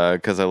 and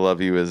 'Cause I Love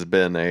You has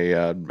been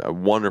a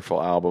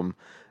wonderful album.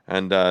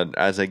 And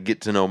as I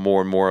get to know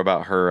more and more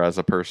about her as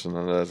a person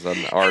and as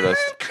an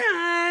artist,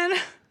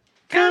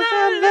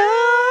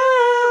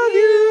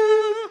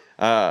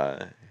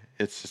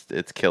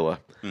 it's killer.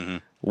 Mm-hmm.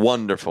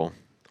 Wonderful.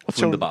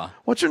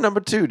 What's your number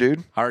 2,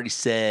 dude? I already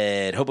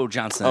said Hobo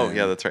Johnson. Oh,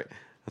 yeah, that's right.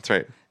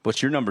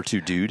 What's your number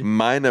 2, dude?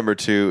 My number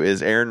 2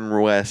 is Aaron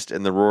West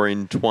and the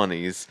Roaring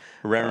Twenties.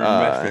 Aaron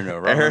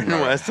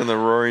West and the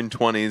Roaring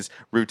Twenties,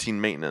 Routine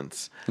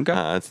Maintenance. Okay.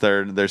 It's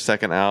their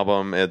second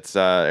album. It's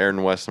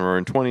Aaron West and the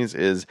Roaring Twenties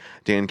is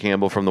Dan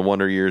Campbell from the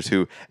Wonder Years,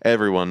 who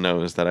everyone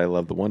knows that I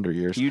love the Wonder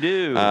Years. You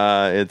do.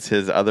 It's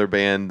his other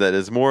band that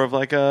is more of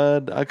like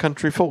a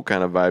country folk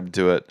kind of vibe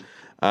to it.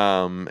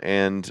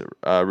 And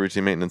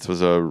Routine Maintenance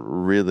was a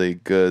really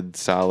good,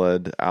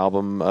 solid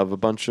album of a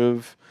bunch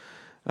of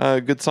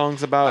good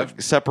songs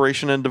about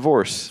separation and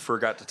divorce.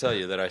 Forgot to tell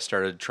you that I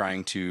started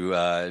trying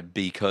to,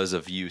 because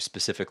of you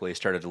specifically,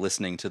 started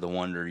listening to the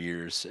Wonder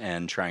Years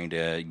and trying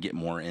to get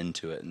more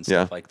into it and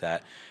stuff like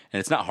that. And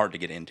it's not hard to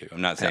get into.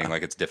 I'm not saying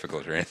like it's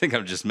difficult or anything.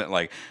 I'm just meant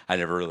like I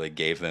never really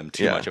gave them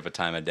too much of a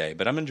time of day,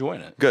 but I'm enjoying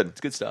it. Good. It's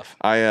good stuff.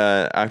 I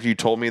after you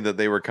told me that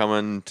they were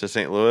coming to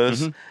St.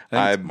 Louis, I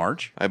think it's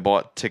March. I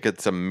bought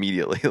tickets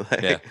immediately.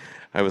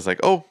 I was like,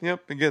 oh,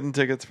 yep, I'm getting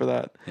tickets for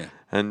that. Yeah.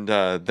 And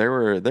they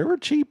were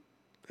cheap.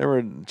 They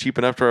were cheap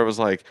enough to where I was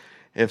like,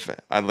 if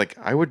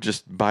I would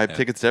just buy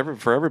tickets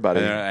for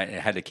everybody. I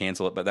had to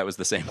cancel it, but that was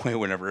the same way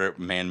whenever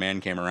Man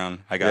came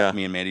around. I got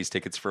me and Mandy's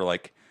tickets for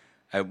like,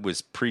 it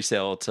was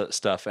pre-sale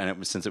stuff,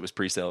 and since it was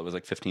pre-sale, it was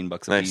like $15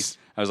 a piece.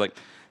 I was like,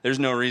 there's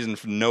no reason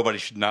nobody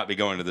should not be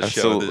going to this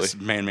show. This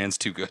Man's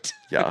too good.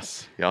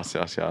 Yes.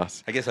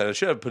 I guess I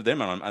should have put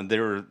them on. They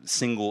were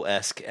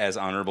single-esque as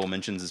honorable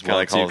mentions as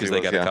well, too, because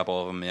they got a couple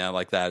of them,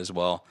 like that as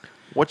well.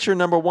 What's your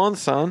number one,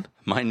 son?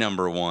 My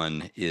number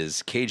one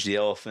is Cage the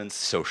Elephant's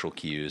Social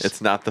Cues.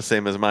 It's not the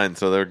same as mine,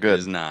 so they're good. It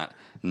is not.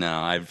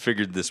 No, I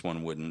figured this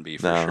one wouldn't be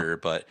for sure,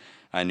 but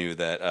I knew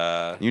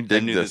that. You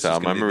dig this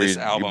album. I remember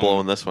you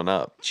blowing this one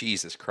up.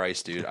 Jesus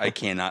Christ, dude! I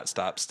cannot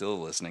stop still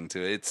listening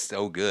to it. It's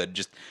so good.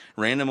 Just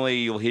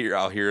randomly, I'll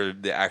hear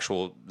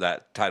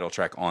that title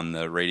track on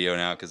the radio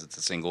now because it's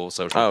a single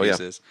Social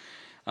Pieces,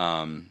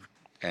 and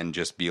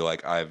just be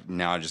like, I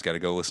just got to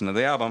go listen to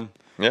the album,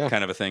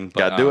 kind of a thing.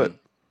 Got to do it.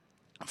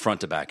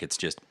 Front to back, it's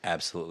just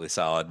absolutely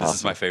solid. This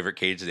is my favorite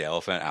Cage the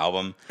Elephant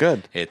album.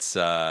 Good. It's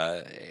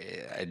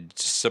it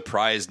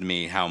surprised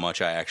me how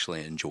much I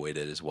actually enjoyed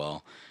it as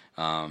well.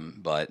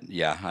 But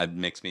yeah, it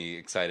makes me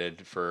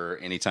excited for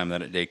any time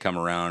that they come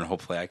around.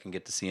 Hopefully, I can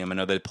get to see them. I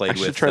know they played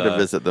with. I should try to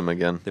visit them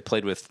again. They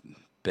played with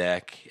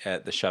Beck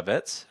at the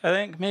Chavettes, I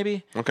think,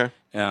 maybe. Okay.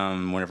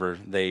 Whenever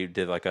they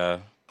did like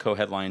a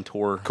co-headline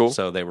tour, cool.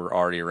 So they were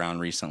already around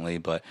recently,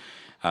 but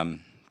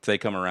if they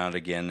come around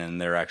again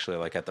and they're actually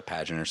like at the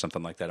pageant or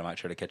something like that, I might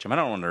try to catch them. I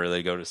don't want to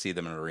really go to see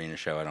them in an arena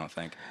show. I don't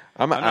think.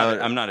 I'm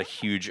not a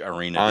huge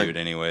arena dude,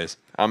 anyways.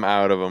 I'm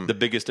out of them. The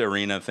biggest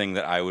arena thing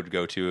that I would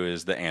go to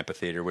is the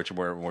amphitheater, which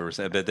we're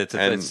but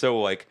it's so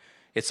like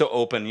it's so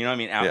open. You know what I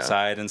mean?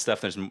 Outside and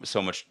stuff. There's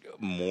so much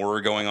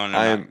more going on.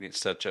 It's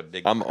such a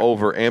big. I'm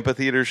over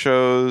amphitheater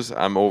shows.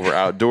 I'm over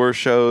outdoor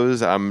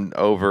shows. I'm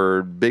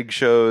over big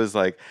shows.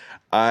 Like.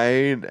 I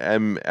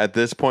am at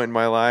this point in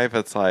my life.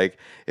 It's like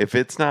if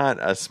it's not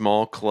a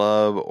small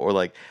club or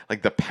like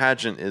the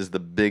pageant is the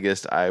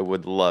biggest I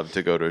would love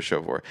to go to a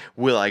show for.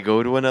 Will I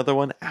go to another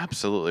one?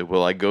 Absolutely.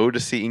 Will I go to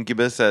see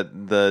Incubus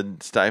at the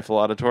Stifle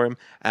Auditorium?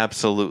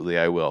 Absolutely,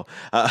 I will,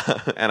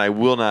 and I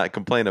will not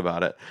complain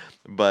about it.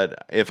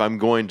 But if I'm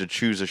going to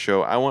choose a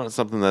show, I want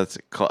something that's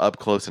up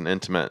close and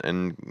intimate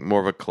and more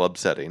of a club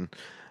setting.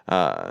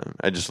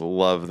 I just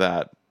love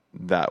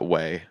that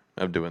way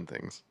of doing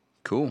things.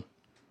 Cool.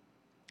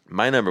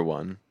 My number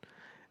one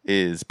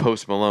is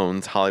Post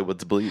Malone's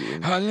Hollywood's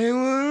Bleeding.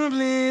 Hollywood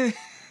Bleeding.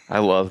 I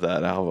love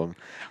that album.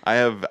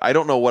 I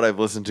don't know what I've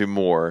listened to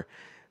more.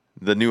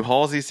 The new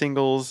Halsey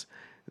singles,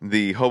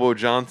 the Hobo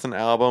Johnson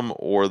album,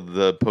 or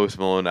the Post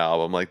Malone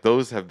album. Like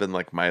those have been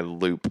like my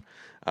loop.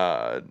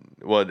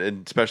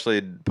 Especially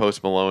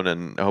Post Malone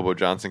and Hobo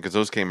Johnson because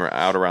those came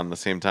out around the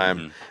same time.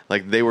 Mm-hmm.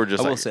 Like they were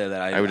just. I will say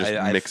that I would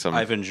just mix them.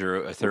 I've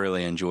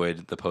thoroughly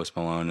enjoyed the Post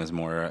Malone as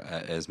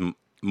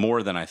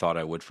more than I thought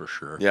I would for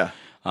sure. Yeah.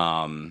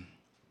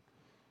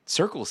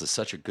 Circles is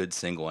such a good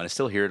single, and I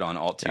still hear it on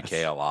Alt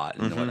 2K a lot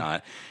and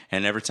whatnot.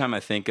 And every time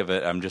I think of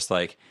it, I'm just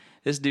like,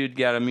 this dude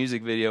got a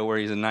music video where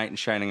he's a knight in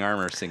shining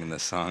armor singing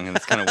this song, and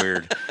it's kind of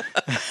weird.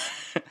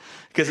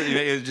 Because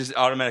it just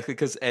automatically,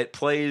 because it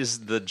plays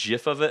the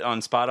GIF of it on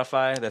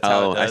Spotify. That's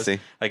how it does. I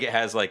see. Like it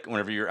has like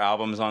whenever your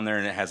album's on there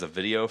and it has a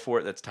video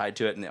for it that's tied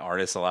to it, and the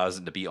artist allows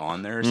it to be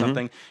on there or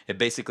something. It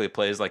basically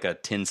plays like a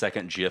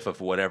 10-second GIF of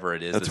whatever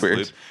it is. That's weird.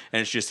 Looped,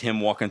 and it's just him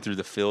walking through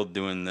the field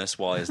doing this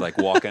while he's like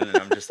walking, and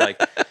I'm just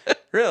like,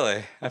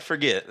 really? I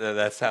forget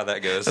that's how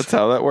that goes. That's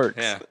how that works.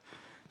 Yeah.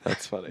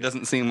 That's funny. It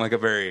doesn't seem like a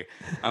very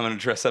I'm going to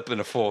dress up in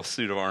a full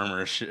suit of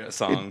armor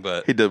song,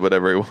 but he did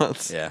whatever he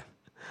wants. Yeah.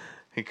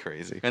 He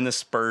crazy. And the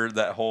spur,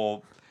 that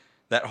whole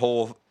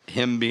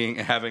him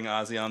having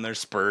Ozzy on there,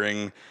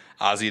 spurring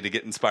Ozzy to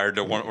get inspired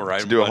to want to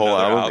write do a whole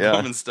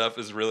album and stuff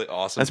is really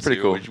awesome. That's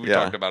pretty cool. Which we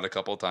talked about a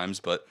couple of times,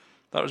 but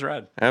that was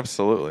rad.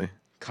 Absolutely.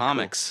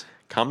 Comics. Cool.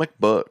 Comic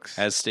books.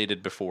 As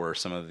stated before,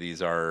 some of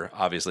these are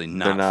obviously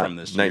not from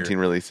this 19 year.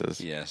 releases.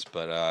 Yes,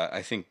 but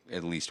I think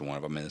at least one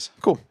of them is.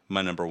 Cool.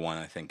 My number one,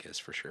 I think, is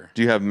for sure.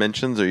 Do you have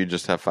mentions or you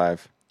just have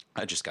 5?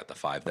 I just got the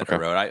 5 that I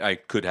wrote. I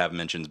could have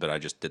mentions, but I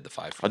just did the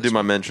 5. I'll do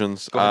my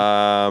mentions.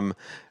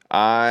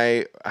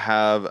 I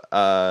have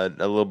a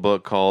little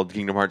book called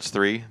Kingdom Hearts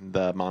 3,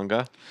 the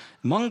manga.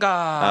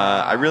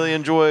 I really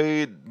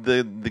enjoy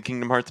the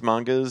Kingdom Hearts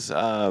mangas.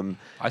 I've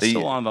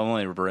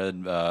only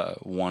read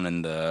one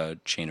in the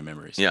Chain of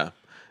Memories. Yeah,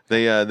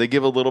 they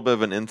give a little bit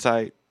of an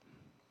insight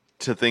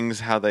to things,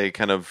 how they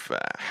kind of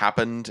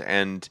happened,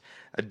 and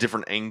a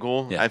different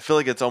angle. Yeah. I feel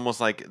like it's almost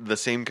like the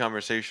same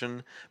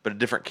conversation, but a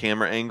different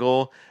camera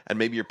angle, and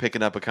maybe you're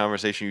picking up a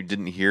conversation you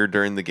didn't hear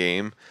during the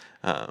game.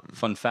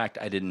 Fun fact,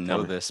 I didn't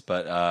know this,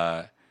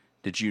 but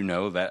did you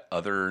know that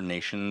other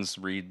nations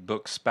read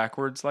books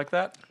backwards like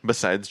that?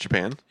 Besides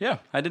Japan, Yeah,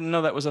 I didn't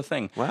know that was a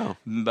thing. Wow.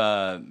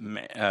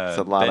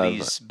 A lot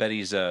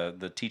Betty's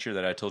the teacher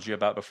that I told you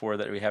about before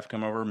that we have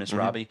come over, Miss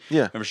Robbie.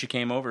 Yeah. Remember she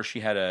came over,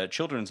 she had a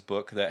children's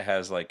book that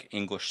has like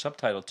English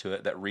subtitle to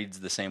it that reads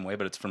the same way,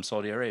 but it's from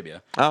Saudi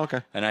Arabia. oh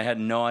okay, And I had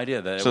no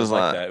idea that it So was there's a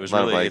like lot- that. It was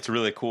lot of, really, like- it's a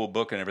really cool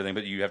book and everything,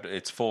 but you have to,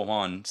 it's full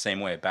on same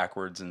way,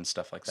 backwards and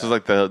stuff like that. so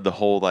it's like the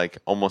whole like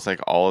almost like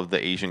all of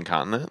the Asian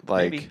continent.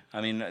 Like, Maybe.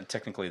 I mean,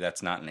 technically that's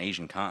not an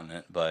Asian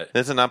continent, but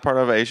is it not part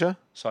of Asia?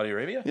 Saudi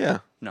Arabia? Yeah,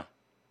 No,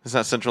 it's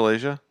not Central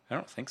Asia I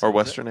don't think so. or is it?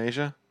 Western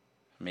Asia,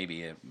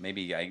 Maybe it's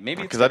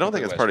because I don't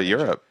think technically it's part of Western Asia.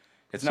 Europe.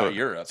 It's So- not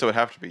Europe. so it'd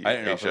have to be I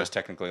didn't know if Asia. it was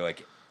technically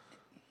like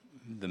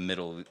the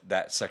middle,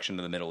 that section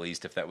of the Middle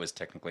East, if that was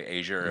technically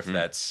Asia, or Mm-hmm.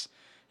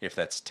 if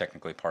that's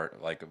technically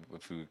part, like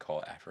if we would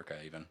call it Africa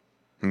even.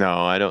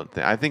 No, I don't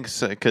think. I think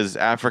because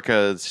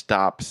Africa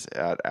stops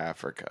at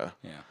Africa.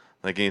 Yeah.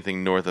 Like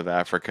anything north of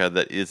Africa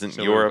that isn't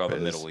So we would Europe call the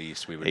is Middle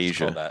East. We would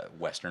Asia. just call that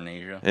Western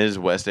Asia. It is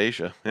West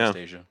Asia. Yeah. West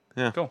Asia.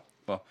 Yeah. Cool.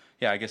 Well,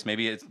 yeah, I guess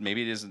maybe it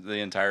is the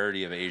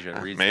entirety of Asia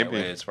reads maybe. that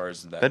way as far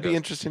as that That'd goes. be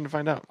interesting to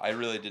find out. I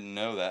really didn't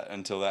know that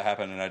until that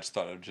happened, and I just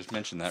thought I would just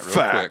mention that real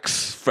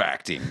Facts. quick.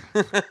 Facting.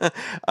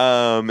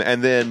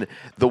 And then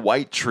The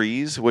White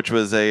Trees, which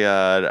was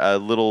a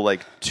little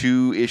like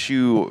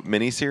 2-issue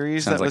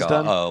miniseries Sounds that was like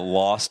done. a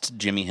lost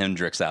Jimi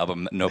Hendrix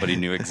album that nobody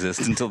knew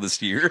existed until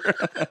this year.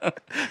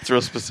 It's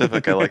real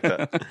specific. I like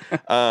that.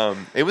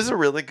 It was a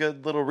really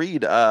good little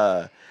read.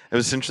 It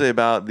was essentially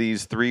about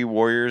these 3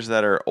 warriors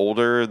that are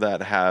older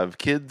that have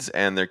kids,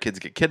 and their kids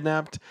get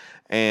kidnapped,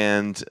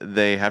 and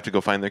they have to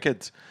go find their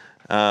kids.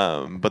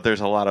 But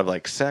there's a lot of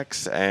like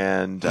sex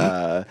and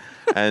like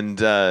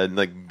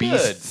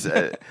beasts,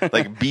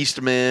 like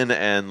beastmen,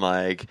 and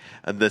like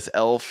this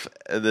elf,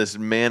 this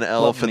man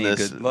elf, and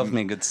this love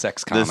me a good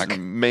sex this comic.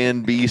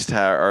 man beast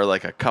are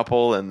like a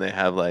couple, and they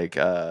have like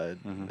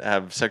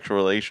have sexual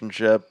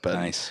relationship. And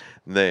Nice.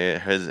 They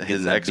his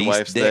Getting that ex wife's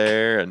beast dick.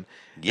 there, and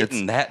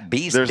Getting that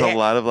beast. there's dick. a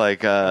lot of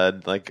like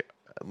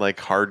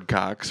hard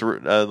cocks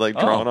like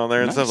drawn on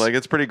there and stuff. nice. Like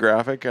it's pretty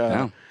graphic.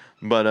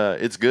 But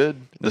it's good.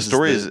 The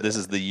story is this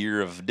is the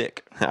year of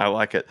dick. I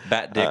like it.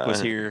 Bat Dick was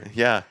here.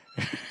 Yeah.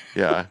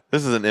 Yeah.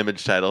 This is an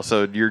image title,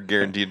 so you're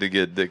guaranteed to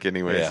get dick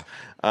anyways.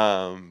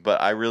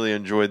 But I really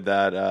enjoyed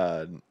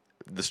that.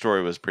 The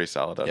story was pretty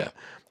solid on it.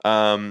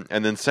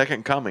 And then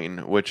Second Coming,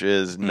 which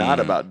is not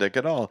about dick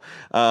at all.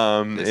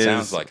 It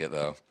sounds like it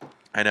though.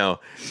 I know.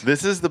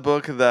 This is the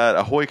book that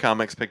Ahoy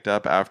Comics picked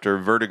up after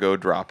Vertigo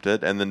dropped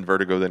it, and then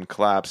Vertigo then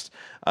collapsed.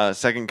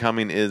 Second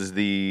Coming is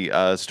the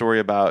story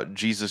about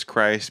Jesus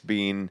Christ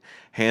being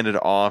handed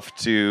off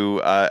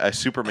to a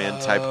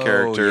Superman type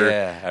character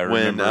yeah. I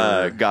when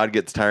remember- God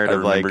gets tired I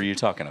of like. remember you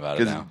talking about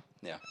it 'cause- now.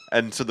 Yeah.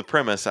 And so the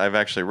premise, I've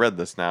actually read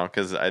this now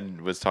because I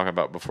was talking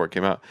about it before it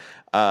came out.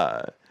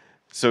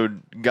 So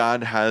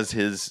God has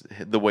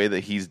the way that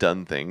he's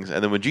done things.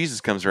 And then when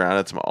Jesus comes around,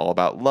 it's all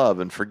about love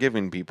and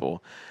forgiving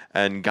people.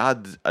 And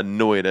God's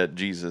annoyed at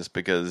Jesus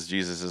because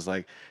Jesus is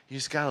like, you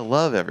just got to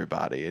love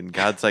everybody. And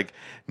God's like,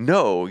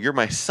 no, you're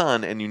my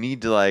son and you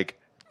need to like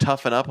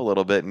toughen up a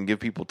little bit and give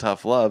people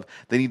tough love.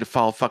 They need to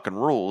follow fucking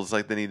rules.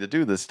 Like they need to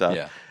do this stuff.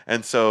 Yeah.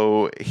 And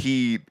so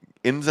he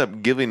ends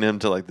up giving him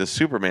to like the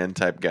Superman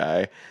type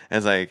guy and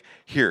is like,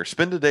 here,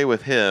 spend a day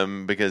with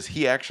him because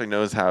he actually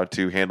knows how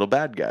to handle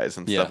bad guys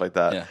and stuff like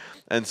that. Yeah.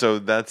 And so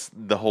that's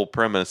the whole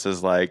premise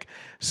is like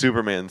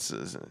Superman,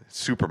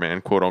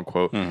 quote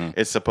unquote,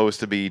 is supposed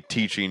to be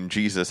teaching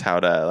Jesus how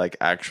to like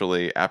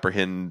actually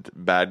apprehend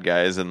bad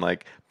guys and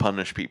like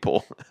punish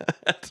people.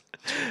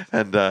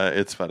 And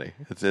it's funny.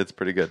 It's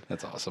pretty good.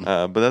 That's awesome.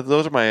 But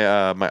those are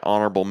my my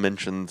honorable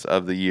mentions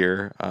of the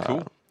year.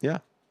 Cool. Yeah.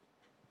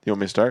 You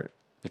want me to start?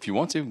 If you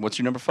want to, what's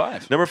your number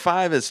 5? Number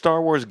 5 is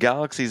Star Wars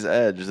Galaxy's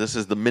Edge. This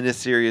is the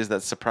miniseries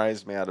that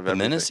surprised me out of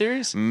everything.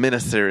 Miniseries?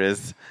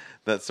 Miniseries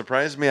that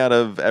surprised me out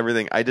of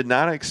everything. I did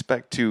not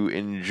expect to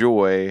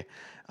enjoy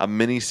a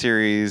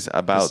miniseries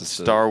about This is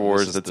Star this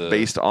Wars is that's the-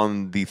 based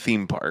on the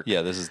theme park.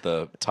 Yeah, this is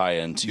the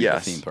tie-in to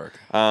Yes. the theme park.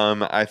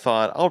 I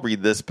thought I'll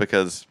read this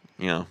because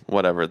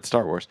whatever, it's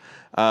Star Wars.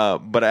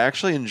 But I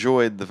actually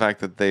enjoyed the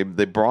fact that they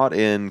brought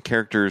in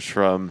characters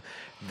from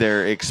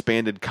their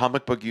expanded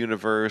comic book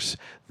universe,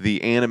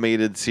 the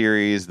animated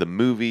series, the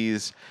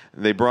movies.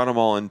 They brought them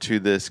all into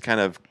this kind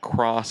of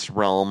cross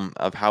realm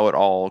of how it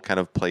all kind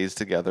of plays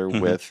together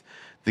with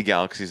the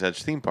Galaxy's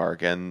Edge theme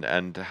park and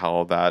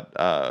how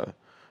that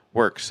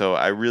works. So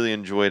I really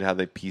enjoyed how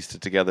they pieced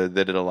it together.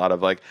 They did a lot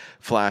of like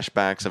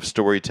flashbacks of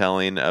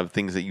storytelling of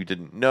things that you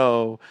didn't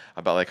know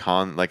about,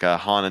 like a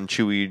Han and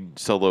Chewie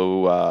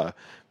solo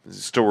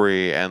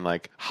story, and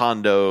like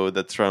Hondo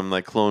that's from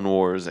like Clone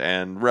Wars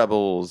and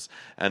Rebels,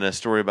 and a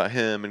story about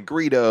him and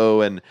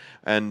Greedo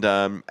and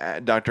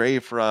Dr.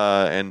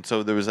 Aphra, and so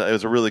it was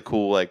a really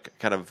cool like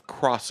kind of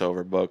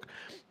crossover book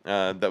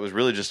that was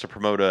really just to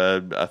promote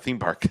a theme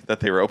park that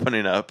they were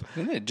opening up.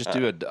 Didn't they just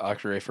do a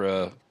Dr.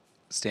 Aphra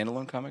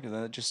standalone comic? Is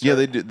that just Yeah,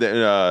 they do.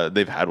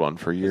 They've had one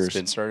for years. It's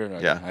been started.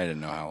 Okay. Yeah. I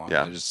didn't know how long.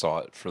 Yeah. I just saw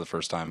it for the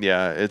first time.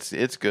 Yeah, it's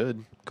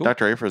good. Cool.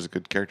 Dr. Aphra is a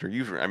good character.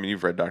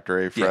 You've read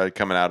Dr. Aphra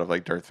coming out of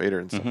like Darth Vader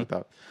and stuff like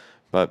that.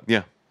 But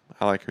yeah,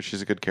 I like her.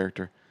 She's a good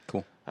character.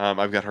 Cool.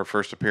 I've got her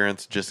first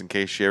appearance just in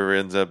case she ever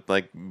ends up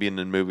like being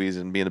in movies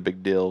and being a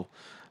big deal.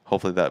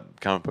 Hopefully that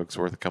comic book's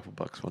worth a couple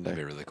bucks one day.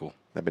 That'd be really cool.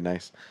 That'd be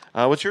nice.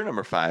 What's your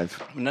number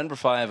 5? Number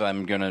 5,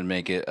 I'm gonna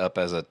make it up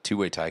as a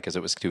 2-way tie because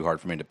it was too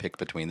hard for me to pick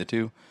between the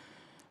two.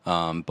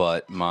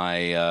 But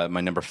my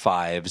number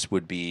 5s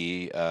would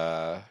be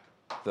the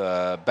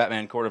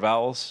Batman Court of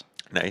Owls.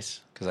 Nice.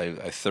 Because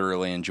I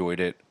thoroughly enjoyed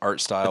it. Art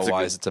style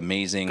wise, it's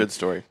amazing. Good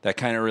story. That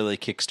kind of really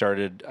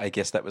kickstarted. I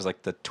guess that was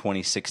like the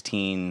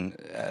 2016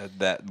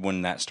 that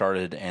when that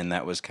started, and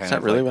that was kind Is that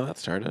of really like, when that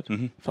started? I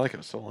feel like it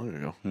was so long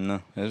ago.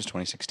 No, it was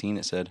 2016.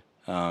 It said,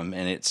 and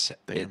it's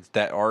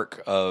that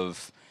arc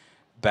of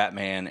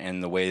Batman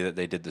and the way that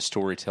they did the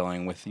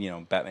storytelling with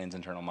Batman's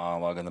internal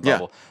monologue in the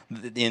bubble.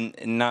 In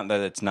not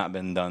that it's not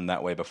been done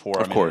that way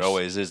before. Of course. It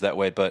always is that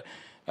way, but.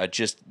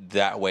 Just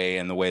that way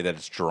and the way that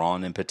it's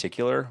drawn in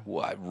particular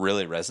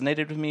really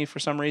resonated with me for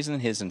some reason.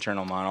 His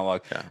internal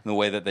monologue, and the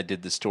way that they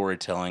did the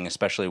storytelling,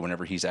 especially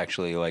whenever he's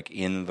actually like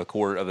in the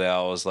court of the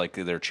owls, like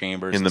their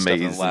chambers, in and the stuff,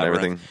 maze in the labyrinth,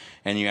 and everything.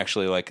 And you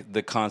actually like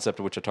the concept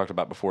of which I talked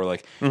about before,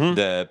 like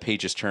the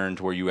pages turned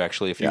where you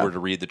actually, if you were to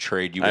read the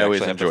trade, you would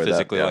actually have to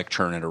physically like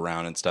turn it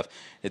around and stuff.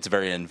 It's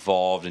very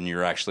involved, and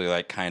you're actually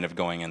like kind of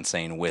going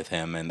insane with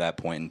him in that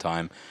point in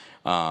time.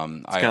 It's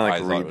kind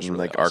of like reading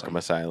like awesome. Arkham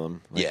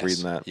Asylum, like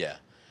reading that. Yeah.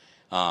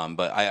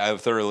 But I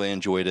thoroughly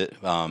enjoyed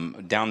it.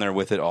 Down there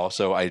with it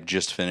also, I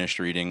just finished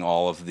reading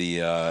all of the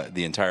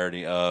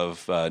entirety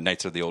of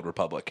Knights of the Old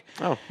Republic.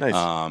 Oh, nice.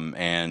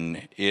 And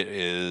it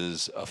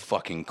is a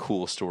fucking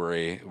cool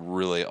story.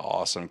 Really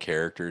awesome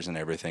characters and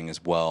everything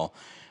as well.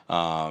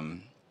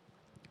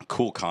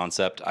 Cool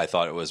concept. I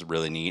thought it was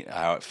really neat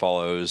how it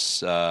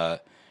follows.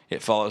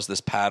 It follows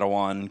this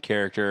Padawan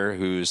character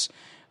who's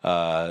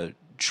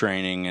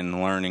training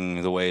and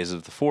learning the ways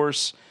of the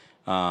Force,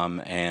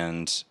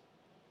 and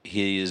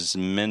his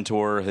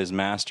mentor, his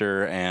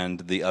master,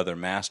 and the other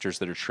masters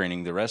that are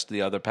training the rest of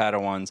the other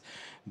Padawans,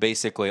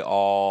 basically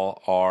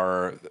all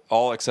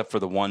except for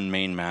the one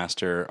main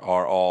master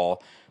are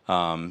all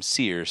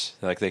seers,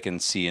 like they can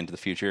see into the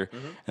future,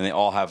 and they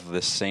all have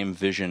this same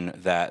vision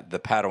that the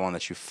Padawan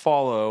that you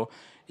follow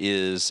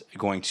is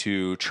going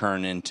to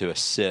turn into a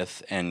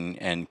Sith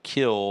and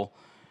kill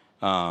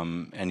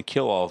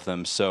all of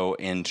them. So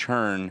in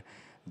turn,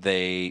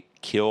 they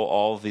kill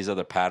all of these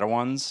other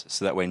Padawans,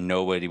 so that way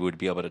nobody would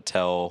be able to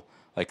tell,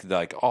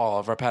 like all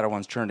of our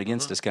Padawans turned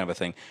against us, kind of a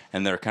thing.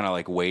 And they're kind of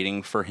like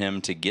waiting for him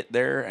to get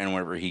there, and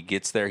whenever he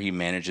gets there, he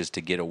manages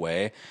to get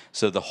away.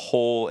 So the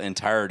whole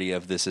entirety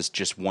of this is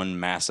just one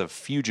massive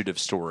fugitive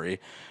story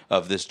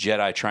of this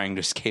Jedi trying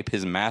to escape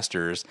his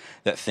masters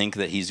that think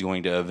that he's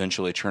going to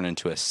eventually turn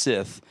into a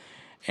Sith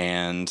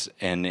and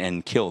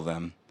kill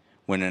them.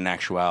 When in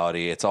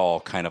actuality, it's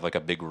all kind of like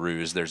a big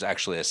ruse. There's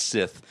actually a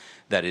Sith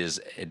that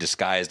is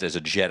disguised as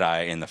a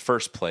Jedi in the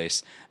first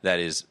place that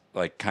is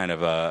like kind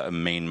of a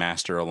main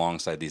master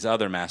alongside these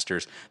other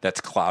masters that's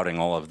clouding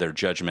all of their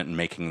judgment and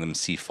making them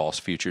see false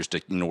futures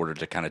in order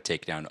to kind of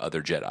take down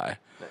other Jedi.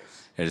 Nice.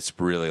 And it's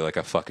really like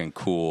a fucking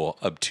cool,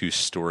 obtuse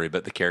story,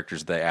 but the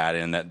characters they add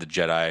in that the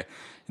Jedi...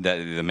 that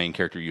the main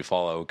character you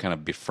follow kind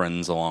of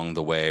befriends along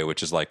the way,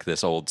 which is like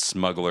this old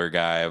smuggler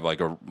guy, like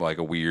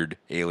a weird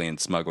alien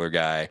smuggler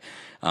guy.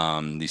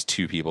 These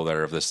two people that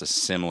are of this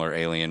similar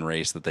alien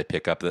race that they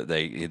pick up, that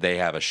they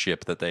have a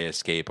ship that they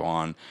escape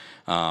on.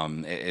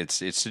 It's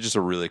just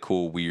a really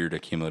cool, weird,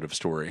 accumulative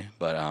story.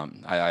 But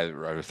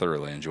I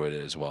thoroughly enjoyed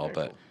it as well.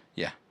 Very cool.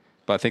 Yeah,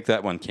 but I think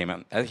that one came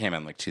out. That came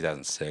out in like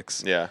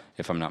 2006. Yeah,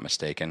 if I'm not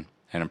mistaken,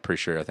 and I'm pretty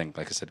sure. I think,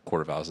 like I said,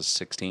 Court of Owls is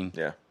 16.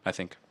 Yeah, I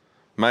think.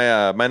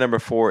 My number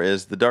 4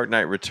 is The Dark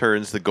Knight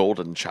Returns: The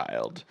Golden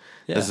Child.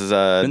 Yeah. This is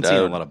been seeing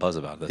a lot of buzz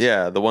about this.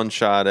 Yeah, the one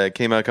shot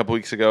came out a couple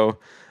weeks ago.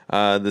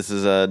 This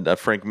is a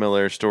Frank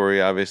Miller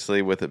story,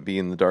 obviously, with it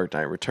being The Dark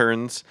Knight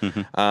Returns.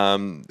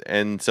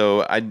 And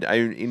so I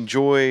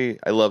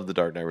love The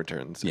Dark Knight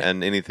Returns,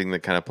 and anything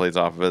that kind of plays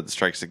off of it.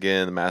 Strikes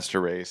Again, The Master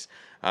Race,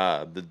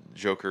 the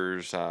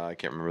Joker's. I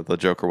can't remember the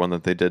Joker one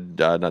that they did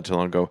not too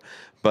long ago.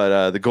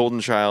 But The Golden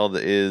Child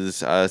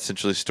is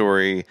essentially a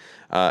story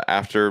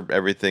after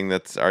everything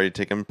that's already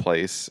taken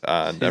place,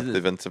 after the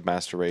events of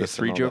Master Race. The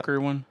Three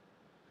Joker one?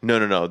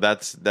 No.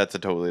 That's a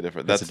totally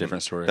different. That's a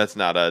different story. That's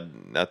not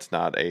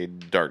a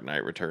Dark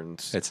Knight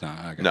Returns. It's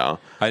not. Okay. No,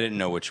 I didn't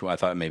know which one. I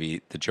thought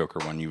maybe the Joker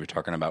one you were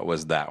talking about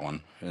was that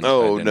one.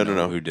 Oh, I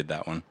no. Who did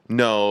that one?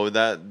 No,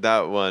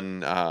 that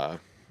one.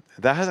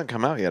 That hasn't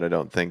come out yet. I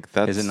don't think.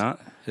 Is it not?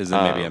 Is it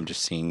maybe I'm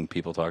just seeing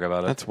people talk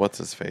about it? That's what's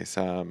his face.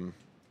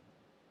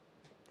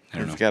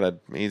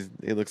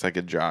 He looks like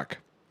a jock.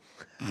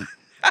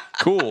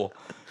 Cool.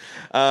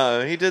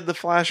 He did the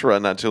Flash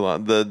run not too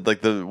long.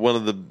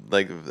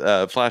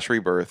 Flash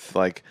Rebirth,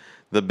 like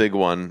the big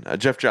one.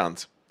 Jeff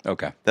Johns.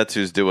 Okay. That's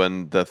who's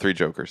doing the Three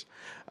Jokers.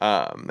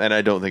 And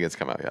I don't think it's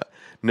come out yet.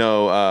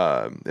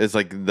 No, it's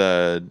like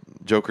the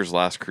Joker's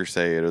Last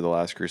Crusade or the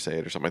Last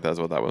Crusade or something like that is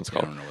what that one's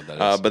called. I don't know what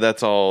that is. But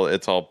that's all.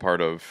 It's all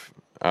part of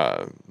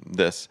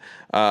this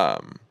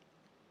Frank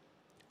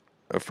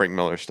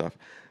Miller stuff.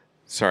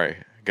 Sorry,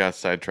 got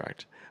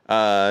sidetracked.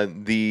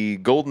 The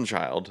Golden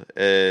Child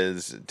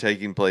is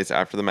taking place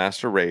after the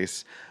Master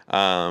Race,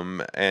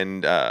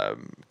 and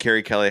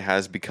Carrie Kelly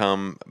has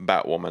become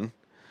Batwoman,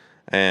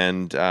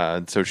 and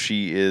so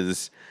she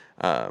is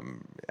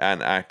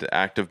an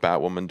active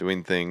Batwoman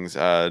doing things.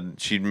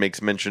 She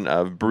makes mention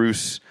of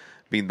Bruce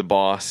being the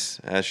boss,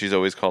 as she's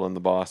always called him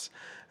the boss.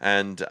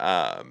 And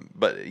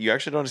but you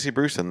actually don't see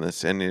Bruce in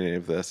any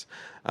of this.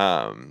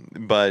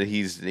 But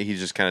he's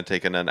just kind of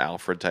taken an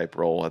Alfred type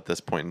role at this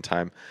point in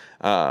time,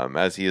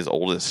 as he is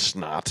old as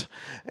snot.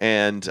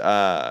 And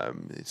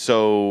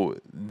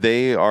so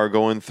they are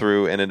going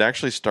through, and it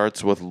actually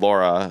starts with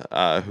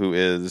Laura, who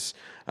is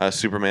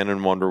Superman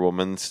and Wonder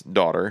Woman's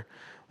daughter.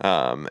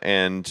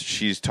 And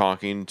she's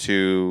talking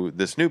to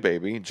this new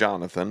baby,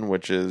 Jonathan,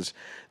 which is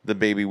the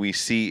baby we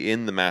see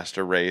in the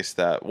Master Race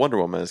that Wonder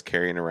Woman is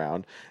carrying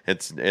around.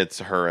 It's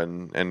her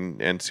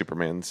and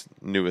Superman's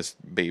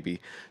newest baby.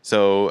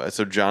 So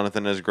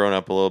Jonathan has grown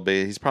up a little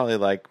bit. He's probably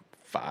like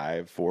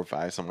 4 or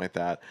 5, something like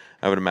that,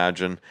 I would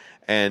imagine.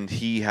 And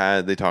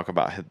they talk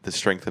about the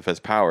strength of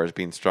his powers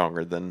being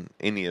stronger than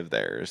any of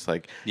theirs.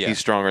 Like, he's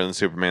stronger than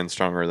Superman,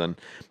 stronger than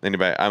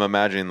anybody. I'm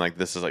imagining like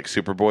this is like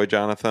Superboy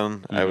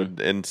Jonathan, I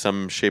would, in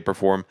some shape or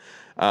form.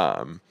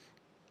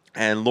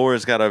 And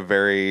Laura's got a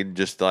very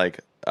just like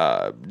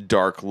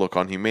dark look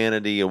on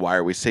humanity and why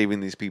are we saving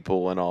these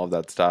people and all of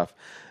that stuff.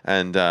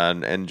 And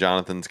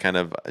Jonathan's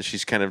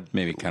she's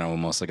maybe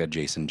almost like a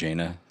Jason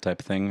Jaina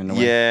type thing in a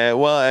way. Yeah,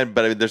 well,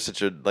 but there's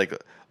such a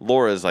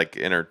Laura's like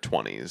in her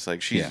 20s,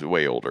 like she's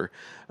way older,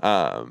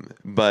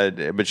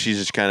 but she's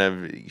just kind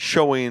of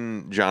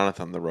showing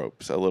Jonathan the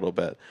ropes a little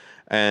bit,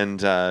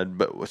 and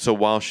but so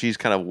while she's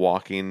kind of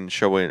walking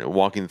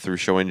through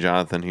showing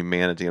Jonathan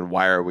humanity and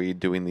why are we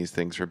doing these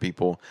things for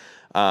people,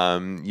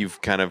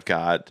 you've kind of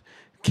got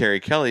Carrie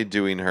Kelly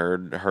doing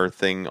her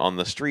thing on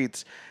the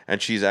streets,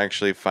 and she's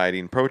actually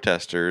fighting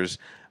protesters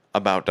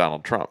about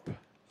Donald Trump.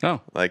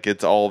 Oh, like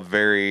it's all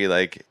very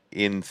like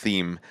in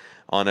theme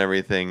on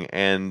everything,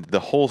 and the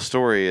whole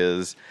story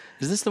is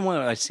this the one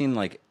that I've seen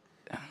like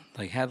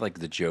had like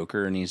the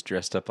Joker and he's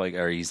dressed up like,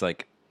 or he's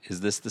like,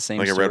 is this the same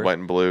like story? A red, white,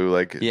 and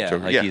blue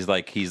Joker?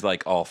 He's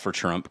like all for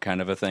Trump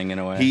kind of a thing in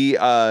a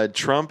way.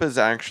 Trump is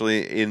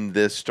actually in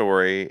this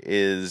story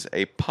is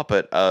a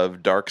puppet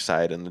of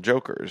Darkseid and the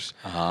Jokers.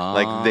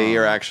 Like they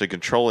are actually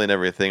controlling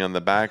everything on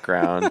the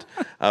background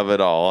of it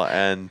all.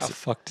 And how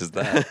fucked is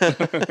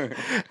that?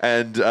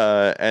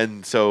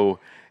 and so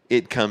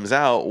it comes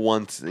out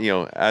once,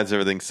 as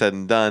everything's said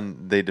and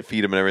done, they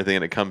defeat him and everything,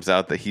 and it comes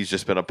out that he's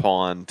just been a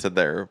pawn to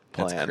their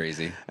plan. That's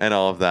crazy. And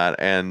all of that.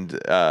 And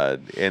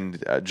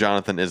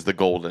Jonathan is the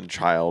golden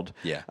child.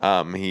 Yeah.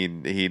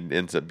 He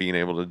ends up being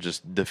able to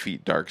just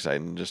defeat Darkseid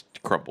and just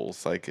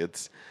crumbles. Like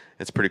it's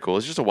pretty cool.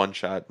 It's just a one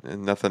shot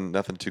and nothing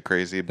too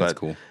crazy. But that's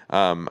cool.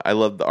 I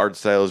love the art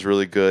style is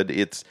really good.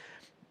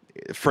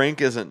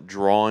 Frank isn't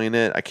drawing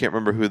it. I can't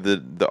remember who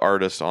the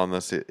artist on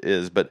this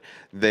is, but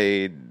he's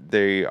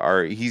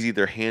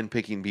either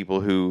handpicking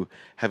people who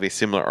have a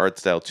similar art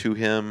style to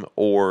him,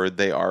 or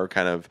they are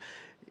kind of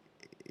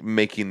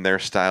making their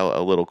style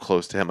a little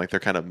close to him. Like they're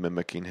kind of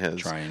mimicking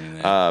his,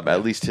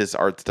 at least his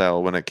art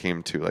style when it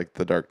came to like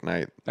the Dark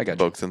Knight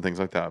books and things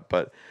like that.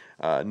 But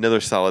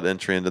another solid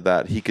entry into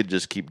that. He could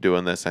just keep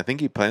doing this. I think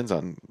he plans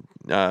on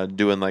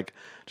doing like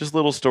just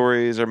little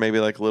stories or maybe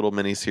like little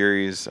mini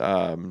series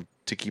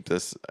to keep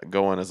this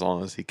going as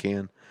long as he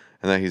can,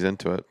 and that he's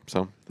into it.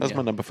 So that's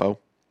my number 4.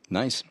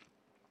 Nice.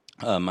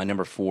 My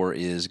number 4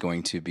 is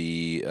going to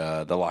be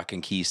the Lock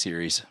and Key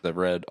series. I've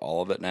read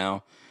all of it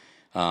now.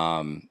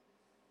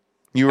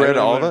 You read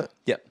all of it?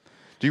 Yep.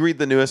 Do you read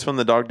the newest one,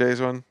 the Dog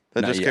Days one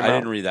that just came out? I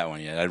didn't read that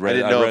one yet. I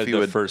read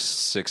the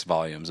first 6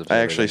 volumes of it. I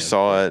actually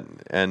saw it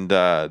and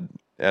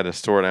at a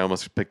store, and I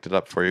almost picked it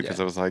up for you because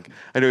I was like,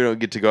 I know you don't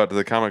get to go out to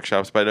the comic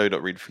shops, but I know you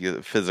don't read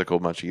physical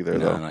much either.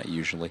 No, not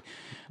usually.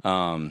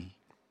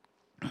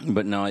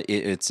 But no,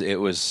 it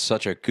was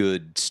such a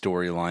good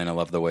storyline. I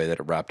love the way that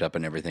it wrapped up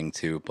and everything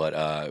too.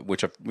 But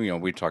which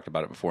we talked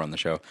about it before on the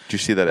show. Did you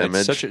see that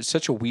image?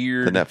 Such a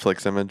weird the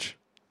Netflix image.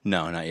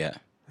 No, not yet.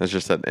 It's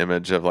just an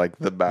image of like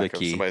the back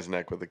of somebody's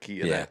neck with a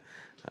key in it.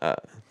 It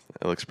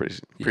looks pretty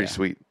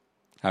sweet.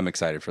 I'm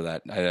excited for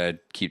that. I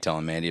keep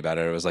telling Mandy about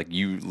it. I was like,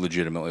 you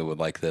legitimately would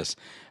like this.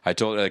 I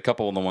told a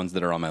couple of the ones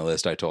that are on my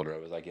list. I told her, I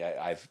was like,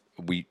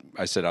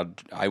 I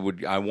said I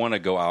want to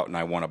go out and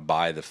I want to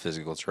buy the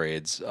physical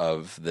trades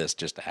of this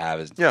just to have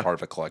as part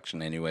of a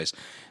collection, anyways.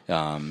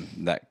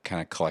 That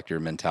kind of collector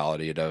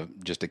mentality to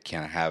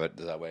kind of have it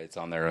that way. It's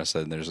on there. I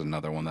said there's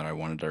another one that I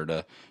wanted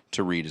her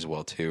to read as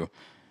well too.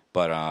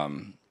 But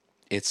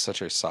it's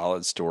such a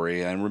solid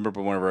story. I remember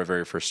whenever I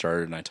very first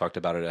started and I talked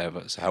about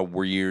it, how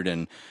weird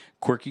and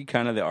quirky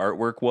kind of the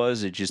artwork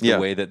was. It's just the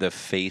way that the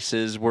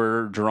faces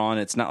were drawn.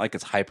 It's not like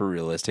it's hyper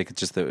realistic. It's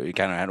just it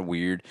kind of had a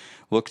weird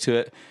look to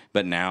it.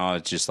 But now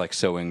it's just like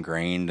so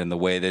ingrained, and the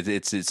way that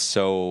it's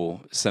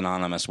so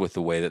synonymous with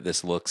the way that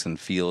this looks and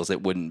feels.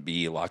 It wouldn't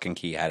be Lock and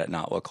Key had it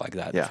not look like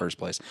that in the first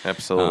place.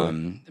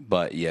 Absolutely.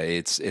 But yeah,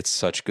 it's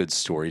such good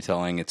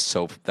storytelling. It's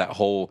so the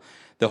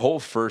whole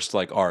first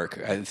like arc.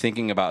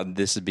 Thinking about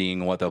this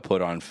being what they'll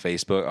put on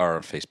Facebook or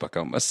Facebook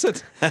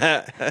almost.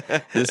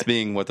 This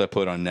being what they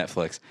put on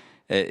Netflix.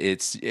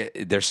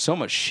 There's so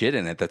much shit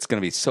in it that's going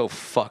to be so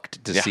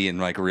fucked to see in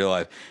like real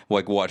life.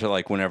 Like watch it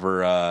like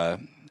whenever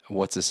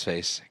what's his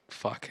face?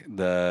 Fuck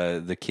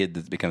the kid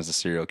that becomes a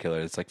serial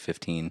killer. It's like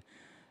 15.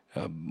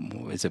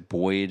 Is it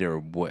Boyd or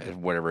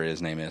whatever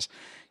his name is?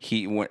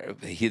 He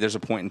there's a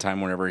point in time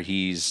whenever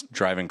he's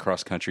driving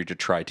cross country to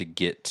try to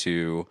get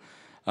to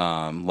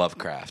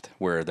Lovecraft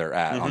where they're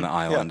at on the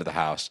island of the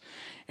house,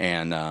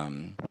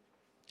 and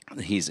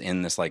he's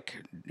in this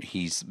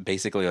he's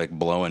basically like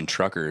blowing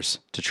truckers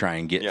to try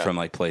and get from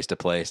like place to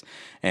place.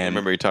 And I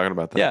remember you talking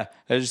about that. Yeah,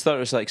 I just thought it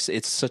was like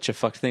it's such a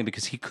fucked thing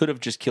because he could have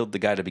just killed the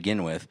guy to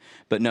begin with,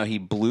 but no, he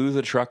blew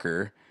the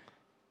trucker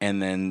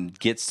and then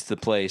gets to the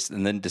place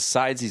and then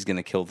decides he's going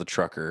to kill the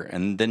trucker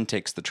and then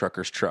takes the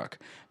trucker's truck.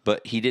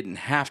 But he didn't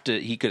have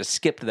to. He could have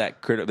skipped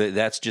that.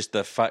 That's just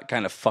the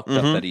kind of fucked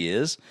up that he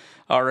is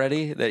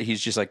already. That he's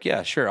just like,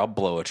 yeah, sure, I'll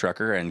blow a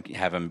trucker and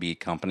have him be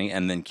company,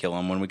 and then kill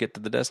him when we get to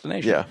the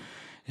destination. Yeah.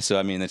 So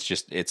I mean, it's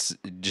just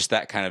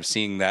that kind of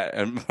seeing that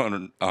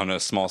on a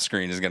small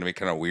screen is going to be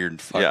kind of weird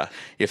and fun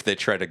if they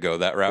try to go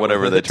that route.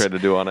 Whatever they try to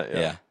do on it.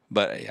 Yeah.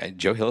 But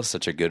Joe Hill is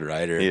such a good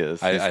writer. He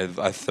is.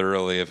 I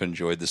thoroughly have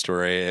enjoyed the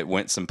story. It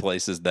went some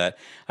places that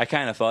I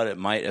kind of thought it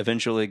might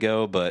eventually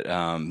go, but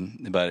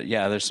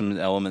yeah, there's some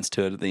elements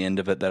to it at the end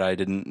of it that I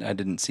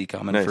didn't see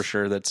coming for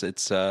sure.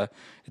 It's a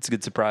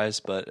good surprise,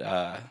 but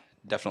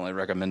definitely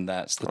recommend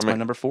that. So that's my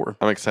number 4.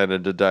 I'm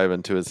excited to dive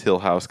into his Hill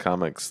House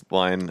Comics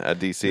line at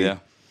DC. Yeah,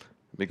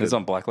 it's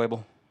on Black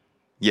Label.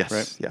 Yes.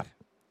 Right? Yeah.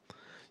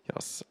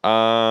 Yes.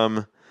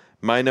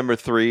 My number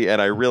 3, and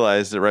I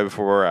realized it right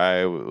before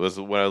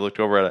when I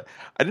looked over at it,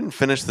 I didn't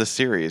finish the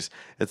series.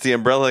 It's the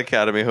Umbrella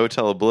Academy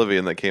Hotel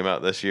Oblivion that came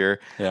out this year.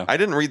 Yeah. I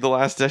didn't read the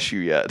last issue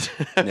yet.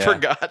 I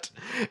forgot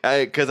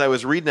because I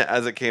was reading it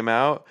as it came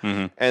out,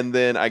 and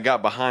then I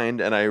got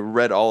behind and I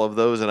read all of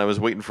those, and I was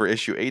waiting for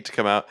issue 8 to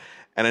come out,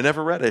 and I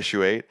never read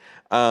issue 8.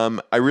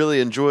 I really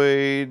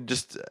enjoyed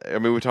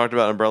we talked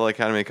about Umbrella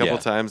Academy a couple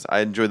of times. I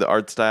enjoyed the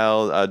art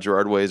style.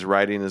 Gerard Way's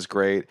writing is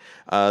great.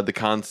 The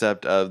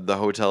concept of the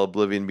Hotel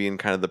Oblivion being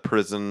kind of the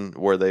prison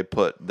where they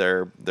put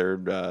their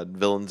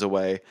villains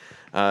away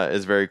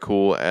is very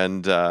cool.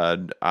 And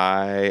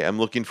I am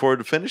looking forward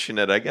to finishing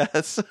it, I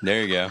guess.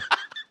 There you go.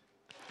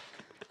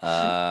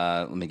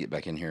 Let me get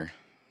back in here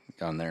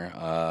on there.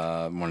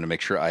 I wanted to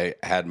make sure I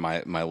had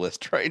my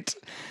list right.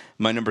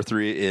 My number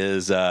 3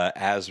 is,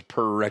 as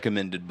per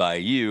recommended by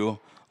you,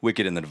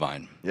 Wicked and the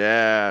Divine.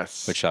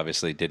 Yes. Which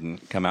obviously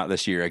didn't come out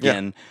this year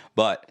again,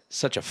 but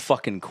such a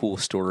fucking cool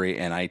story.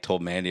 And I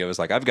told Mandy, I was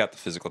like, I've got the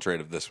physical trade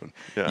of this one.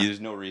 Yeah. There's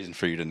no reason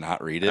for you to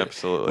not read it.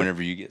 Absolutely.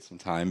 Whenever you get some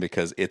time,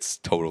 because it's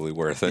totally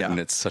worth it. Yeah. And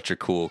it's such a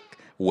cool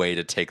way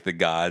to take the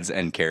gods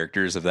and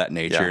characters of that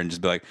nature and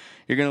just be like,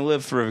 you're going to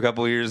live for a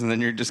couple of years and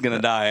then you're just going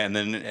to die. And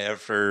then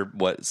after,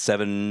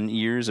 7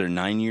 years or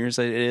 9 years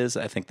it is,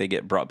 I think they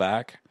get brought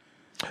back.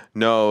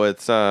 No,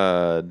 it's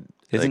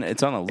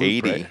it's on a loop,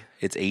 80. right?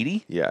 It's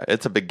 80? Yeah,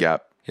 it's a big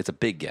gap. It's a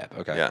big gap.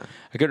 Okay. Yeah.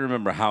 I couldn't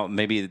remember how.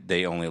 Maybe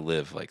they only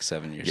live like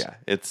 7 years. Yeah,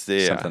 it's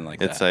something like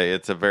that.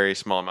 It's a very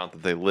small amount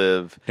that they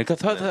live. I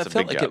felt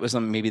like it was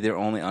maybe they're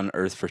only on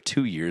Earth for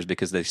 2 years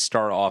because they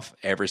start off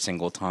every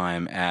single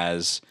time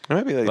as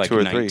maybe like 2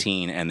 or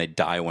 19 and they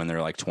die when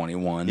they're like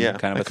 21. Yeah,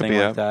 kind of a thing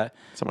like that.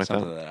 Something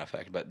like to that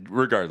effect. But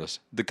regardless,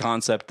 the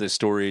concept, the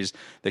stories,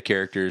 the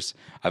characters.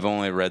 I've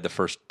only read the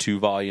first 2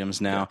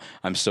 volumes now. Yeah.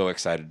 I'm so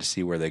excited to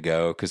see where they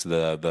go because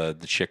the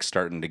chick's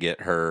starting to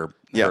get her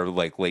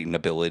like latent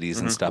abilities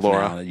and stuff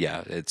Laura. now.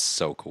 Yeah, it's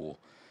so cool.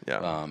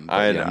 Yeah,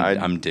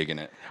 I'm digging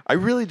it. I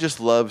really just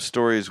love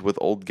stories with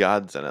old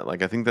gods in it.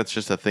 Like I think that's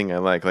just a thing I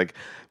like. Like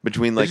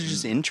between like it's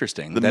just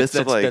interesting.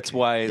 That's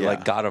why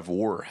like God of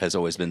War has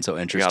always been so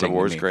interesting. God of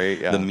War is great.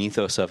 Yeah. The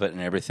mythos of it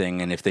and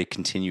everything. And if they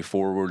continue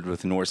forward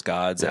with Norse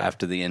gods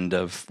after the end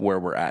of where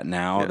we're at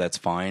now, that's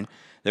fine.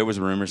 There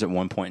was rumors at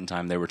one point in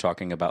time they were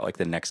talking about like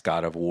the next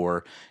God of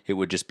War. It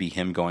would just be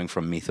him going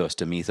from mythos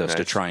to mythos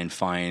to try and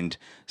find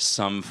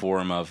some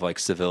form of like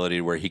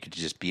civility where he could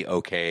just be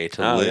okay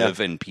to live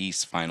in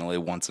peace finally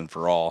once and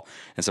for all.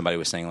 And somebody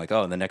was saying like,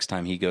 the next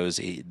time he goes,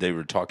 they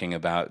were talking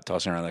about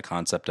tossing around the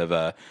concept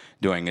of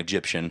doing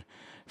Egyptian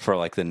for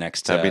like the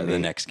next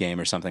game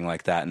or something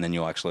like that. And then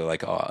you'll actually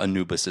like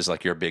Anubis is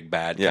like your big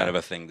bad kind of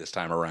a thing this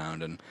time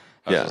around. And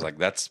I was like,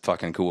 that's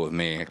fucking cool with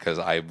me because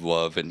I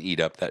love and eat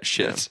up that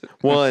shit. Yeah.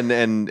 Well,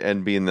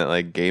 and being that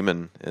like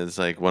Gaiman is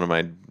like one of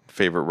my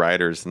favorite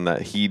writers and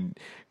that he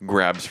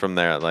grabs from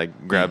there,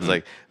 like grabs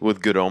like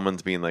with Good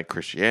Omens being like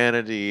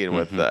Christianity and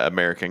with the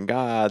American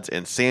gods,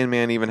 and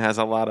Sandman even has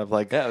a lot of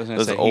like I was gonna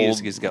those say old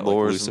he's got like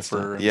lores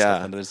Lucifer and yeah,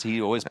 stuff into this.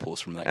 He always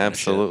pulls from that.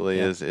 absolutely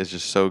kind of shit. is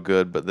just so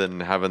good. But then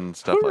having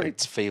stuff Who like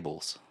writes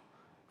Fables?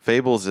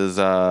 Fables is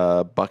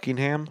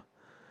Buckingham.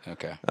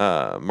 Okay,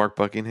 Mark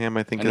Buckingham,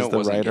 I think, I know is it the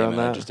wasn't writer on Gaiman.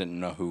 that. I just didn't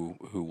know who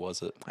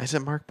was it. Is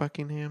it Mark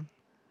Buckingham?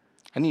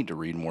 I need to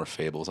read more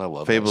Fables. I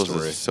love Fables that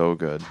story. is so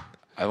good.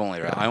 I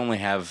only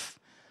have.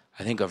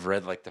 I think I've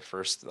read like the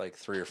first like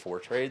 3 or 4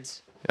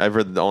 trades. I've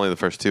read only the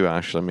first 2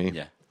 actually.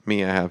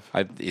 Me, I have.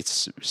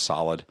 It's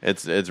solid.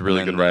 It's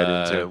really And good then,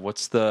 writing too.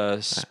 What's the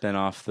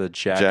spinoff? The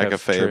Jack of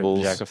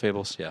Fables. Jack of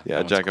Fables. Yeah. Yeah, that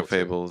one's Jack cool of too.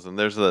 Fables, and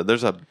there's a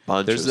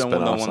bunch. There's of the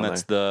spinoffs one on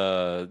that's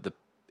there.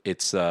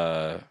 it's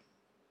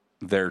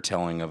their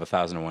telling of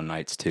 1001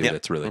 Nights too. Yeah.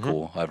 That's really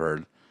cool. I've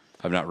heard.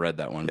 I've not read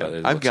that one, but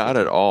it I've looks got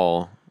good. it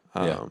all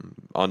Yeah.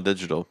 on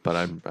digital, but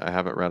I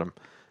haven't read them.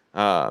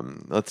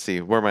 Let's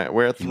see, where am I?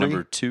 We're at 3.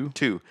 Number 2.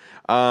 2.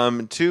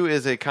 2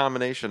 is a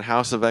combination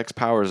House of X,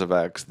 Powers of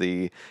X,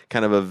 the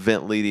kind of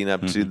event leading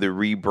up to the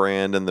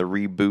rebrand and the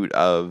reboot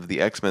of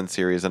the X-Men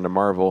series into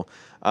Marvel.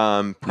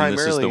 And Primarily,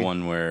 this is the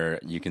one where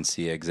you can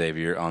see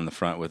Xavier on the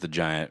front with a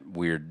giant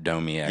weird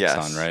domey X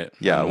on, right?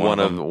 Yeah,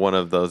 On one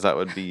of those. That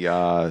would be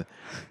the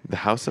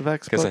House of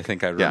X. Because I book?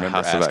 think I Yeah, remember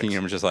House of asking X.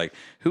 him, just like,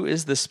 "Who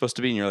is this supposed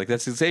to be?" And you're like,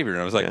 "That's Xavier."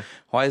 And I was like,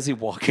 "Why is he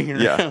walking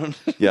Yeah, around?"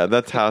 yeah,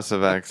 that's House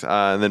of X,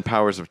 and then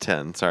Powers of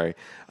 10. Sorry,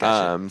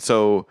 Gotcha.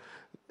 so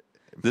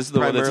This is the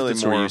one that's primarily the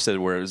story more- you said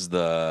where it was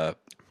the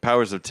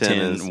Powers of 10 10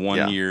 is 1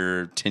 yeah.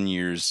 year, 10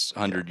 years,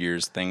 100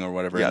 years thing or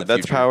whatever. Yeah, in the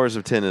that's future. Powers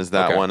of 10 is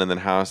that Okay. one, and then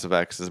House of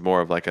X is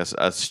more of like a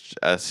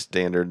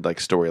standard like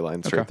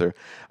storyline straight Okay. through.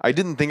 I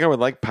didn't think I would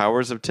like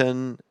Powers of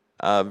 10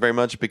 very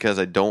much because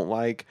I don't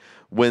like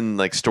when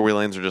like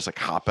storylines are just like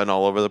hopping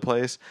all over the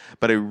place.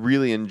 But I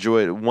really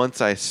enjoyed it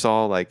once I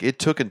saw like it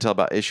took until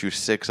about issue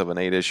 6 of an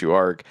 8-issue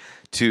arc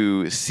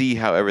to see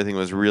how everything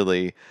was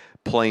really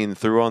playing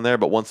through on there.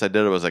 But once I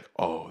did it, I was like,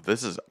 oh,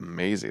 this is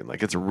amazing.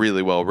 Like it's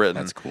really well written.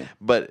 That's cool.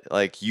 But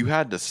like you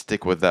had to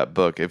stick with that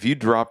book. If you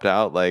dropped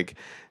out like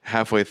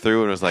halfway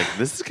through and was like,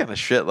 this is kind of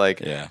shit,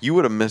 like Yeah. you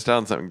would have missed out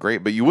on something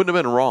great, but you wouldn't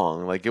have been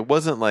wrong. Like it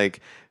wasn't like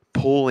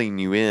pulling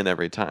you in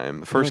every time.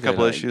 The first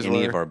couple issues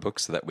Any were, of our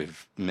books that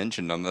we've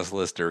mentioned on this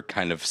list are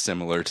kind of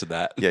similar to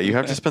that. yeah, you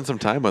have to spend some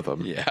time with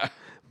them. Yeah.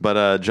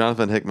 But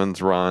Jonathan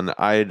Hickman's run,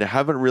 I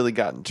haven't really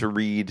gotten to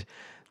read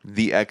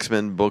the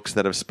X-Men books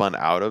that have spun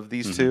out of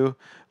these two,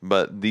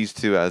 but these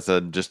two as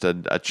just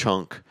a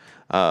chunk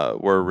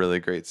were a really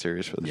great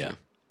series for this Yeah. year.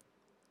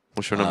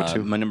 What's your number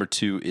 2? My number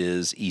 2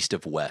 is East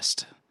of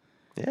West.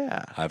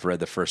 Yeah. I've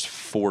read the first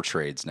 4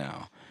 trades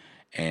now,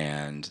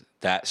 and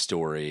that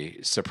story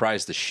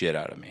surprised the shit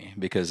out of me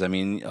because I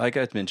mean, like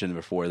I mentioned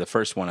before, the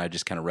first one I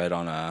just kind of read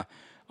on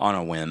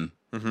a whim.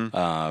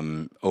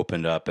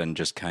 Opened up and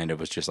just kind of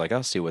was just like,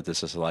 I'll see what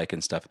this is like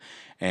and stuff.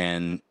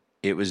 And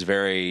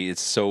it's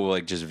so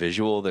like just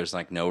visual. There's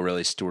like no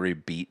really story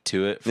beat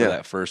to it for Yeah.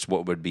 that first,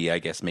 what would be, I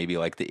guess, maybe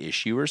like the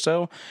issue or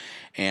so.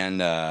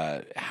 And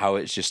how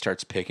it just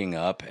starts picking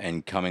up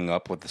and coming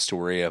up with the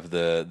story of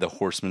the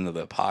horsemen of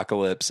the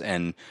apocalypse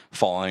and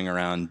following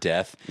around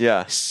death.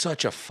 Yeah.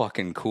 Such a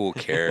fucking cool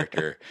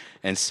character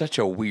and such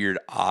a weird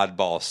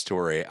oddball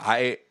story.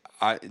 I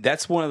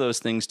that's one of those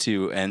things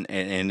too, and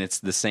it's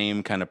the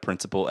same kind of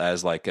principle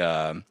as like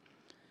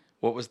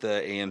what was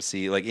the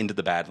AMC, like Into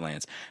the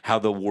Badlands? How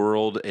the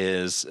world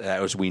is,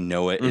 as we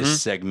know it, is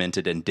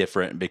segmented and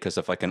different because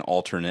of like an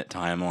alternate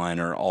timeline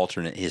or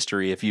alternate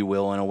history, if you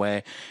will, in a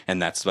way.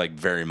 And that's like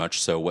very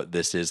much so what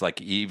this is. Like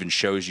it even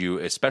shows you,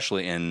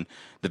 especially in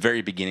the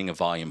very beginning of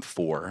Volume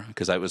 4,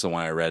 because that was the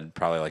one I read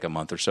probably like a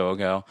month or so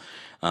ago.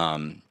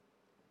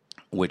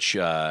 Which,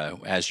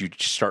 as you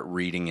start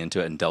reading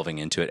into it and delving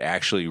into it,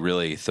 actually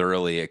really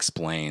thoroughly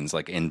explains,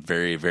 like in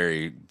very,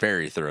 very,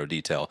 very thorough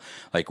detail,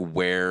 like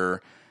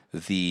where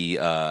the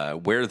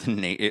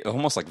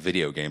almost like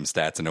video game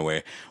stats in a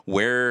way,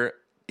 where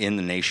in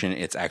the nation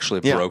it's actually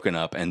broken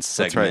up and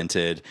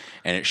segmented,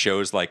 and it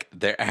shows like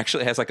there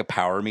actually has like a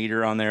power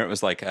meter on there. It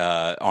was like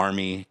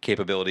army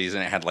capabilities,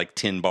 and it had like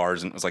 10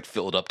 bars, and it was like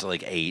filled up to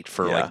like 8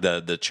 for like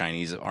the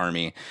Chinese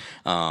army,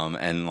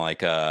 and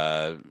like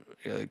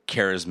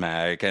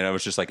charismatic, and I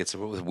was just like, it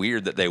was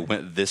weird that they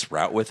went this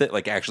route with it,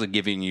 like actually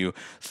giving you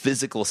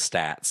physical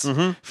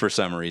stats for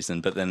some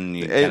reason, but then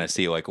you kind of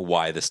see like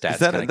why the stats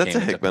kind of that's came a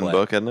into Hickman play.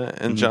 book, isn't it?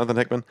 And Jonathan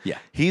Hickman, Yeah.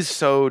 he's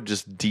so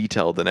just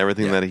detailed in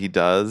everything that he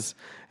does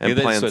and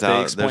Yeah, plans so out. they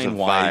There's a explain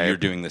why vibe. you're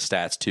doing the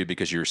stats too,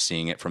 because you're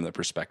seeing it from the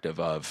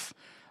perspective of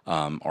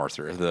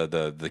Arthur,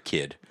 the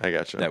kid. I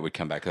gotcha. That would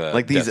come back,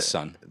 like Death's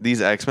son.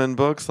 these X-Men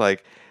books,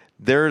 like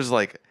there's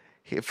like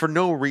for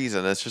no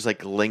reason. It's just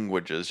like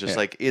languages, just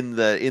like in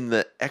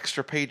the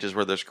extra pages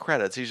where there's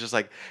credits. He's just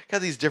like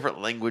got these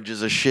different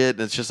languages of shit,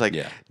 and it's just like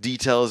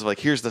details of like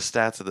here's the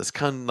stats of this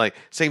like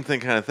same thing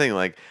kind of thing.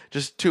 Like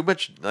just too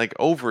much like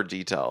over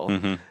detail,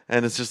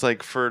 and it's just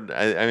like I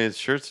mean, it's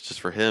sure it's just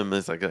for him.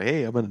 It's like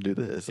hey, I'm gonna do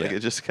this. Like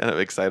it's just kind of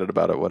excited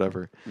about it.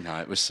 Whatever. No,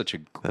 it was such a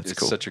That's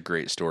cool. such a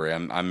great story.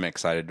 I'm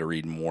excited to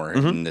read more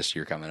in this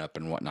year coming up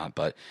and whatnot.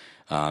 But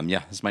yeah,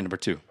 this is my number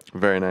 2.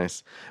 Very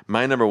nice.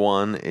 My number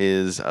 1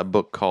 is a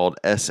book called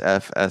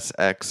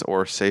SFSX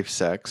or Safe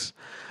Sex.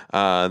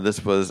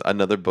 This was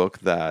another book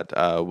that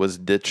was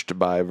ditched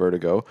by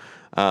Vertigo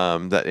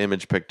that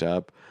Image picked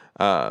up.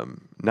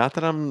 Not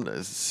that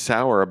I'm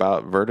sour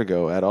about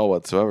Vertigo at all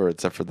whatsoever,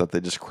 except for that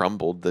they just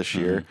crumbled this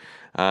year.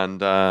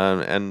 And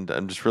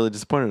I'm just really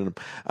disappointed in them.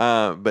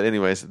 But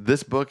anyways,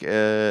 this book,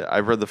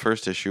 I've read the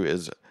first issue,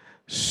 is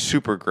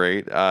super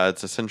great.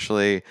 It's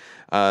essentially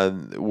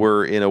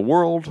we're in a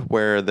world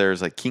where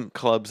there's like kink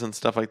clubs and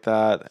stuff like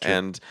that,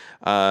 and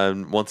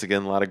once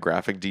again, a lot of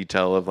graphic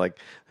detail of like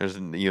there's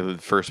the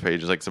first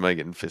page is like somebody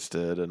getting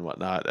fisted and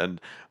whatnot,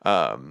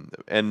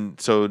 and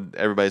so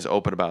everybody's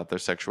open about their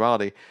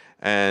sexuality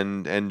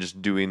and just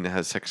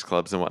has sex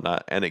clubs and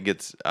whatnot, and it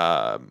gets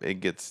not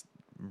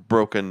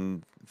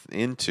broken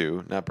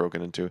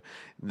into.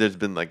 There's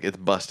been like it's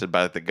busted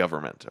by the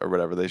government or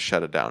whatever. They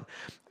shut it down,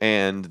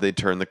 and they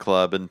turn the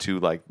club into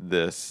like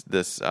this.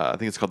 I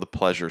think it's called the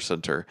Pleasure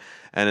Center,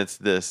 and it's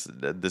this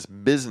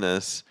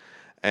business.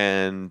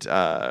 And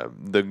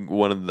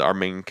our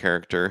main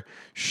character,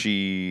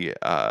 she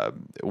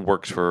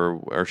works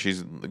or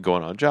she's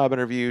going on a job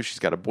interview. She's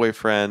got a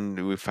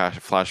boyfriend. We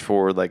flash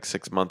forward like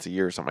 6 months, a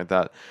year, or something like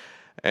that.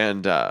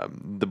 And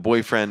the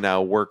boyfriend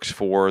now works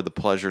for the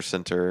Pleasure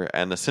Center,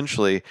 and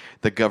essentially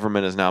the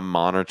government is now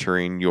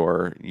monitoring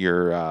your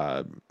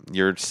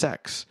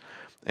sex,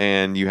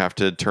 and you have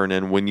to turn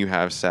in when you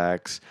have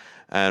sex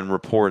and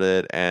report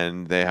it,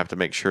 and they have to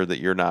make sure that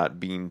you're not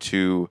being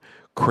too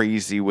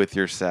crazy with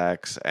your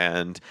sex,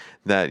 and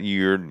that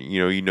you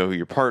know who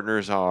your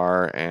partners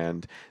are,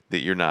 and that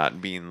you're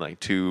not being like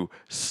too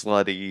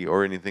slutty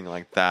or anything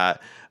like that.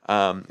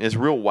 It's a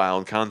real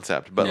wild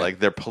concept, but like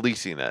they're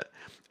policing it.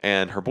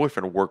 And her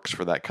boyfriend works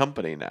for that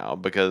company now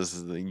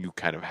because you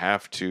kind of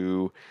have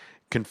to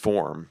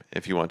conform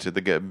if you want to,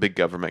 the big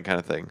government kind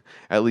of thing,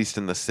 at least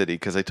in the city.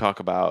 Because they talk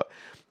about,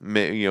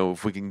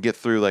 if we can get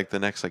through like the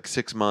next like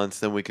 6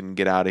 months, then we can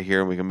get out of here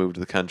and we can move to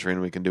the country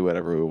and we can do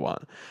whatever we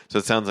want. So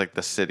it sounds like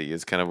the city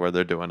is kind of where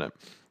they're doing it.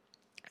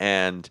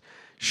 And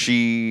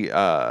she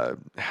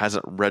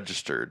hasn't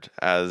registered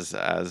as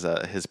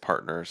his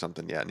partner or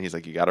something yet. And he's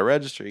like, you got to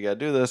register, you got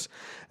to do this.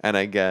 And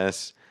I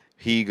guess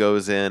he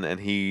goes in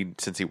and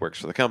since he works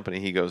for the company,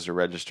 he goes to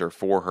register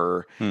for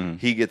her.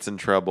 He gets in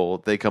trouble.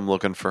 They come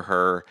looking for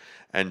her,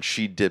 and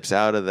she dips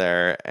out of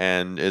there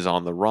and is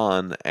on the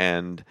run,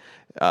 and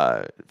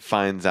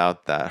finds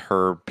out that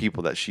her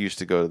people that she used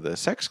to go to the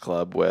sex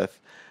club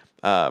with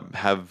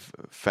have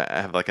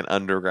like an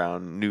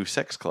underground new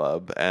sex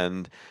club,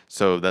 and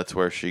so that's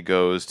where she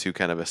goes to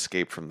kind of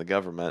escape from the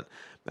government.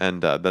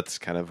 And that's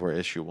kind of where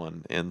issue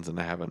 1 ends, and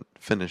I haven't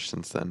finished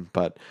since then.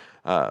 But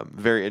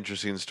very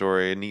interesting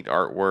story, neat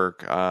artwork.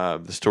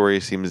 The story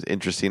seems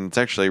interesting. It's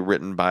actually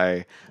written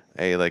by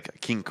a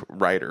like kink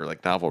writer,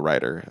 like novel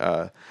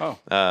writer.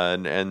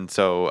 And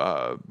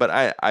so, but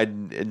I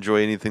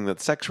enjoy anything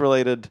that's sex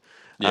related,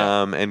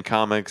 and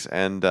comics,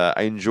 and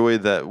I enjoy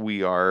that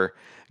we are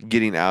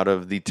getting out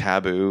of the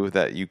taboo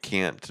that you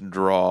can't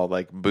draw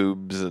like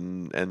boobs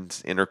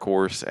and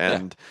intercourse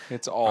and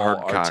it's all hard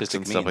cocks artistic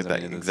and stuff means. like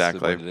that. I mean,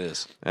 Exactly. what it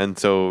is. And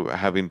so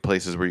having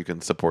places where you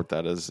can support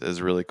that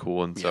is really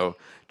cool. And so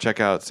check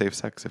out Safe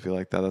Sex if you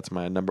like that. That's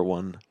my number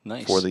 1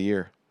 for the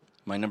year.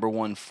 My number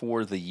 1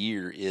 for the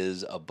year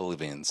is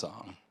Oblivion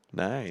Song.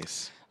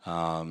 Nice.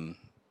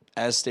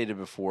 As stated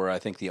before, I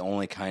think the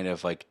only kind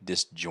of like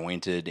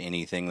disjointed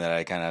anything that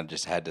I kind of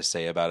just had to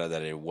say about it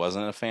that I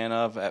wasn't a fan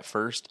of at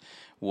first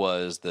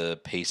was the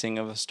pacing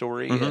of the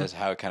story, as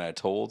how it kind of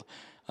told,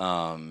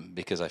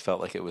 because I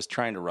felt like it was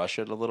trying to rush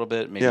it a little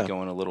bit, maybe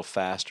going a little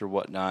fast or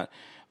whatnot.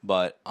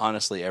 But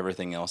honestly,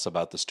 everything else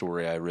about the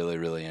story I really,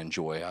 really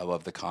enjoy. I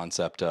love the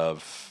concept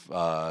of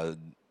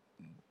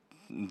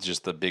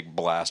just the big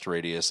blast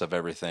radius of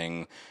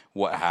everything,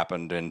 what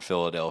happened in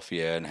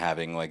Philadelphia, and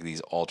having like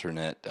these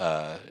alternate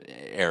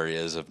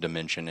areas of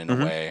dimension in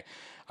a way.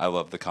 I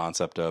love the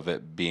concept of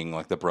it being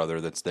like the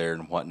brother that's there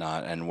and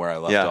whatnot. And where I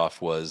left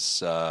off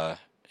was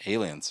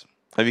Aliens.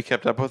 Have you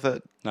kept up with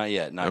it? Not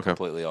yet, not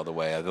completely all the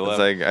way.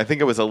 I think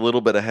it was a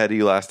little bit ahead of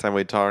you last time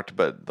we talked,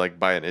 but like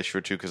by an issue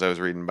or two, because I was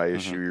reading by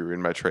issue, you were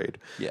reading by trade.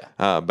 Yeah,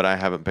 but I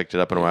haven't picked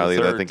it up in a while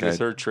either. I think the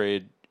third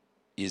trade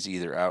is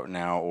either out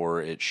now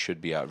or it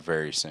should be out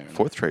very soon.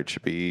 4th trade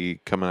should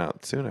be coming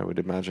out soon, I would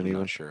imagine. I'm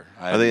even not sure.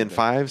 Are they in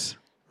 5s?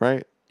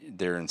 Right?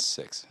 They're in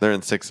 6. They're in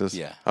 6s.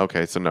 Yeah.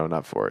 Okay, so no,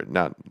 not 4.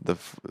 Not the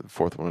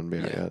 4th one wouldn't be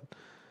out yet.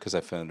 Because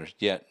I found it.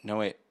 Yeah. No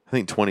wait. I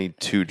think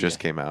 22 just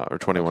came out, or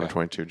 21 or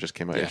 22 just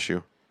came out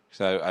issue.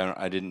 So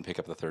I didn't pick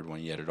up the third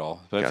one yet at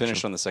all. But Gotcha. I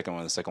finished on the second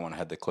one. The second one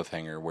had the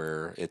cliffhanger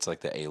where it's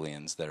like the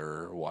aliens that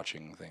are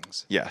watching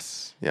things.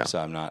 Yes. Yeah. So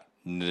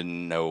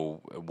didn't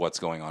know what's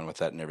going on with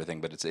that and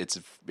everything, but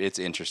it's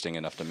interesting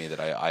enough to me that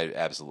I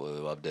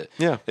absolutely loved it.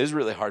 Yeah. It was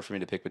really hard for me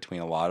to pick between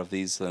a lot of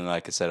these. And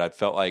like I said, I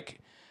felt like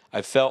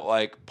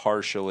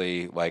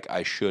partially like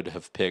I should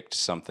have picked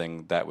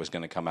something that was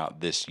going to come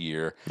out this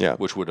year,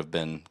 which would have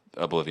been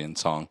Oblivion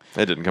Song.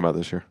 It didn't come out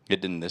this year.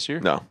 It didn't this year?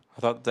 No. I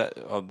thought that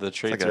the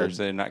trades are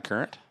they not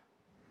current?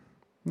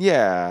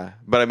 Yeah,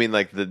 but I mean,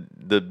 like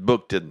the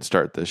book didn't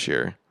start this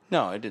year.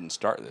 No, it didn't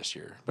start this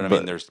year. But I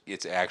mean,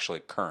 it's actually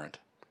current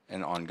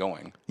and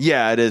ongoing.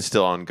 Yeah, it is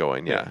still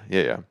ongoing. Yeah.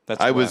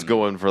 That's I what was I meant.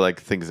 going for like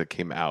things that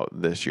came out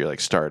this year, like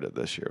started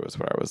this year was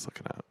what I was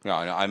looking at. No,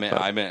 I meant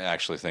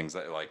actually things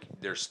that like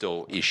there's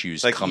still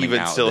issues Like coming even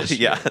out. still, this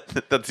year.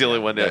 that's the only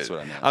one. that's what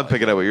I meant. I'm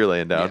picking up what you're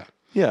laying down.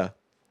 Yeah,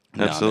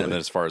 No, absolutely. and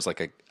as far as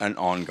like an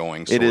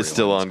ongoing story, It is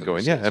still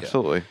ongoing. Yeah,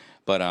 absolutely.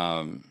 But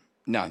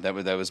no, that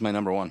was my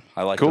number one.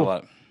 I liked it Cool. a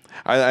lot.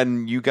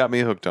 And you got me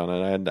hooked on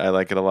it. And I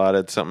like it a lot.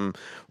 It's something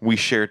we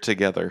share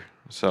together.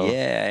 So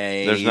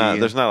Yay.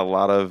 there's not a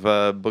lot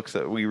of books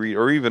that we read,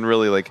 or even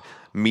really like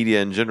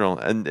media in general,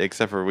 and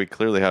except for we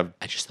clearly have.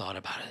 I just thought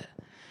about it.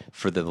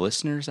 For the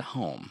listeners at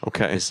home,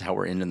 Okay. this is how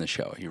we're ending the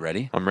show. You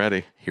ready? I'm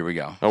ready. Here we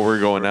go. Oh, we're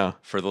going now.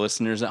 For the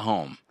listeners at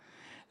home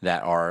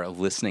that are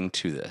listening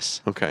to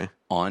this Okay.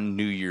 on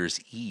New Year's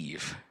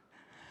Eve,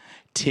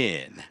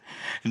 10,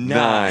 9,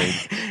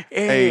 9,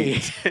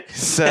 8,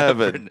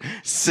 7,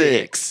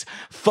 6,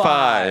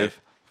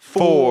 5,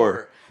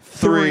 4,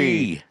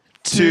 3,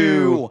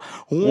 2,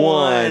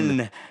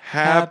 1.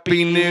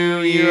 Happy New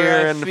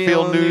Year and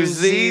feel New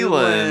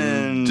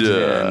Zealand.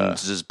 And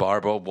this is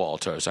Barbara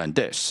Walters, and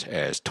this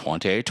is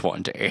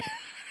 2020.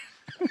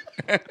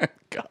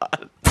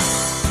 God.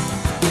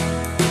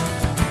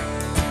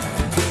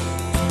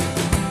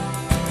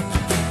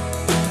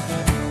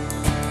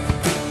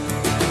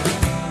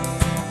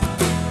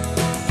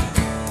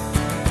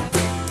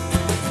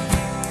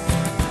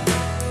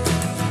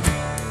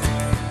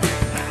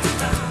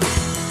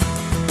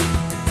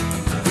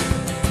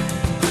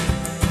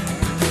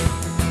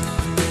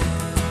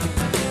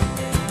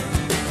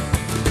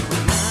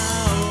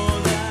 Now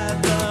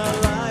that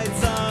the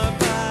lights are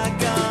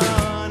back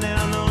on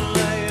and the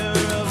layer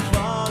of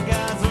fog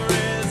has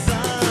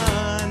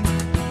risen,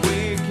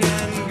 we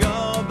can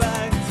go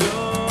back to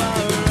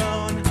our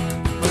own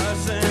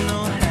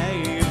personal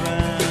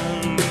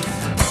havens.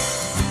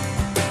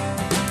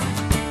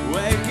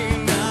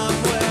 Waking up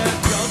with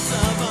ghosts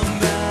of a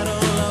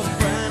battle of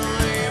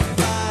friendly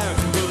fire,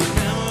 whose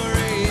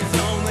memories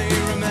only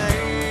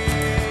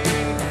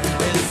remain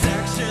in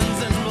sections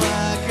and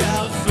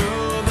blackouts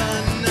through the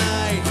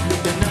night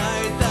the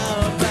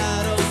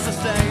battle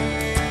sustained.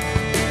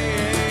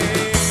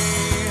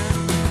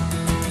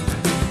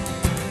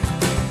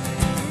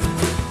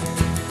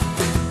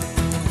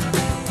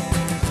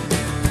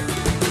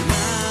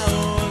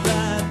 Now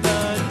that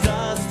the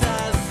dust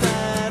has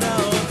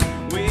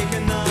settled, we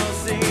can all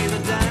see the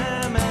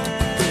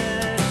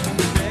damage.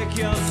 Pick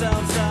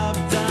yourselves up,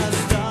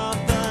 dust off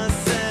the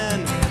sin,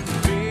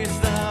 piece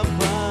the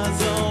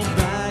puzzle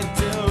back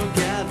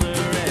together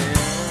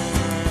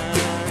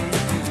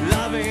in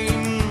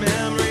loving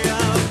memory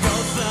of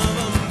ghosts of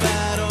a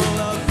battle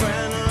of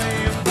friendly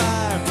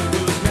fire,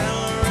 whose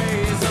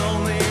memories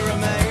only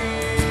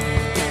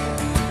remain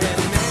in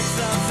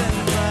mix-ups and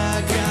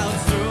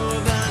blackouts through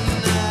the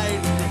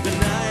night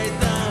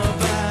the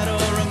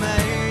battle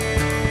remained.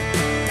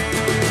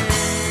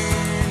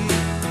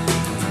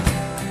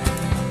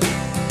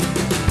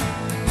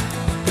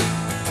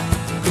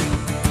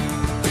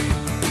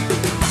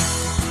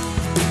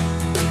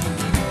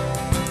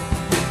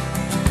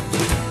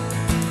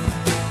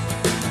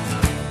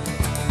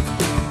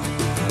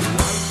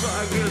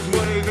 Life is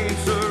waiting,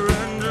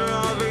 surrender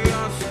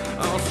obvious.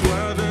 I'll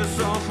swear this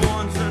off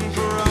once and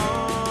for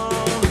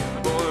all,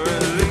 or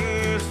at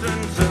least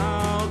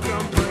until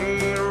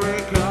complete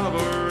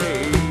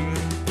recovery.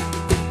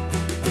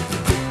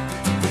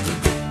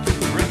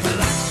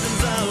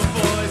 Recollections of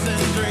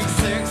poison drink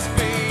 6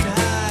 feet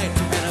high,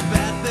 and a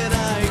bet that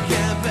I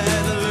can't bear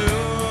to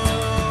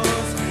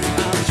lose.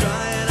 I'll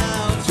try and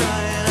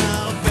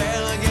I'll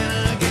fail again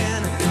and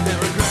again, and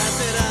regret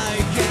that I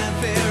can't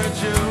bear a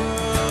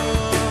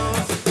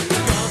choose.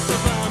 Ghosts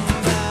of a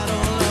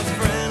battle of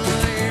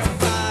friendly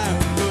fire,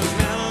 whose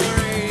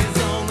memories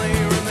only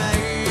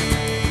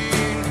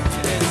remain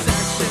in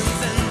sections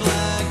and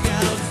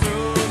blackouts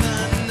through the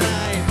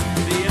night,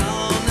 the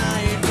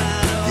all-night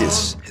battle. This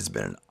has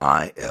been an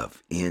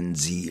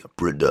IFNZ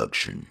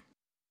production.